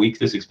still kind of weak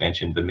this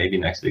expansion, but maybe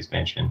next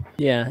expansion.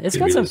 Yeah, it's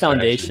got some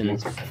foundation.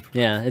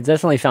 Yeah, it's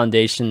definitely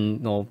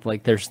foundational.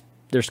 Like there's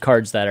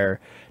cards that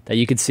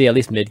you could see at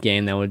least mid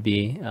game that would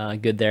be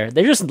good there.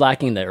 They're just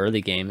lacking the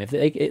early game. If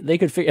they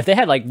could if they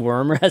had like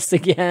Worm Rest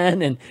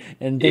again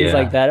and things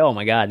like that. Oh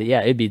my god,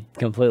 yeah, it'd be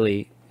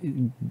completely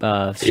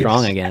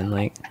strong again.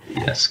 Like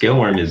Scale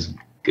Worm is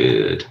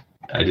good.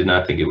 I did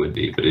not think it would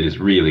be, but it is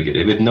really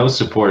good. With no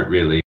support,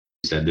 really.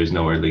 You said there's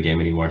no early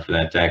game anymore for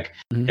that deck.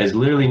 Has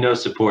literally no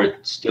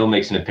support, still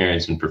makes an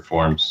appearance and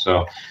performs.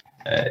 So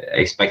I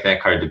expect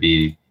that card to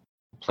be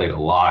played a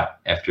lot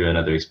after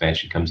another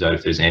expansion comes out,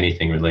 if there's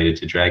anything related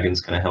to dragons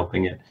kind of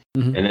helping it.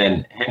 And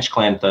then Hench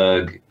Clan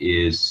Thug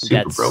is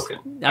super broken.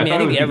 I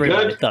think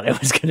everybody thought it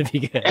was going to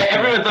be good.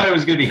 Everyone thought it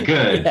was going to be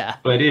good,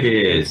 but it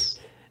is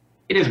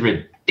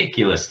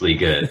ridiculously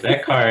good.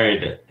 That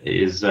card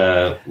is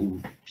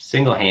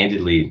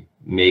single-handedly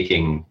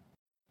making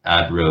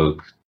Odd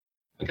Rogue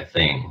like a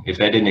thing. If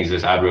that didn't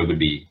exist, Odd Rogue would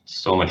be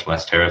so much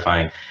less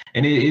terrifying.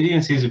 And it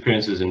even sees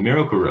appearances in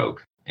Miracle Rogue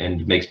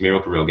and makes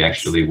Miracle Rogue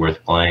actually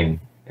worth playing.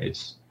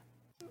 It's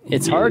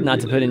really, hard not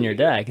to really, put in your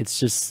deck.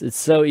 It's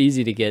so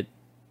easy to get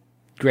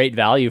great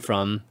value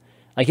from.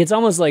 Like it's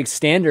almost like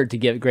standard to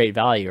get great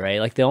value, right?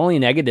 Like the only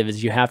negative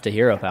is you have to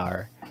hero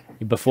power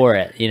before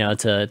it,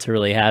 to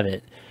really have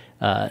it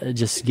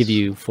just give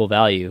you full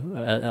value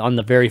on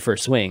the very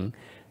first swing.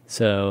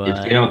 So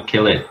if they don't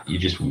kill it, you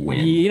just win.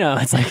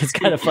 It's like it's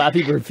got a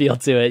Flappy Bird feel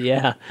to it.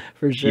 Yeah,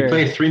 for sure. You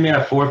play a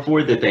 3-mana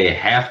 4/4 that they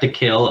have to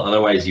kill,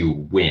 otherwise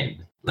you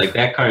win. Like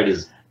that card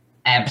is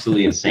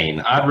absolutely insane.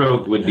 Odd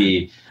Rogue would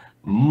be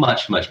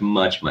much, much,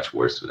 much, much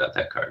worse without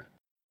that card.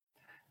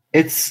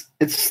 It's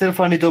still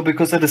funny though,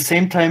 because at the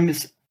same time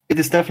it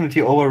is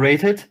definitely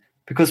overrated,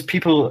 because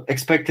people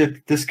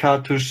expected this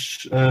card to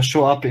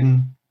show up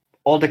in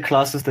all the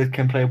classes that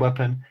can play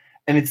weapon,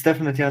 and it's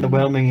definitely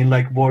underwhelming in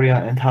like Warrior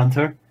and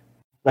Hunter.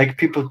 Like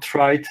people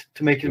tried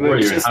to make it work.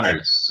 Warrior and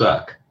Hunter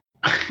suck.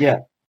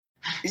 Yeah.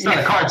 It's not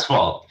the card's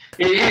fault.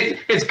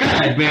 It's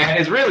good, man.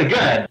 It's really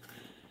good.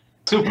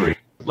 Super.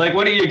 Like,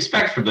 what do you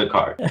expect from the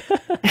card?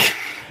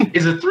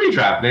 It's a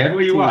 3-drop, man. What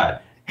do you want?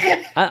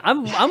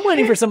 I'm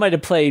waiting for somebody to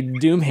play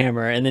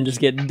Doomhammer and then just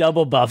get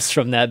double buffs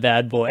from that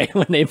bad boy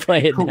when they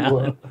play it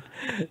down.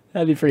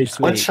 That'd be pretty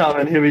sweet. One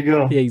shaman, here we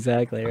go. Yeah,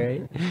 exactly,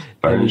 right?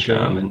 Burn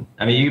Shaman.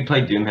 I mean, you can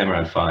play Doomhammer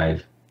on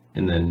 5.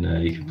 and then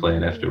you can play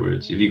it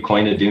afterwards. If you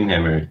coin a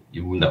Doomhammer,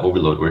 the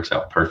Overload works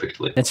out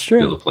perfectly. That's true.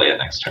 You'll be able to play it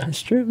next turn.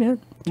 That's true, man.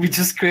 We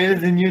just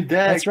created a new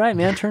deck. That's right,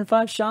 man. Turn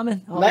 5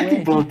 Shaman. All the Lightning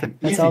way. bolt.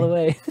 That's Easy. all the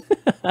way.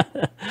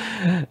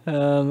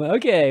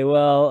 Okay,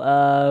 well,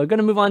 we're going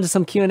to move on to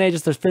some Q&A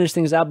just to finish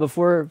things out.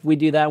 Before we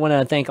do that, I want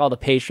to thank all the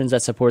patrons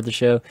that support the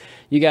show.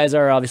 You guys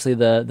are obviously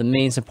the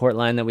main support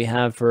line that we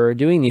have for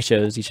doing these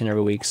shows each and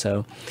every week.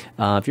 So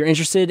if you're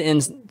interested in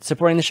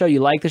supporting the show,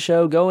 you like the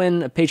show, go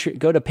to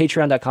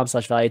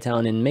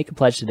patreon.com/valuetown and make a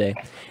pledge today.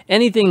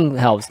 Anything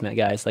helps, man,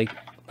 guys. Like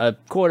a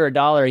quarter,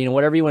 $1,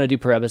 whatever you want to do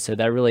per episode,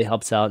 that really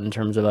helps out in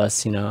terms of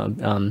us,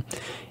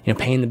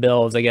 paying the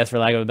bills, I guess, for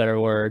lack of a better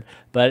word.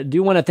 But I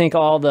do want to thank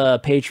all the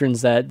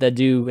patrons that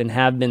do and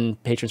have been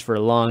patrons for a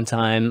long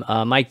time.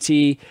 Mike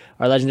T,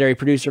 our legendary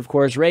producer, of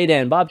course,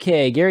 Rayden, Bob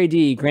K, Gary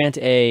D, Grant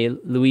A,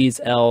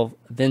 Louise L,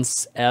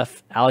 Vince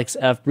F, Alex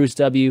F, Bruce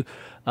W,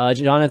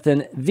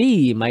 Jonathan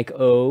V, Mike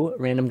O,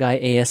 Random Guy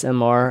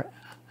ASMR,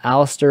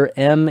 Alistair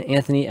M,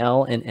 Anthony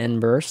L, and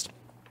N Burst.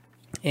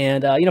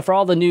 And, for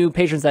all the new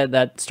patrons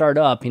that start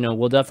up,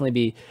 we'll definitely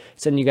be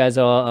sending you guys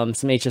some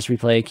HS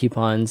Replay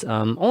coupons.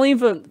 Only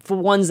for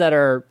ones that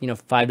are,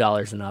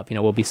 $5 and up.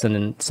 We'll be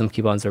sending some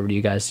coupons over to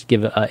you guys to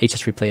give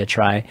HS Replay a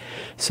try.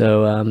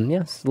 So,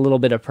 it's a little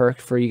bit of perk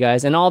for you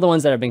guys. And all the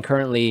ones that have been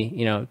currently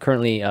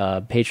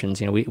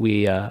patrons,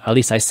 we at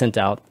least I sent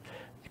out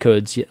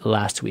codes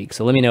last week.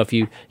 So let me know if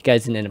you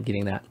guys didn't end up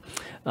getting that.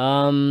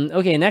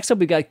 Okay, next up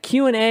we got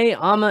Q&A.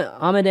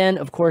 Amaden,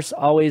 of course,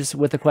 always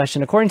with a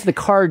question. According to the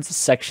cards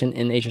section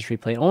in HS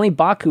Replay, only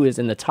Baku is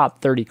in the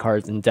top 30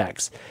 cards in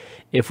decks.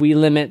 If we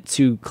limit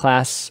to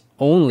class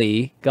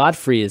only,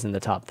 Godfrey is in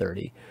the top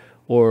 30.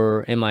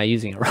 Or am I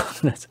using it wrong?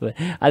 That's what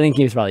I think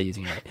he was probably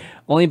using it right.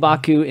 Only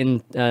Baku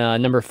in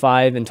number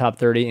 5 in top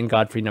 30 and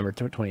Godfrey number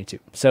 22.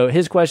 So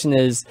his question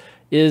is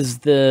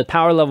the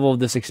power level of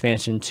this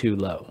expansion too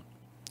low,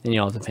 in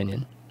y'all's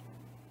opinion?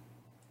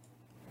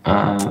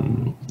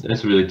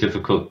 That's a really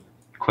difficult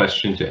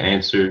question to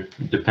answer.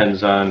 It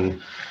depends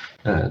on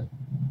a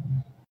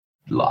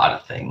lot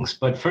of things.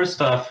 But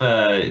first off,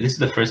 this is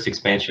the first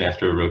expansion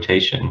after a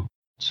rotation.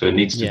 So it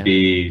needs to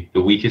be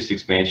the weakest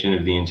expansion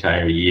of the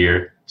entire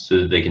year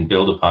so that they can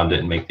build upon it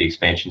and make the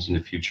expansions in the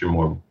future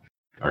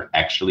are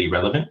actually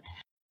relevant.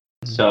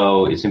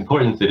 So it's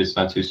important that it's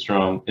not too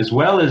strong, as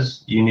well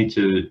as you need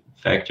to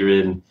factor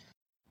in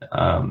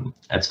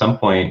at some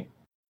point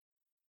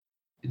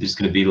there's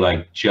going to be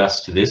like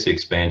just this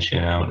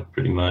expansion out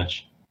pretty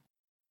much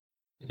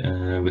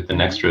with the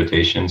next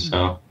rotation.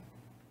 So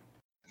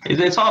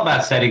it's all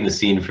about setting the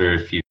scene for a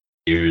few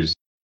years.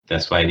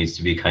 That's why it needs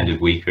to be kind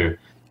of weaker.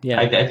 Yeah,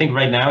 I think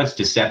right now it's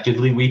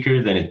deceptively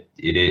weaker than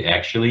it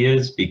actually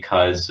is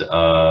because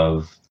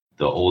of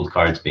the old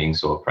cards being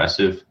so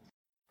oppressive.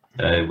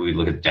 We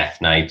look at Death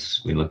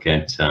Knights, we look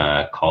at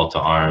Call to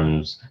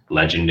Arms,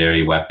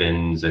 legendary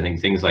weapons, I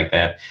think things like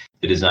that.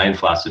 The design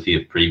philosophy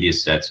of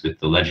previous sets with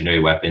the legendary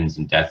weapons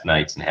and Death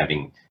Knights and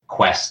having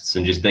quests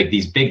and just like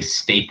these big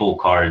staple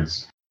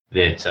cards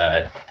that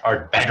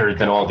are better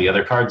than all the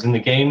other cards in the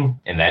game,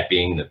 and that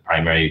being the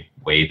primary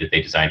way that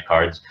they designed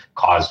cards,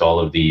 caused all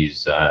of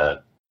these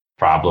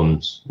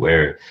problems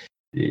where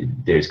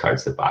there's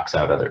cards that box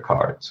out other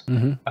cards.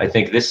 Mm-hmm. I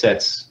think this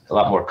set's a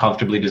lot more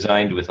comfortably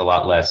designed with a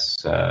lot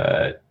less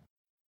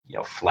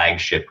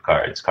flagship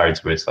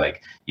cards where it's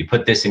like you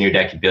put this in your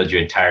deck, you build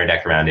your entire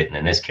deck around it, and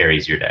then this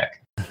carries your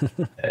deck.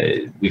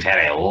 We've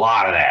had a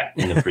lot of that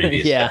in the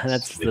previous yeah,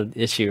 that's the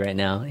issue right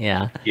now.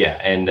 Yeah,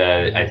 and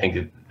I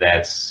think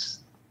that's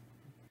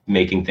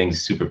making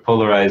things super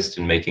polarized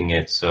and making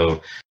it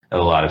so a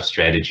lot of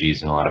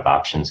strategies and a lot of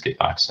options get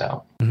boxed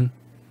out. Mm-hmm.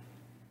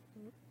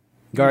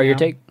 Gar, your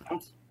take?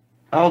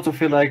 I also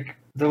feel like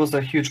there was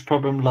a huge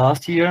problem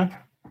last year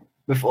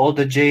with all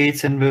the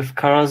Jades and with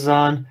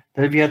Karazhan,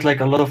 that we had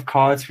like a lot of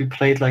cards we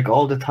played like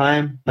all the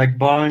time, like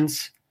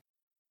Barnes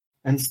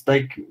and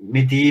like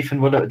Medivh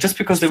and whatever, just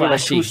because they were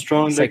like too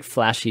strong. It's like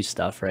flashy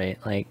stuff, right?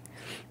 Like,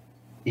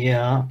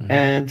 yeah.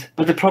 Mm-hmm.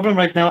 But the problem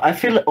right now, I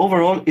feel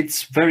overall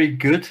it's very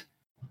good.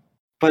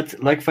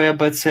 But like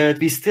Firebird said,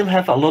 we still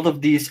have a lot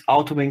of these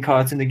auto-win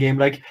cards in the game.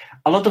 Like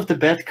a lot of the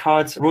bad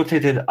cards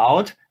rotated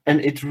out, and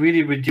it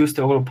really reduced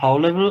the overall power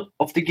level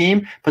of the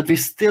game. But we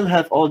still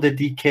have all the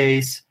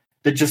DKs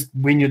that just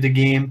win you the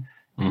game.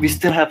 Mm-hmm. We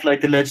still have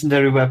like the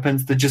legendary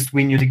weapons that just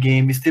win you the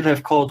game. We still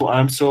have Call to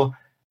Arms. So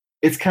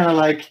it's kind of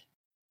like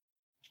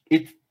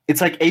it's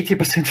like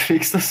 80%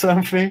 fixed or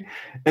something,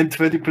 and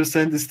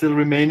 20% is still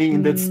remaining,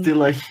 and that's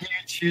still a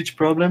huge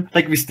problem.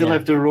 Like we still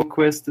have the Rogue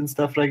Quest and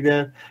stuff like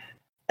that.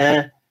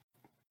 They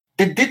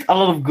did a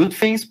lot of good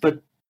things,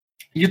 but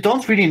you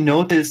don't really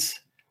notice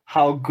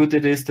how good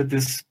it is that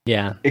this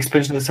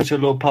expansion is such a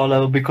low power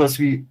level because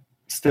we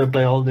still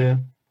play all the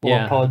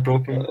overpowered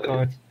broken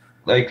cards.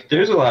 Like,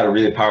 there's a lot of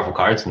really powerful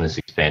cards in this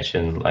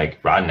expansion. Like,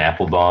 Rotten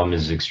Applebaum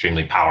is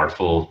extremely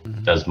powerful,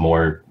 does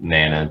more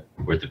mana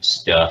worth of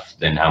stuff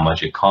than how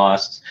much it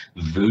costs.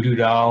 Voodoo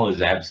Doll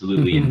is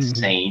absolutely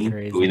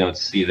insane. We don't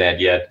see that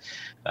yet.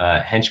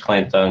 Hench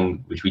Clan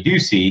Thung, which we do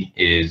see,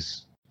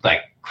 is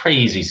like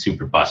crazy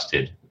super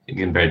busted.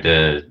 compared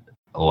to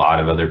a lot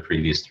of other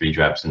previous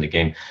 3-drops in the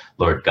game.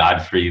 Lord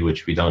Godfrey,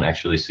 which we don't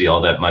actually see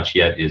all that much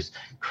yet, is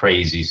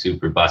crazy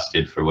super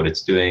busted for what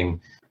it's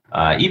doing.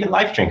 Even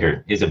Life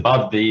Drinker is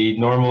above the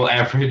normal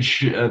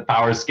average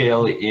power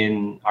scale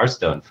in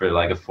Hearthstone for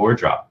like a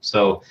 4-drop.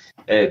 So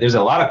there's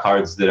a lot of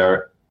cards that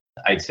are,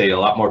 I'd say, a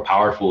lot more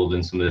powerful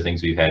than some of the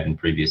things we've had in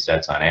previous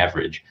sets on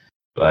average.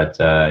 But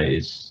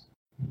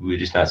we're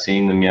just not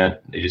seeing them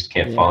yet. They just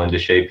can't fall into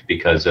shape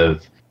because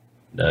of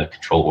the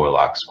Control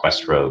Warlocks,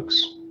 Quest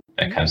Rogues,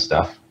 that kind of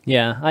stuff.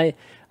 Yeah,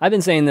 I've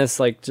been saying this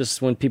like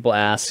just when people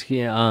ask,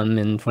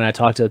 and when I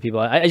talk to other people,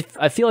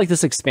 I feel like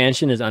this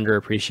expansion is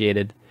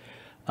underappreciated.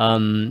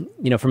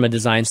 From a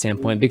design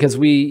standpoint, because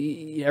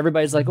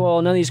everybody's like,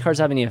 well, none of these cards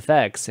have any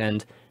effects,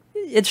 and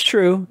it's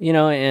true,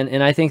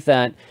 and I think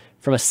that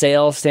from a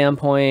sales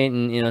standpoint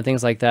and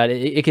things like that,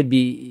 it could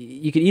be,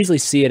 you could easily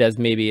see it as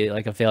maybe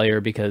like a failure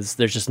because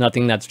there's just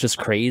nothing that's just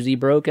crazy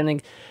broken.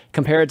 And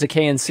compare it to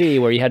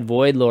KNC where you had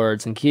Void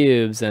Lords and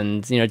cubes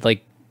and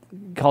like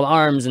Called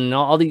Arms and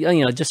all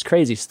the just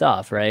crazy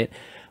stuff, right?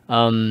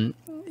 We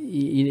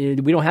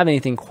don't have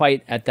anything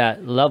quite at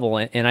that level,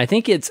 and I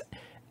think it's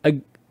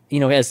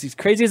as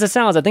crazy as it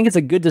sounds, I think it's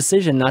a good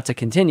decision not to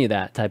continue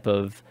that type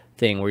of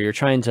thing where you're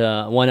trying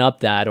to one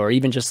up that, or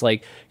even just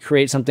like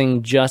create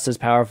something just as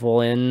powerful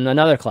in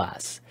another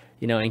class,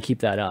 and keep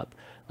that up.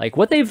 Like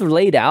what they've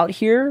laid out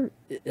here,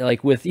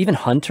 like with even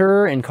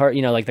Hunter and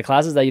like the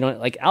classes that you don't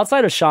like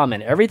outside of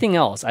Shaman, everything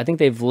else, I think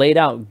they've laid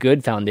out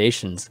good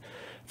foundations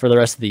for the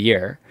rest of the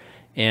year.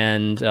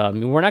 And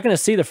we're not going to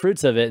see the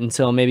fruits of it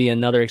until maybe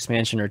another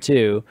expansion or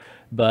two,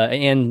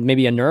 and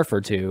maybe a nerf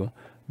or two.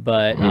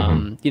 But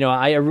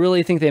I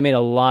really think they made a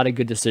lot of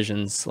good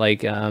decisions.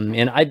 Like,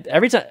 and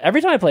every time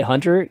I play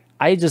Hunter,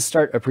 I just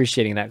start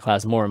appreciating that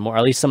class more and more.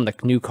 At least some of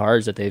the new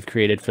cards that they've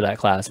created for that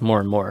class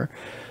more and more.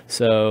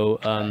 So,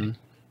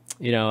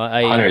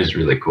 Hunter is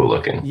really cool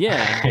looking.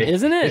 Yeah,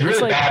 isn't it? It's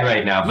really bad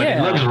right now, but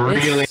it looks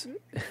really.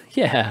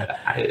 Yeah.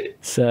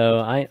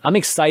 So I'm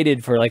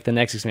excited for like the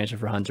next expansion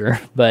for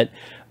Hunter, but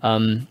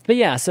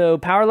yeah, so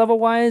power level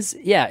wise,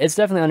 yeah, it's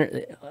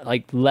definitely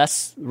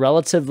less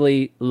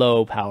relatively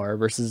low power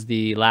versus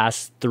the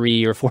last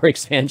 3 or 4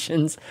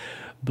 expansions.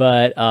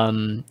 But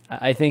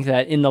I think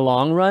that in the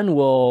long run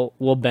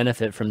we'll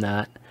benefit from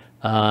that.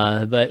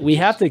 But we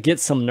have to get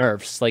some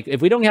nerfs. Like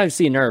if we don't have to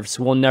see nerfs,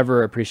 we'll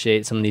never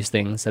appreciate some of these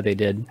things that they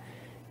did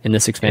in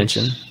this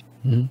expansion.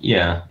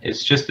 Yeah,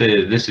 it's just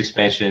this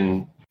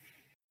expansion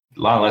a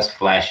lot less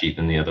flashy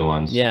than the other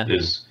ones. Yeah.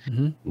 There's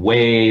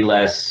way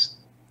less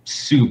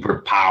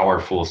super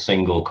powerful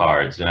single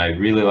cards, and I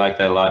really like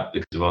that a lot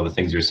because of all the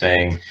things you're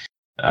saying.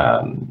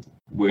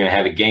 We're going to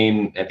have a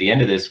game at the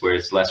end of this where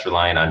it's less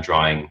reliant on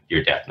drawing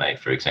your Death Knight,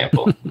 for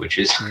example, which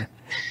is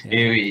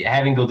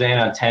having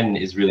Gul'dan on 10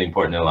 is really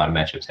important in a lot of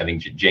matchups. Having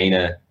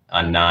Jaina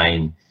on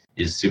 9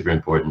 is super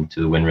important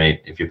to the win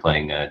rate if you're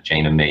playing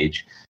Jaina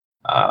Mage.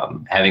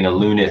 Having a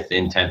Lunith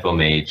in Tempo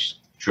Mage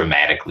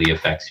dramatically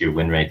affects your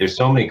win rate. There's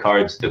so many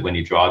cards that when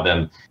you draw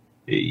them,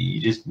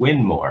 you just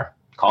win more.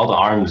 Call to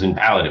Arms and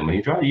Paladin, when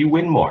you draw, you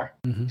win more.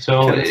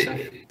 So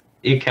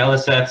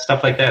Keleseth,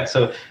 stuff like that.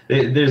 So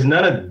there's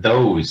none of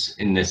those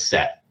in this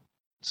set.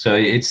 So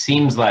it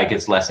seems like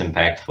it's less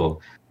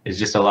impactful. It's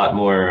just a lot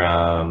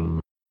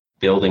more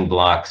building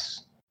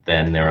blocks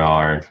than there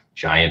are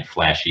giant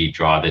flashy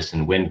draw this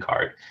and win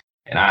card.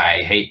 And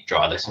I hate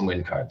draw this and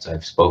win cards.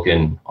 I've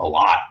spoken a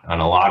lot on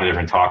a lot of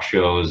different talk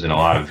shows and a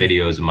lot of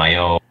videos of my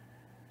own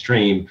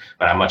stream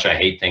about how much I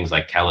hate things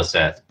like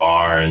Keleseth,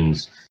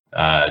 Barnes,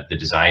 the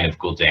design of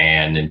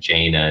Gul'dan and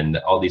Jaina and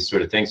all these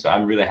sort of things. So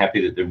I'm really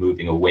happy that they're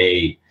moving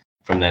away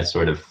from that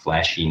sort of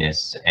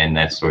flashiness and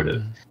that sort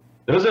of...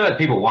 Those are what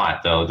people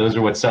want, though. Those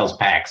are what sells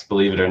packs,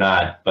 believe it or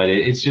not. But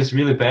it's just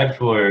really bad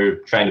for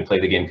trying to play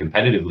the game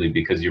competitively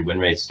because your win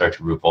rates start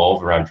to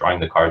revolve around drawing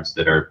the cards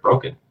that are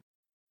broken.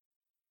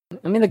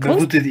 I mean, where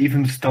would it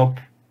even stop?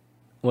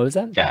 What was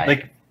that? Yeah,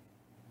 like,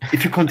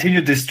 if you continue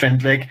this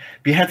trend, like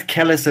we had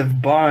Keleseth,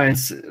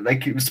 Barnes,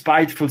 like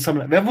Spiteful,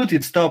 where would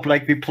it stop?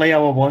 Like we play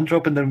our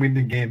 1-drop and then win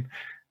the game,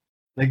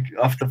 like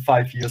after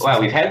 5 years.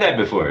 Wow, we've had that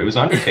before. It was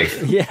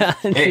Undertaker.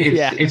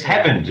 It's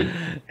happened.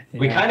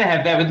 We kind of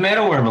have that with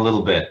Mana Worm a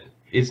little bit.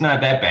 It's not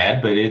that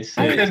bad, but it's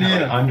not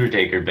like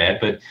Undertaker bad.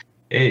 But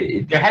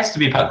there has to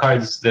be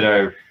cards that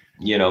are,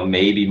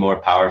 maybe more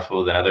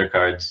powerful than other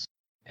cards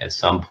at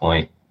some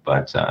point.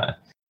 But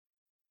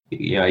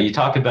you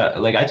talk about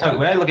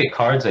when I look at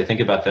cards, I think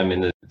about them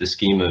in the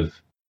scheme of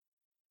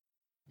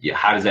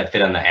how does that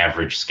fit on the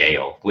average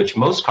scale, which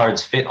most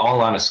cards fit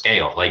all on a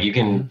scale. Like you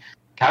can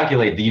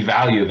calculate the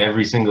value of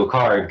every single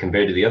card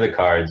compared to the other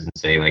cards and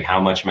say like how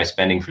much am I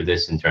spending for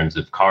this in terms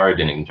of card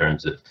and in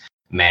terms of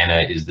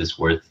mana, is this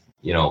worth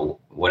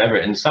whatever.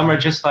 And some are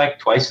just like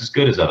twice as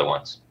good as other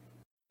ones.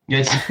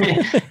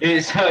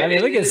 I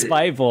mean, look at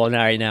Spiteful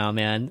right now,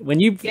 man. When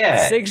you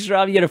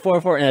 6-drop, you get a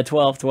 4/4 and a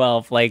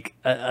 12/12, like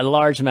a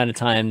large amount of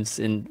times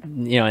in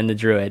the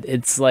Druid.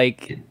 It's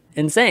like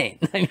insane.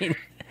 I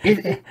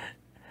mean,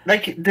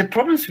 like the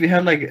problems we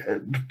had like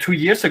 2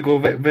 years ago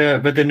where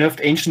they nerfed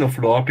Ancient of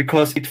Lore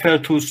because it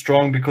felt too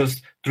strong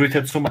because Druid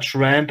had so much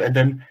ramp, and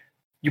then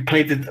you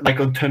played it like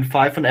on turn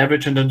 5 on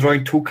average, and then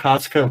drawing 2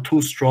 cards felt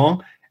too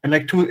strong. And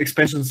like 2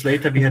 expansions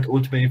later, we had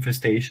Ultimate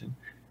Infestation.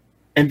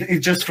 And it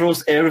just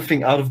throws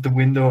everything out of the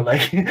window.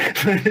 Like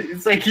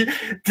it's like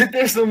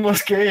there's no more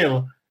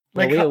scale.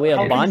 Like we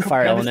have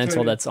Bonfire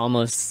Elemental that's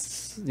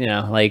almost, you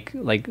know, like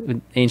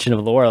Ancient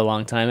of Lore a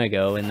long time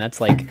ago, and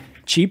that's like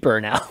cheaper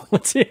now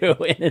too.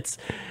 And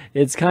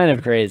it's kind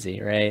of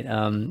crazy, right?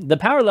 The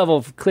power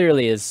level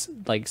clearly is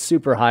like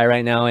super high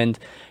right now, and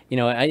you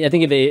know, I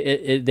think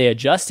if they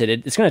adjust it,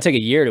 it's going to take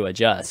a year to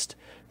adjust.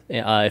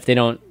 If they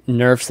don't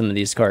nerf some of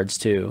these cards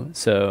too.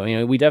 So, you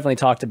know, we definitely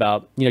talked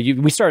about, you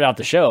know, we started out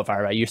the show, if I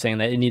were right, you're saying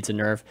that it needs a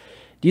nerf.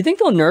 Do you think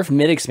they'll nerf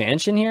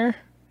mid-expansion here?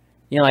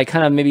 You know, like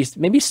kind of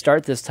maybe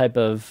start this type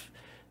of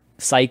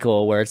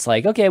cycle where it's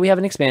like, okay, we have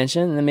an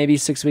expansion, and then maybe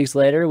 6 weeks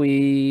later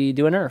we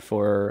do a nerf,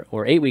 or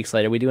 8 weeks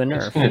later we do a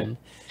nerf. It's going to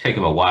take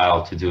them a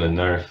while to do a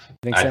nerf.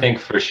 I think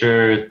for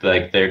sure,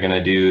 like, they're going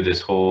to do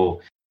this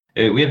whole...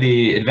 We have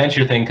the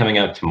adventure thing coming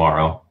out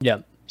tomorrow.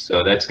 Yep.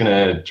 So that's going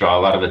to draw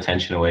a lot of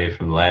attention away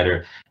from the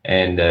ladder,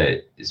 and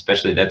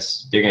especially they're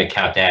going to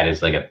count that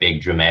as like a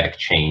big dramatic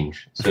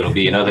change. So it'll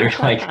be another,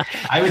 like,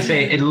 I would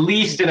say at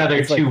least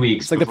another 2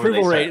 weeks. It's like the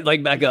approval rate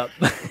like back up.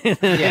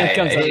 It's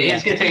going to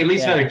take at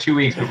least another 2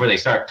 weeks before they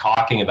start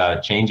talking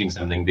about changing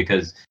something,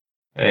 because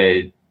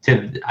I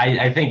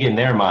think in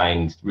their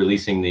mind,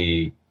 releasing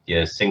the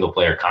single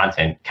player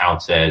content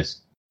counts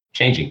as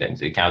changing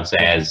things. It counts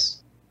as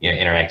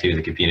interacting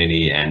with the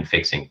community and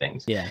fixing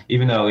things. Yeah.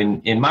 Even though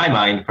in my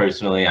mind,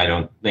 personally, I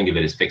don't think of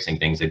it as fixing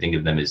things. I think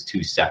of them as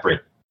two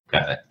separate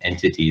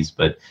entities,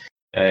 but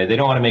they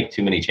don't want to make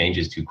too many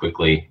changes too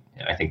quickly.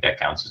 I think that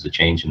counts as a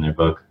change in their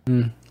book.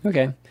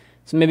 Okay.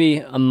 So maybe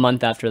a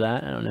month after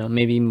that, I don't know,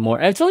 maybe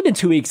more. It's only been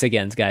 2 weeks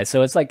again, guys.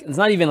 So it's like, it's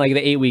not even like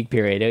the 8 week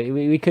period.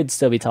 We could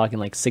still be talking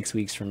like 6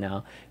 weeks from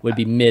now would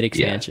be mid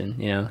expansion,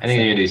 you know? I think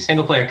they're going to do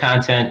single player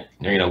content.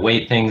 They're going to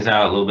wait things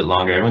out a little bit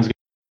longer. Everyone's going to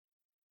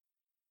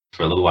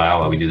for a little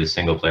while we do the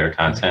single player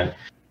content.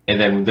 And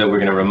then we're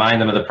going to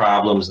remind them of the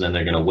problems, and then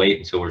they're going to wait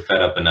until we're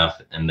fed up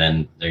enough, and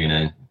then they're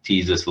going to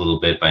tease us a little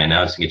bit by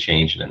announcing a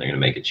change, and then they're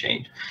going to make a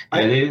change.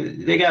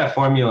 They got a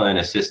formula and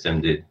a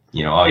system to,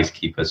 always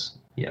keep us,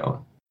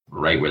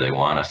 right where they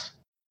want us.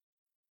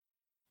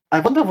 I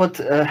wonder what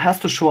has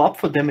to show up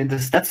for them in the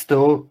stats,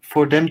 though,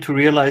 for them to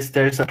realize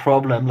there's a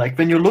problem. Like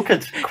when you look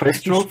at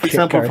Questrogue, for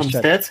example, from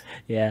stats.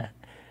 Yeah.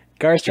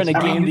 Gar's trying to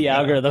game the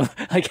algorithm.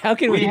 Like, how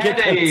can we get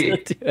them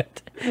to do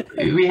it?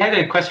 We had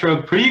a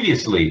Questrogue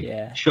previously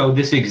show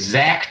this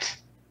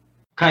exact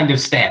kind of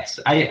stats.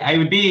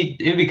 It'd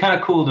be kind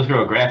of cool to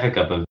throw a graphic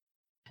up of.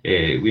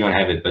 We don't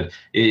have it, but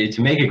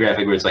to make a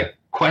graphic where it's like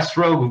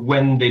Questrogue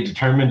when they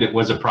determined it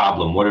was a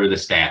problem. What are the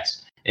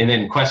stats? And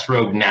then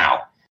Questrogue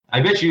now. I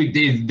bet you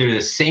they're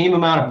the same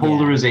amount of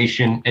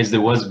polarization as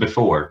there was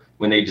before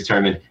when they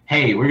determined,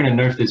 hey, we're going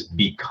to nerf this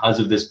because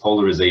of this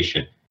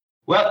polarization.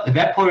 Well,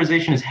 that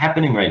polarization is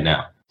happening right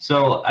now.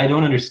 So I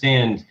don't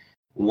understand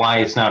why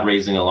it's not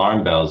raising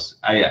alarm bells.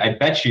 I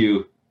bet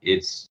you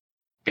it's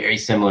very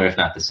similar, if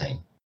not the same.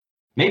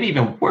 Maybe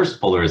even worse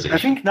polarization. I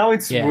think now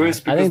it's worse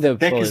because I think the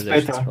deck is better.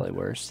 Is probably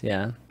worse,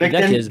 yeah. Back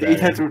then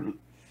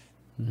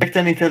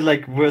it had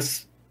like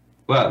worse.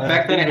 Well,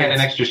 back then it had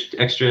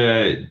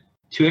an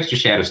two extra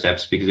shadow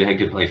steps because it had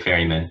to play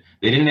Ferryman.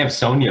 They didn't have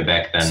Sonya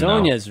back then.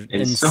 Sonya's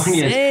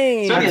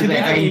insane.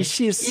 Sonya's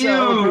she's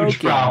huge so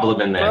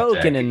problem in that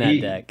broken deck. in that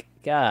deck.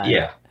 God.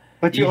 Yeah.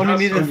 But you only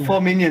needed 4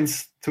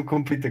 minions to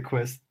complete the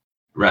quest.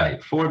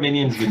 Right. 4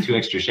 minions with 2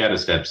 extra shadow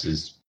steps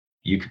is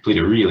you complete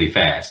it really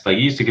fast. Like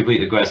you used to complete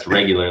the quest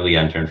regularly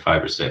on turn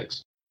 5 or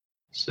 6.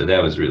 So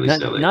that was really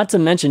silly. Not to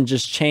mention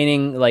just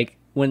chaining, like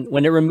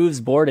when it removes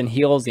board and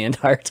heals the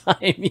entire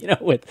time,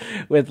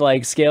 with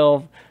like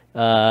scale.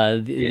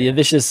 The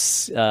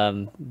vicious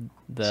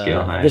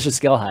vicious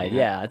Scalehide.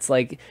 Yeah, it's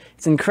like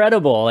it's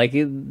incredible. Like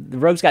the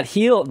rogues got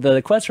heal.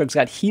 The quest rogues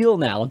got heal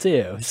now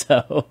too.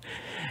 So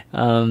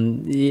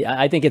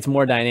I think it's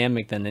more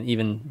dynamic than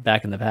even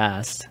back in the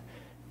past.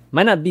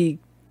 Might not be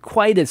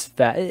quite as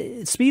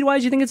fast. Speed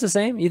wise, you think it's the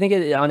same? You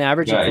think on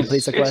average it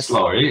completes the quest? It's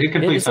slower. It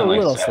completes on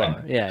like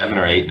 7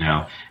 or 8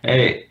 now.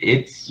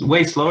 It's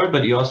way slower,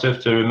 but you also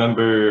have to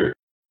remember.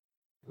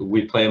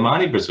 We play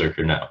Amani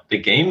Berserker now. The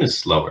game is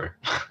slower.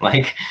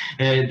 Like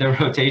the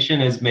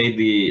rotation has made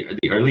the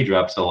early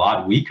drops a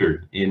lot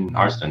weaker in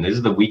Hearthstone. This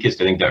is the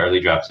weakest I think the early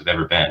drops have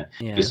ever been.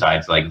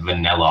 Besides like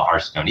vanilla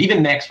Hearthstone.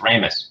 Even Max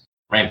Rammus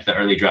ramped the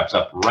early drops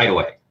up right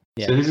away.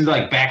 Yeah. So this is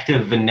like back to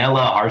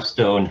vanilla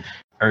Hearthstone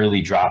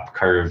early drop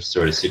curve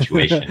sort of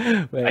situation.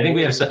 I think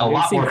we have a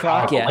lot more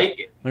powerful late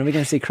game. When are we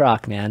going to see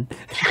Croc, man?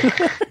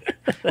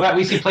 Well,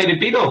 we see Plated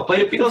Beetle.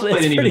 Plated Beetle's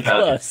played an even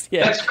better.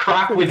 Yeah. That's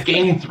Croc with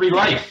gain 3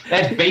 life.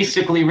 That's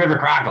basically River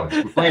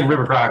Crocodile. We're playing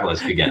River Crocodile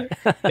again.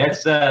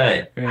 That's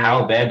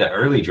how bad the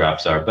early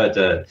drops are. But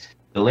the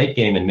late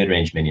game and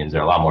mid-range minions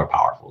are a lot more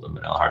powerful than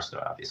vanilla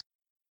Hearthstone, obviously.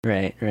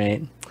 Right.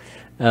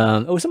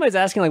 Somebody's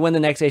asking like when the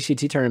next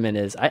HCT tournament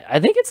is. I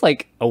think it's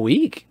like a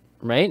week,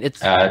 right? It's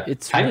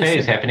Taipei really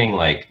is happening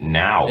like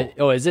now.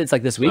 Is it? It's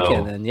like this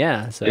weekend then?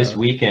 Yeah. So this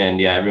weekend,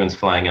 yeah, everyone's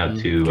flying out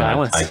to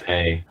God,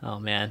 Taipei. Oh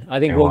man, I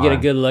think we'll get a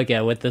good look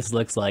at what this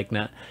looks like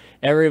now.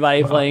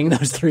 Everybody playing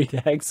those 3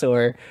 decks,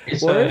 or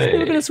we're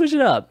going to switch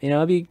it up. You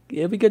know,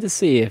 it'd be good to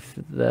see if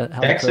how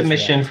deck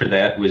submission for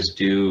that was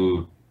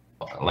due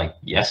like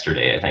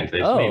yesterday. I think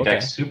they made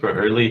decks super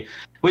early,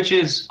 which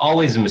is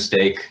always a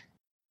mistake.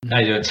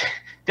 I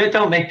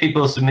don't make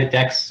people submit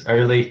decks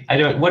early.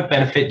 What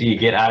benefit do you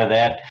get out of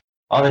that?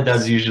 All it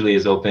does usually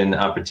is open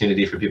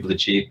opportunity for people to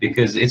cheat,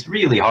 because it's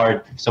really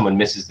hard if someone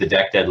misses the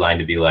deck deadline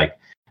to be like,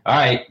 all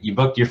right, you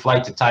booked your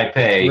flight to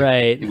Taipei,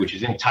 right, which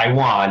is in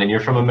Taiwan, and you're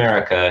from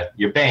America,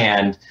 you're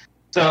banned.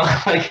 So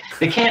like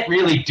they can't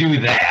really do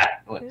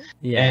that.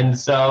 Yeah. And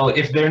so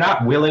if they're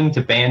not willing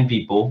to ban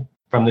people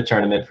from the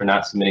tournament for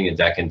not submitting a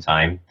deck in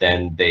time,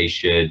 then they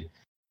should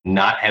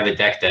not have a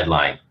deck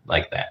deadline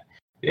like that.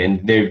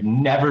 And they've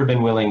never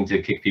been willing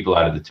to kick people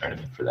out of the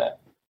tournament for that.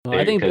 Well,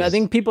 I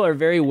think people are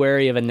very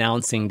wary of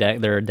announcing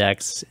their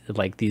decks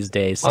like these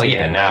days. Oh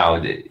yeah,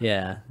 now.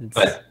 Yeah,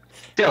 but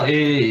still,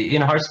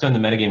 in Hearthstone, the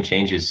metagame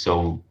changes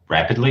so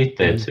rapidly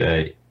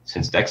that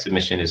since deck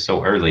submission is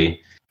so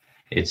early,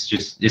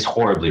 it's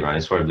horribly run.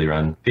 It's horribly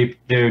run.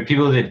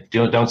 People that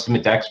don't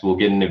submit decks will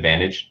get an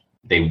advantage.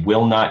 They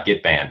will not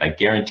get banned. I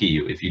guarantee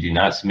you. If you do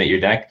not submit your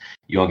deck,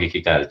 you won't get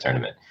kicked out of the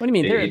tournament. What do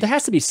you mean? There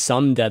has to be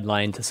some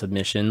deadline to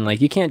submission.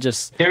 Like you can't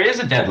just. There is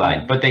a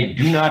deadline, but they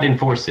do not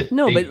enforce it.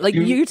 No, but like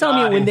you're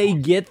telling me when they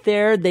get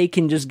there, they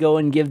can just go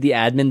and give the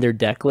admin their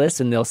deck list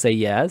and they'll say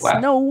yes. Wow.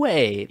 No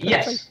way.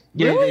 Yes.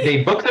 Like, really?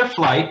 They book their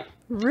flight.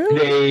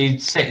 Really?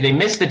 They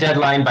miss the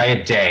deadline by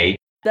a day.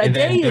 A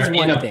day is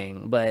one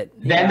thing, but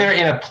then they're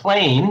in a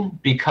plane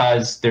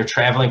because they're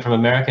traveling from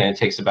America, and it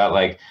takes about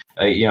like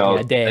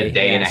a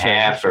day and a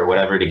half or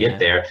whatever to get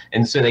there,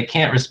 and so they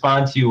can't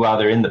respond to you while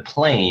they're in the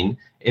plane,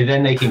 and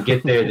then they can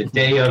get there the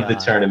day of the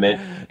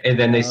tournament, and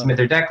then they submit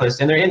their deck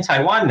list, and they're in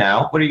Taiwan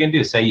now. What are you gonna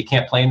do? Say you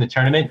can't play in the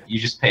tournament? You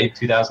just paid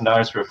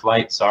 $2,000 for a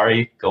flight.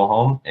 Sorry, go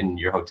home, and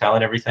your hotel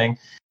and everything.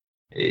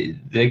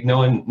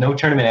 No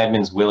tournament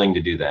admin's willing to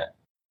do that.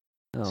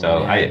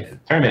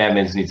 Tournament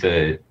admins need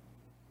to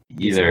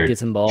either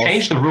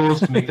change the rules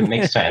to make them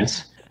make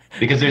sense,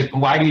 because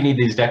why do you need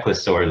these deck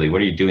lists so early?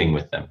 What are you doing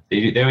with them?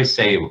 They always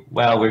say,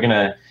 well, we're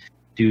gonna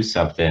do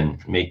something,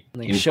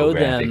 show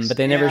them, but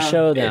they never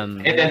show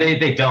them. And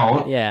they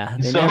don't. Yeah,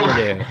 they never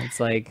do. It's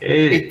like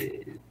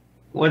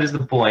what is the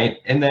point?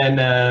 And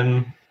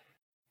then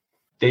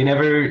they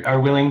never are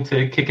willing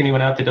to kick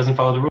anyone out that doesn't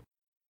follow the rules.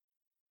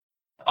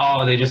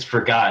 Oh, they just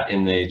forgot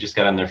and they just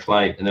got on their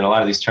flight. And then a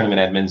lot of these tournament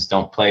admins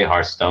don't play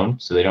Hearthstone,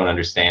 so they don't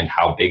understand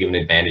how big of an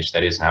advantage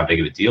that is and how big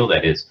of a deal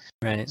that is.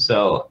 Right.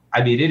 So,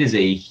 I mean, it is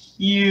a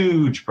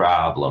huge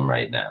problem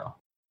right now.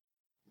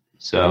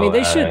 So, I mean,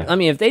 they should. I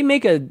mean, if they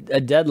make a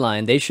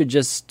deadline, they should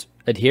just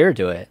adhere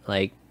to it.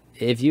 Like,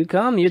 if you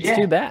come, it's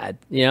too bad.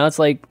 You know, it's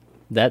like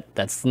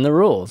that's in the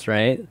rules,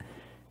 right?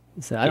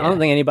 So I don't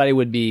think anybody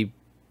would be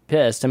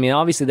pissed. I mean,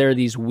 obviously there are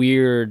these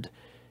weird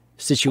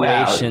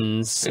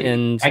situations,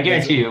 and I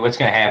guarantee you, what's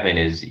going to happen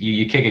is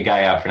you kick a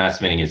guy out for not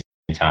spending his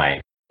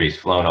time. He's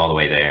flown all the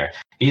way there.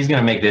 He's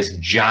going to make this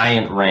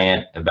giant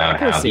rant about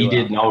how he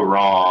did no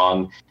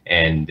wrong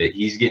and that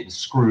he's getting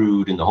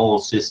screwed and the whole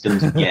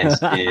system's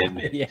against him.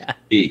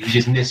 He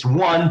just missed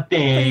one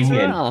thing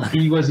and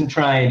he wasn't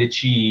trying to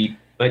cheat.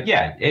 But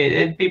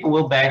people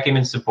will back him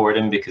and support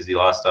him because he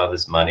lost all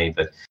this money.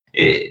 But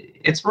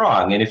it's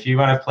wrong. And if you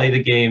want to play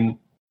the game,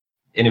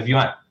 and if you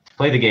want to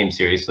play the game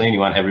seriously and you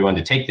want everyone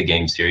to take the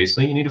game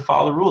seriously, you need to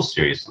follow the rules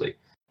seriously.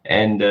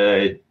 And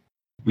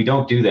we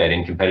don't do that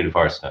in competitive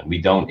Hearthstone. We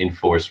don't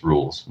enforce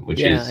rules,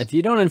 if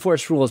you don't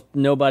enforce rules,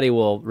 nobody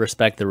will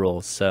respect the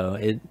rules.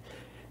 So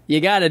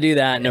you got to do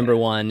that, number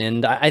one.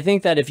 And I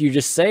think that if you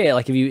just say it,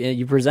 like if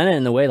you present it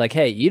in the way like,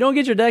 hey, you don't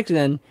get your deck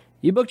in,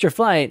 you booked your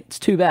flight, it's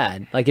too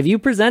bad. Like if you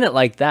present it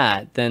like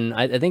that, then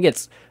I think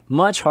it's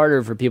much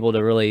harder for people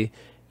to really,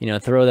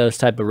 throw those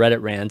type of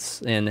Reddit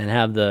rants and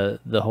have the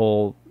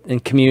whole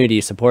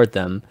community support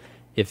them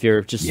if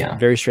you're just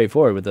very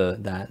straightforward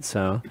with that.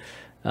 So,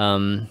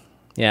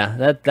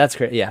 that's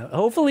great. Yeah,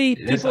 hopefully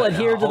people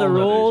adhere to the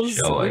rules.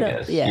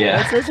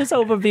 Let's just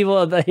hope people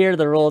adhere to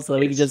the rules so that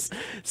we can just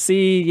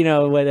see,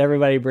 what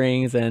everybody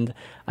brings. And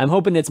I'm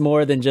hoping it's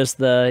more than just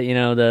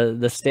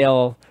the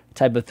stale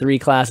type of 3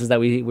 classes that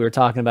we were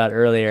talking about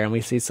earlier. And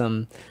we see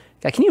some.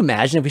 God, can you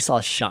imagine if we saw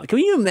a shaman? Can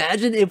you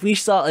imagine if we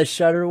saw a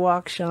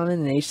Shudderwock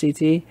shaman in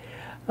HCT?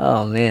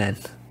 Oh man.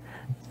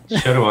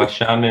 Shudderwock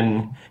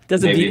shaman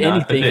doesn't beat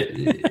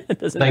anything.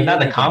 Not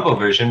the combo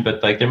version,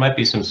 but like there might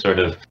be some sort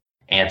of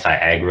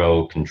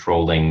anti-aggro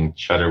controlling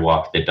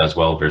Shudderwock that does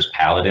well versus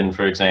Paladin,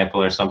 for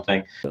example, or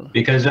something.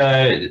 Because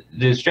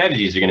the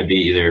strategies are going to be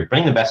either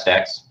bring the best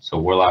decks, so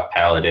Warlock,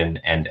 Paladin,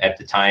 and at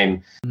the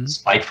time,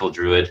 Spiteful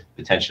Druid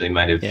potentially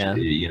might have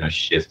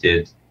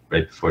shifted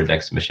right before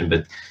deck submission.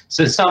 But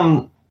so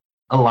some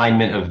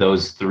alignment of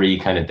those 3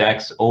 kind of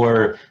decks,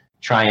 or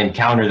try and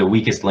counter the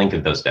weakest link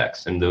of those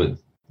decks. And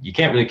you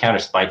can't really counter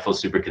Spiteful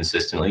super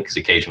consistently because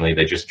occasionally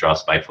they just draw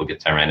Spiteful, get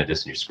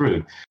Tyrannodus, and you're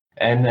screwed.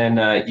 And then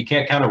you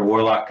can't counter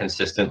Warlock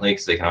consistently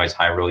because they can always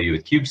high roll you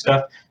with cube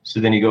stuff. So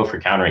then you go for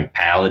countering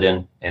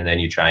Paladin, and then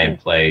you try and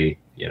play,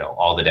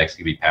 all the decks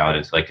can be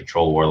Paladins, like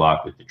control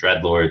Warlock with the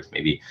Dreadlords,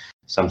 maybe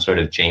some sort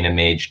of Jaina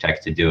Mage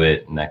tech to do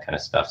it, and that kind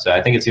of stuff. So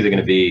I think it's either going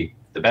to be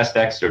the best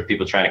decks or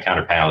people trying to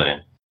counter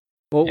Paladin.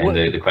 Well,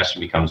 and the question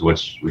becomes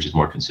which is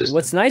more consistent.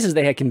 What's nice is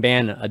they can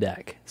ban a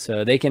deck,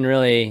 so they can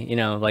really,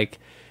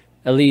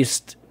 at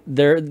least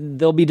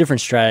there'll be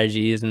different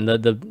strategies, and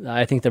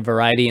I think the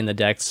variety in the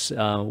decks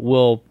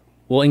will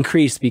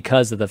increase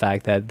because of the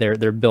fact that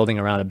they're building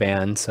around a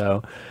ban.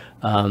 So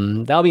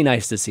that'll be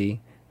nice to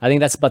see. I think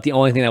that's about the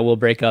only thing that will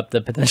break up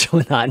the potential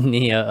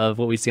monotony of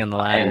what we see on the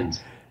ladder.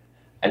 And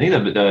I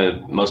think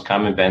the most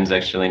common ban's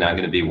actually not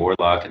going to be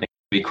Warlock. I think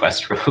it'll be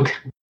Quest Rogue.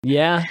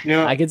 Yeah,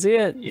 I could see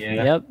it.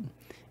 Yeah. Yep.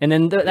 And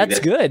then that's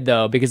good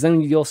though, because then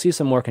you'll see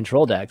some more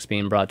control decks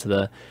being brought to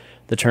the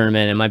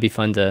tournament. It might be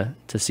fun to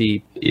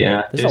see.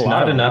 Yeah, there's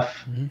not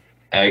enough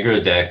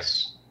aggro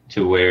decks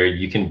to where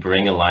you can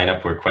bring a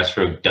lineup where Quest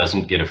Rogue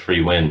doesn't get a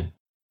free win.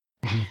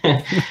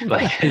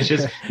 There's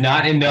just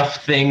not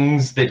enough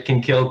things that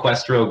can kill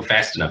Quest Rogue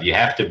fast enough. You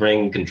have to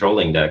bring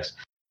controlling decks.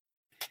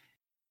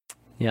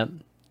 Yep.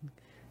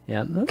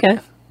 Okay.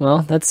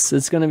 Well,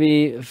 it's going to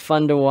be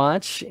fun to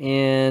watch.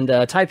 And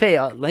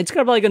Taipei, it's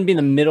probably going to be in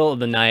the middle of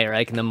the night,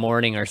 right? In the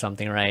morning or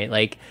something,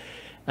 right?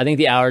 I think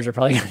the hours are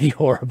probably going to be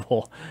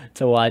horrible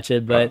to watch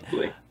it, but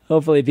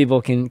hopefully people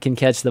can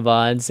catch the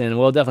VODs, and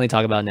we'll definitely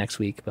talk about it next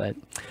week. But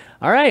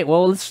all right,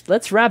 well,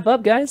 let's wrap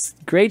up, guys.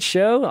 Great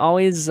show.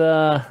 Always,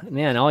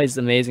 always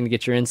amazing to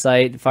get your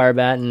insight,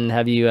 Firebat, and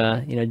have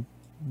you,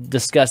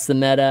 discuss the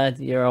meta.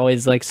 You're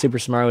always super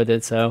smart with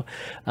it. So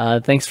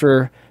thanks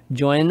for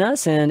joining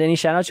us, and any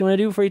shout outs you want to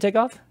do before you take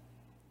off?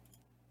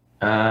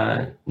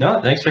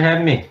 No, thanks for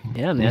having me.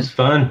 Yeah, man. It was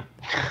fun.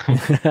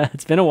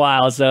 It's been a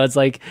while, so it's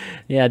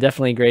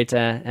definitely great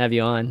to have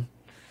you on.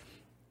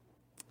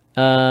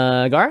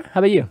 Gar, how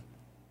about you?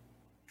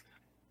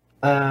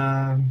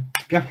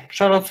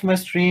 Shout out to my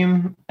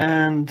stream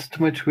and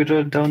to my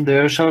Twitter down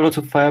there. Shout out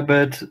to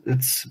Firebat.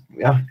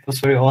 It was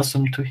very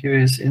awesome to hear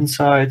his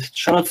insight.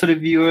 Shout out to the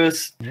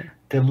viewers. Yeah.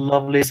 They're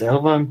lovely as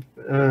ever,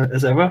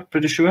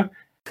 pretty sure.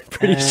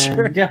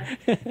 Sure. Yeah.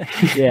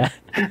 Yeah.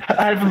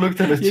 I haven't looked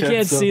at the chat. You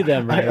can't see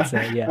them, right?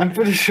 So, yeah. I'm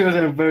pretty sure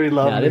they're very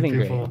lovely. Yeah, they've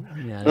been people.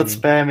 Great. Yeah, not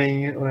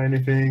spamming or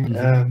anything.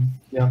 Mm-hmm.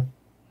 Yeah.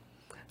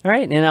 All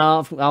right, and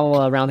I'll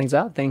round things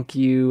out. Thank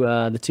you,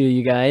 the two of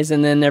you guys,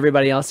 and then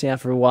everybody else,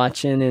 for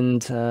watching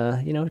and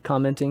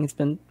commenting. It's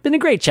been a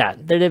great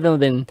chat. They've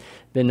definitely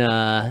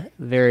been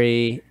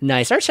very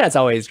nice. Our chat's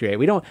always great.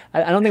 I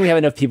don't think we have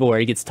enough people where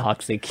it gets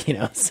toxic,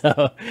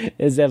 so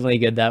it's definitely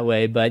good that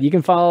way. But you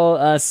can follow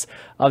us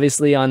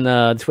obviously on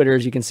the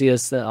Twitters. You can see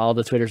us all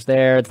the Twitters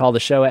there. Follow the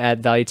show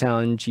at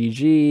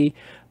ValueTownGG.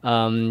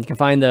 You can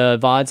find the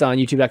VODs on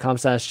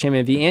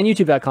youtube.com/ChampionV and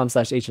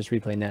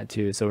youtube.com/HSReplayNet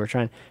too. So we're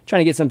trying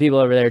to get some people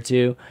over there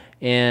too.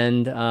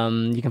 And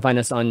you can find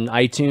us on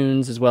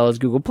iTunes as well as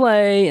Google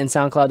Play and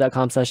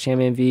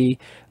SoundCloud.com/ChampionV.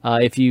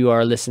 If you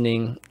are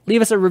listening,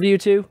 leave us a review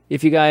too.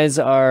 If you guys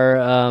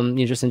are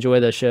you just enjoy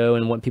the show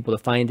and want people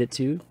to find it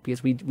too,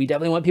 because we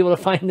definitely want people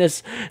to find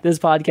this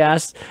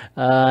podcast.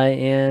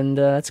 And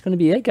that's going to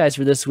be it, guys,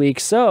 for this week.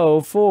 So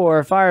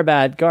for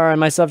Firebat, Gar, and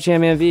myself,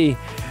 ChampionV,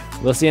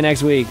 we'll see you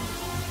next week.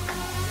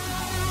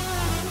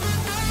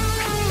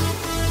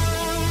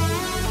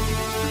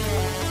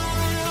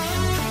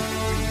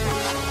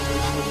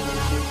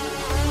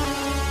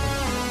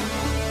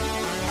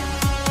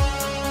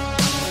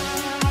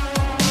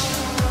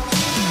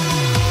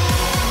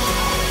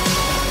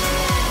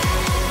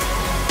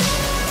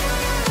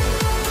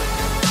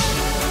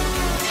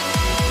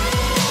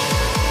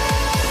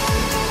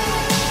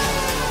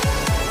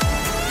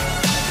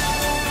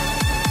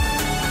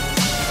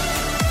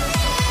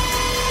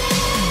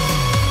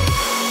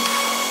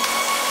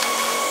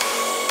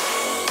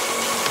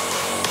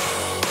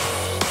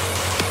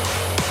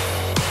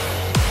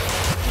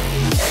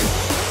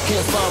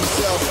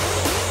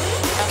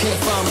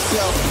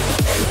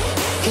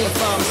 Can't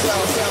find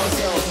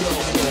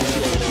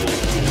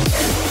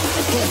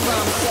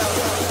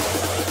myself.